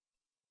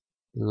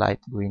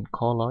 Light green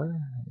color.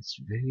 It's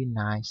very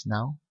nice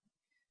now.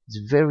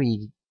 It's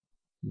very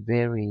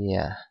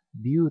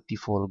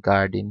beautiful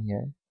garden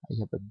here. I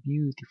have a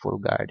beautiful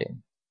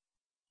garden.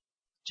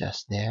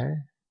 Just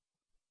there.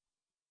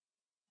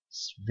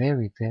 It's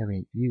very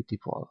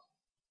beautiful.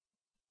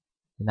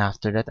 And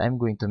after that, I'm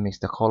going to mix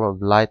the color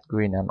of light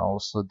green and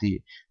also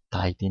the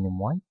titanium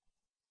white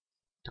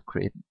to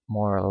create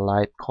more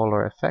light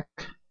color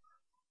effect.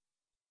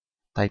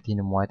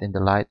 Titanium white and the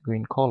light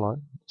green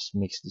color. Just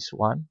mix this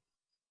one.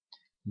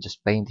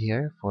 Just paint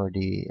here for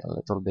the a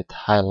little bit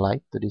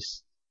highlight to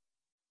this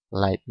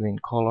light green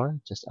color.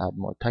 Just add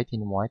more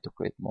titanium white to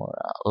create more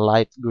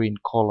light green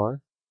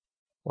color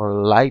or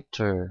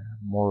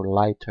more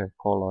lighter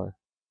color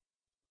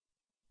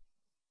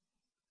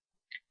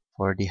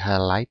for the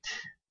highlight.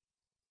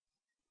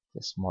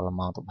 A small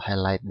amount of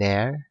highlight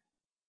there.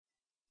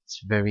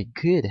 It's very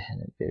good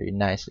and very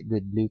nice,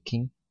 good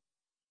looking.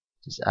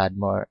 Just add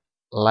more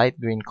light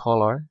green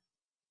color.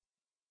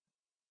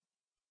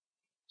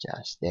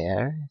 Just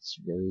there. It's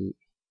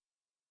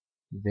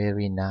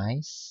very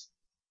nice.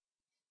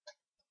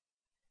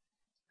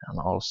 And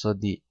also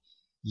the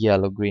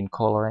yellow green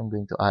color, I'm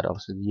going to add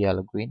also the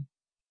yellow green.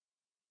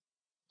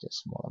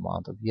 Just small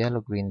amount of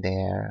yellow green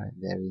there.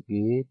 Very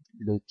good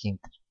looking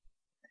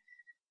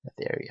that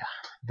area.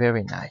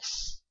 Very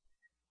nice.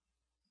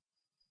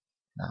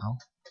 Now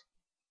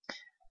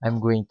I'm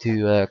going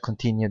to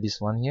continue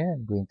this one here.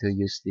 I'm going to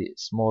use the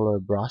smaller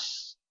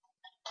brush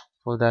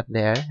for that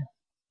there.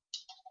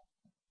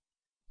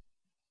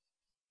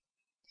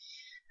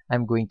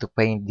 I'm going to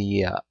paint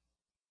the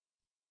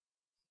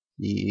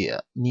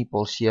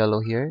Naples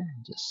Yellow here.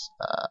 Just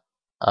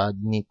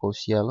add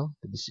Naples Yellow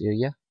to this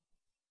area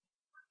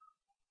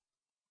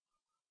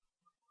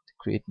to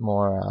create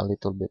more a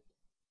little bit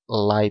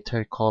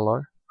lighter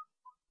color.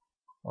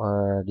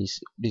 Or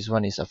this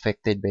one is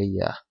affected by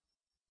that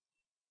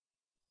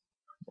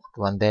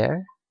one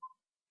there.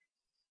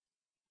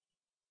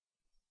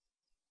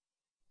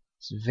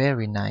 It's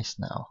very nice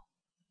now.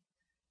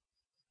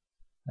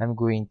 I'm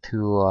going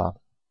to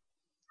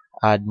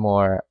add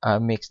more,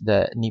 mix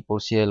the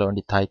Naples Yellow and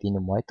the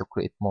titanium white to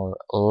create more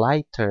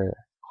lighter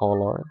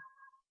color.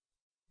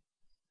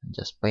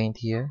 Just paint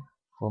here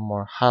for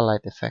more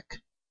highlight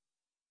effect.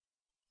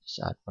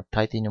 Just add more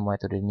titanium white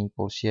to the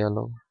Naples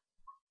Yellow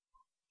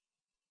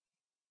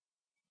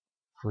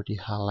for the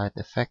highlight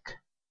effect.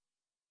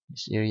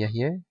 This area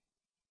here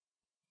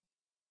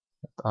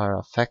that are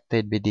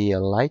affected by the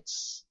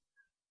lights.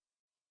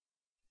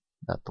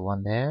 That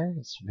one there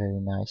is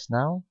very nice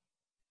now.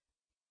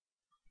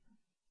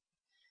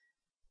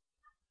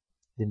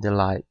 Then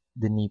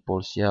the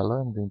Naples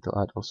Yellow, I'm going to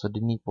add also the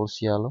Naples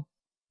Yellow.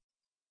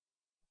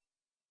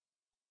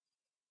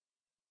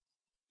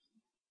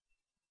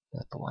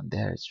 That one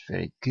there is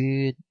very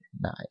good,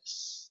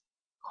 nice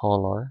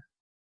color.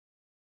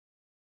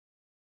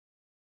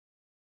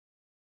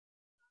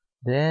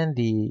 Then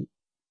the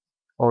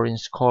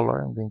orange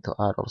color, I'm going to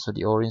add also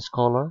the orange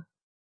color.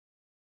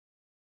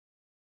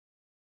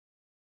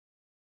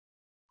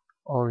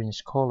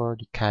 Orange color,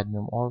 the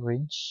cadmium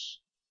orange.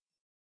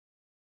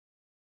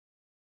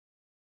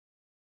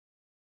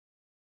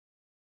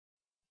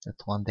 That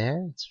one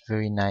there, it's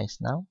very nice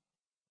now.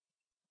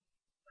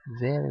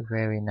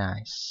 Very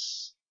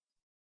nice.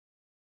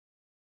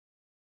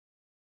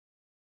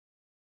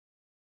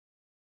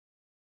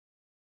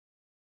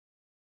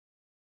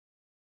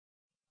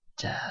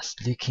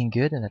 Just looking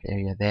good in that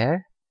area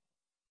there.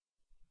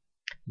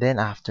 Then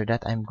after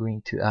that, I'm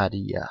going to add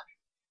the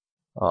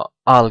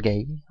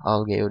algae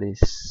of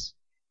this.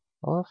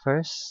 Oh,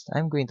 first,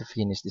 I'm going to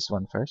finish this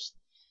one first.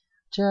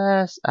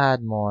 Just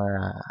add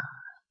more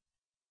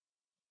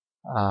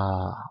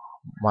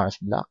Mars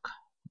black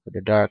for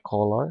the dark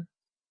color.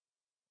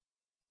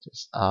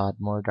 Just add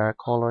more dark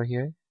color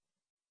here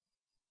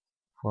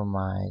for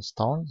my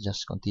stones.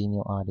 Just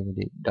continue adding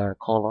the dark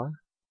color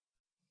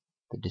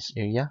to this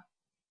area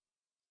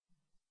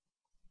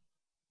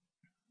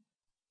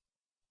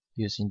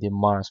using the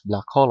Mars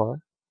black color,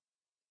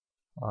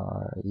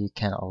 or you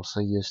can also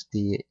use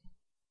the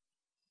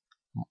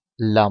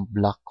lamp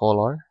black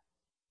color.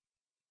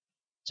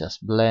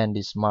 Just blend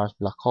this Mars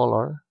black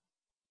color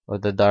or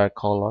the dark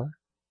color.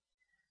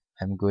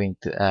 I'm going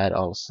to add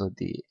also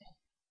the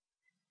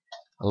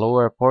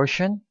lower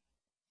portion.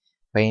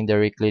 Paint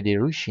directly the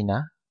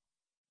Rushina.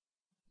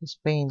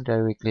 Just paint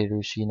directly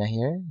Rushina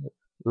here.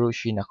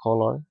 Rushina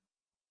color.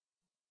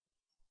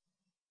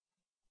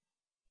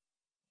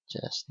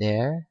 Just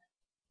there.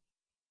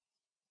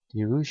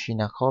 The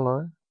Rushina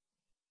color.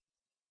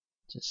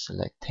 Just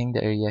selecting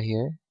the area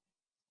here.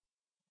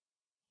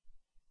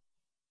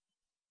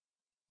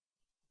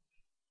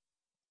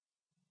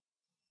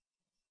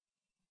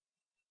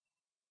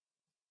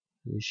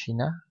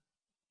 Rushina.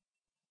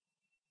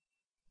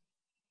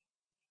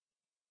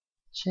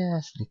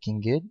 Just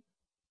looking good.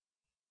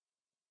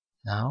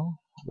 Now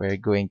we're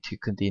going to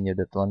continue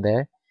that one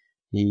there.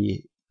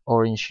 The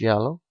orange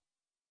yellow.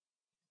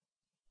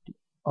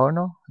 Or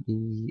no,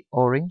 the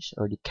orange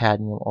or the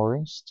cadmium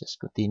orange. Just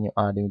continue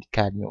adding the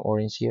cadmium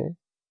orange here.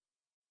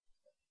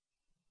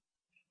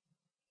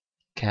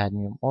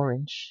 Cadmium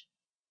orange.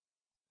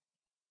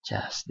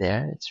 Just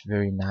there. It's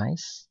very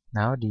nice.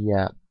 Now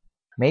the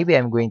maybe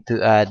I'm going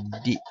to add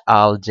the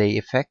algae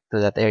effect to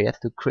that area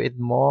to create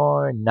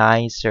more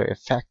nicer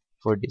effect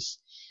for this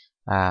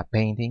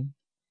painting.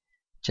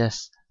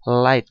 Just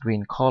light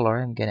green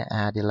color. I'm gonna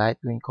add the light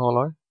green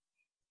color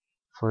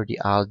for the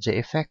algae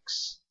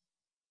effects.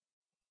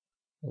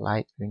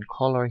 Light green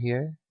color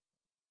here.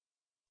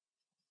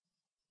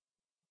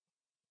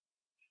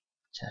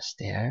 Just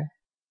there.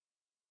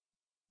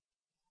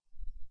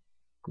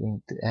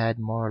 Going to add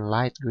more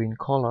light green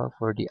color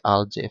for the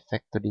algae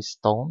effect to these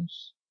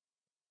stones.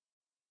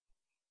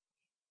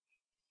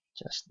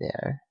 Just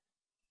there.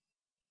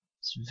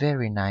 It's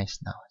very nice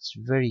now. It's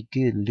very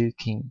good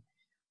looking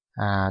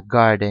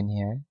garden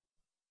here.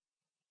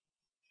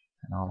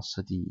 And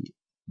also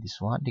this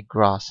one, the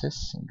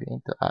grasses. I'm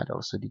going to add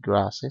also the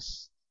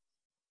grasses.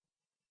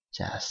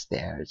 Just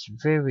there. It's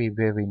very,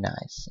 very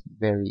nice.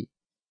 Very,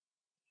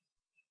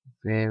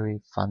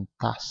 very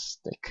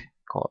fantastic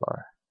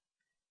color.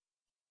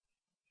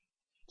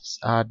 Just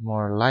add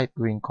more light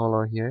green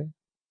color here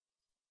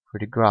for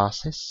the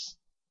grasses.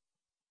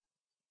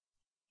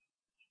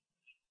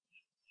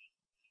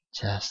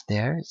 Just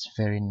there. It's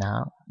very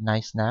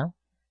nice now.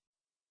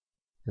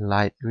 The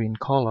light green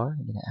color.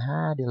 I'm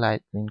gonna add the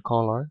light green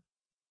color.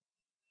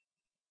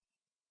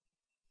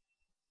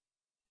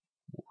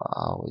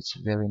 Wow, it's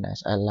very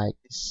nice. I like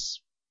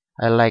this.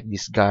 I like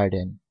this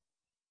garden.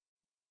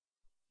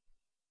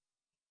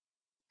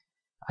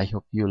 I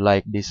hope you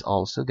like this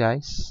also,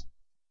 guys.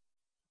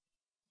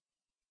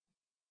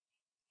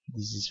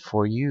 This is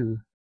for you.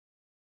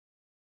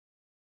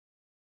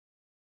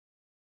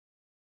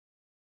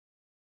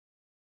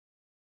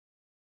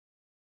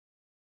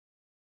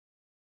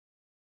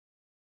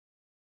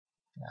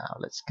 Now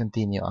let's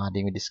continue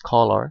adding with this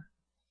color.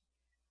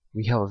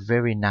 We have a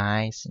very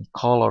nice and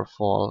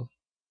colorful.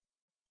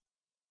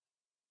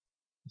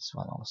 This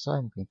one also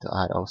I'm going to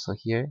add also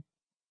here.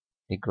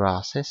 The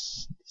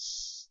grasses.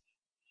 This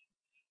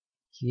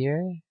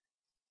here.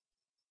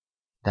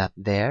 That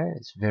there.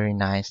 It's very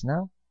nice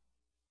now.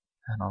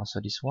 And also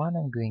this one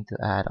I'm going to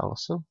add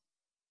also.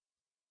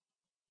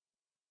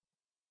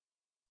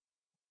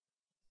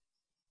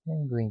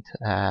 I'm going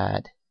to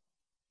add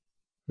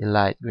the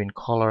light green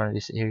color in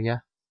this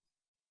area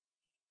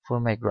for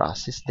my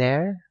grasses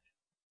there.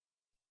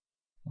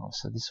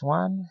 Also this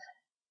one.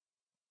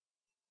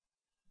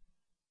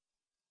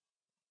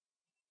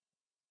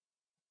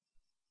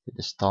 With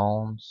the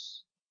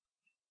stones.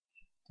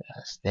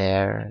 Just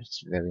there.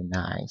 It's very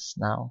nice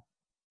now.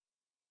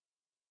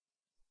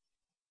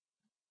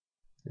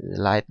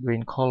 The light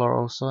green color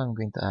also. I'm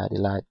going to add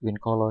the light green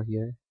color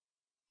here.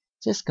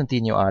 Just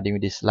continue adding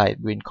with this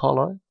light green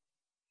color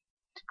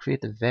to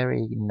create a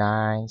very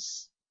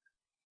nice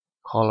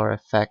color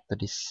effect to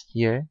this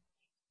here.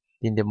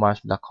 In the Mars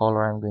black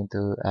color, I'm going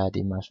to add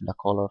the Mars black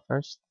color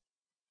first.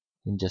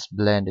 Then just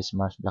blend this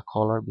Mars black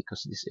color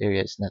because this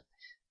area is not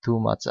too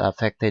much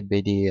affected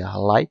by the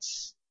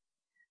lights.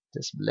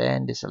 Just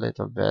blend this a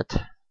little bit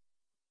to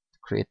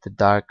create the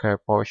darker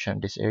portion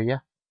of this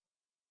area.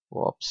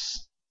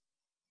 Whoops.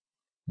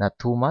 Not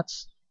too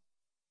much.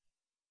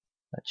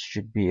 That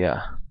should be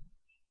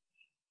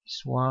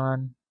this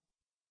one.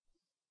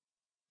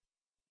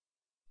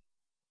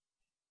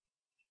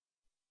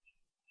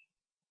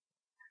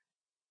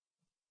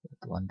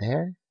 That one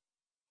there.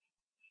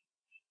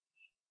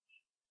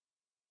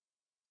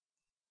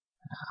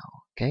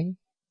 Okay,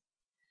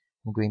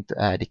 I'm going to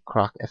add a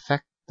crack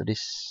effect to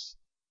this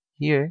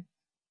here.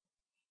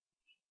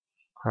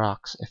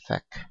 Cracks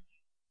effect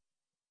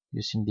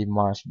using the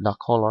Mars black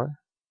color.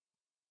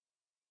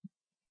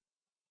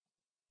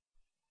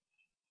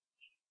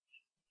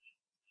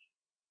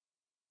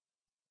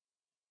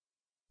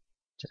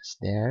 Just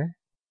there.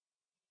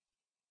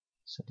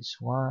 So this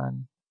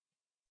one.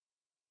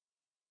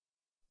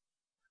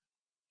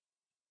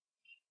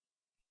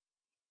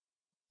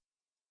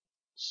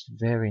 It's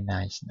very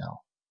nice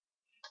now.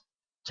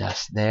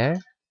 Just there.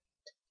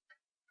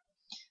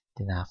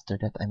 Then after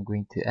that, I'm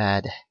going to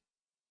add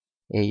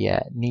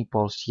a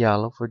Naples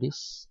Yellow for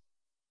this.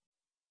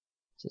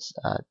 Just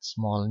add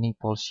small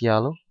Naples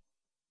Yellow.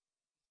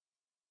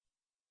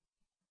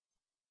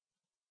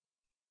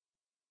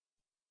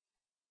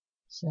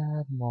 Just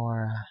add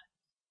more,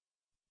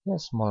 a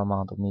small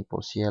amount of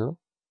Naples Yellow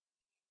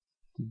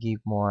to give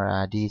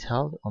more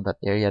detail on that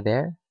area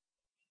there.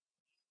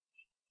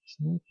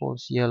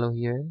 Naples Yellow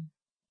here.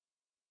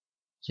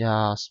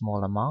 Just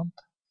small amount.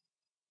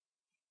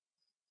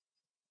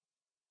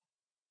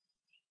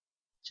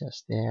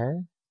 Just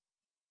there.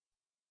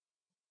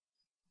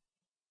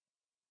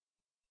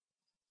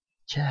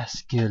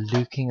 Just good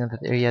looking on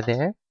that area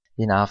there.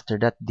 Then after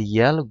that, the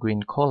yellow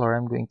green color,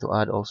 I'm going to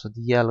add also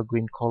the yellow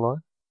green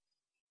color.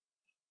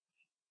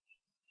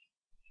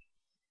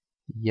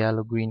 The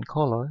yellow green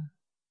color.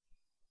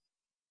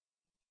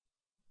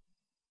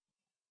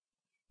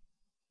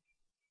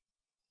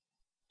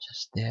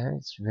 Just there,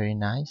 it's very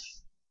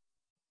nice.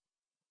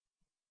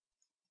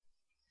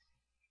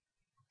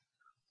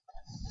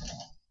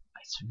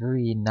 It's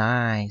very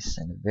nice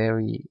and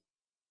very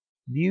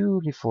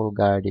beautiful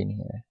garden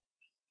here.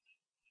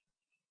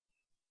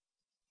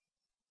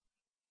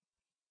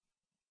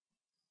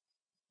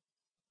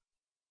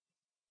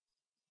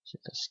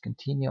 Just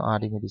continue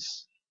adding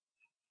this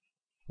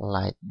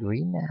light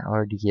green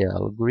or the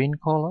yellow green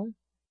color.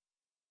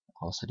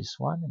 Also this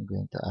one, I'm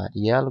going to add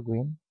yellow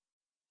green.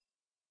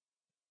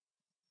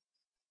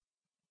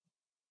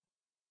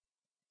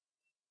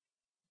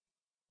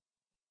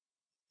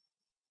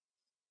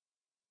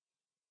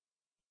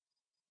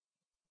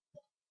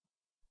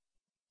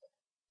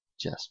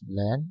 Just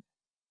blend.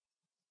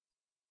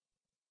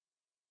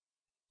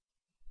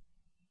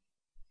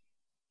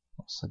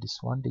 Also this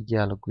one, the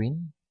yellow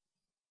green.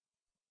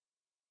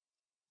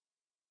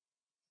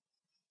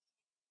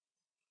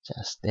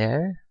 Just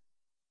there.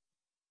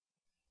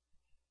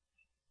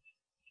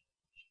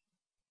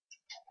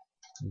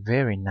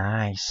 Very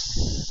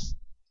nice.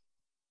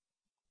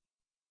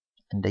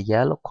 And the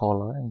yellow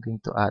color, I'm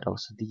going to add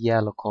also the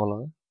yellow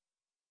color.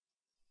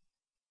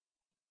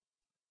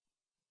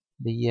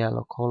 The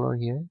yellow color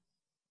here.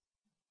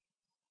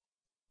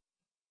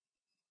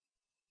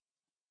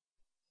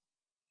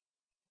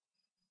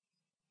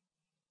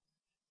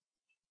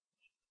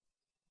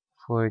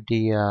 For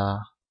the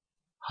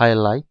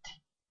highlight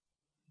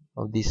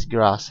of these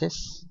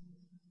grasses.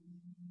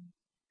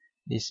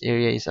 This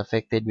area is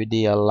affected with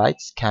the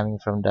lights coming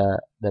from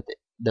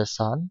the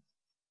sun.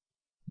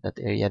 That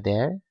area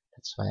there.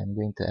 That's why I'm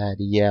going to add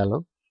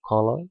yellow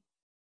color.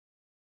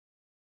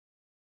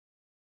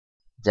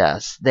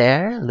 Just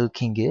there,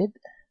 looking good.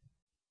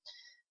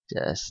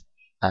 Just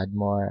add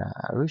more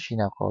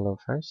Rushina color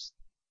first.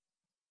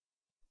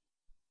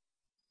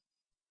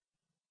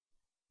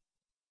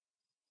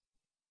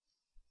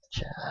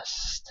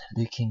 Just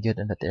looking good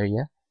in that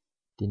area.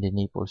 Then the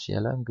Naples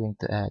Yellow, I'm going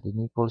to add the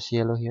Naples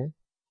Yellow here.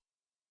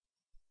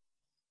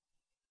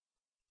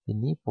 The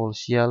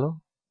Naples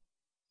Yellow.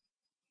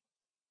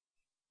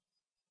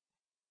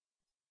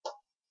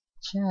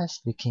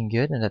 Just looking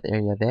good in that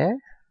area there.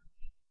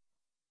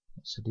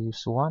 So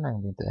this one,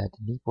 I'm going to add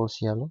the Naples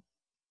Yellow.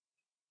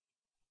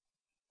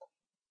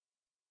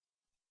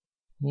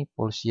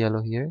 Naples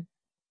Yellow here.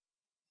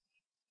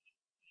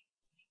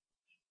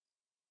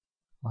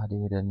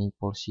 Adding with the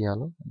Naples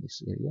Yellow in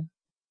this area.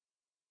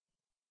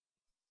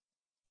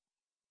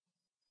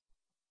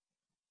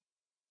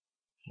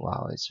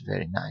 Wow, it's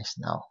very nice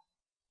now.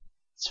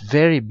 It's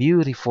very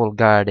beautiful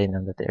garden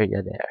in that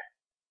area there.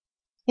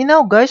 And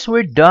now guys,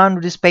 we're done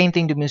with this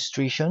painting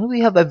demonstration.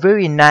 We have a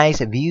very nice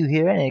view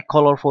here and a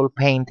colorful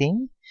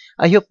painting.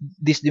 I hope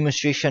this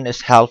demonstration is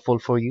helpful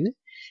for you.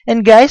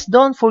 And guys,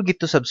 don't forget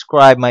to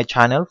subscribe my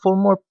channel for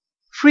more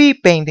free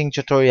painting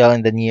tutorial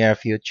in the near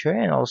future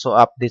and also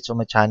updates on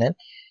my channel.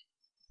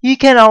 You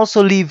can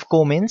also leave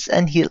comments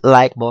and hit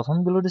like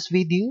button below this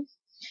video.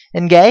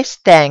 And guys,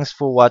 thanks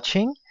for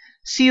watching.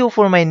 See you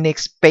for my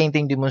next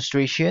painting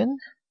demonstration.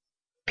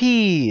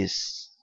 Peace.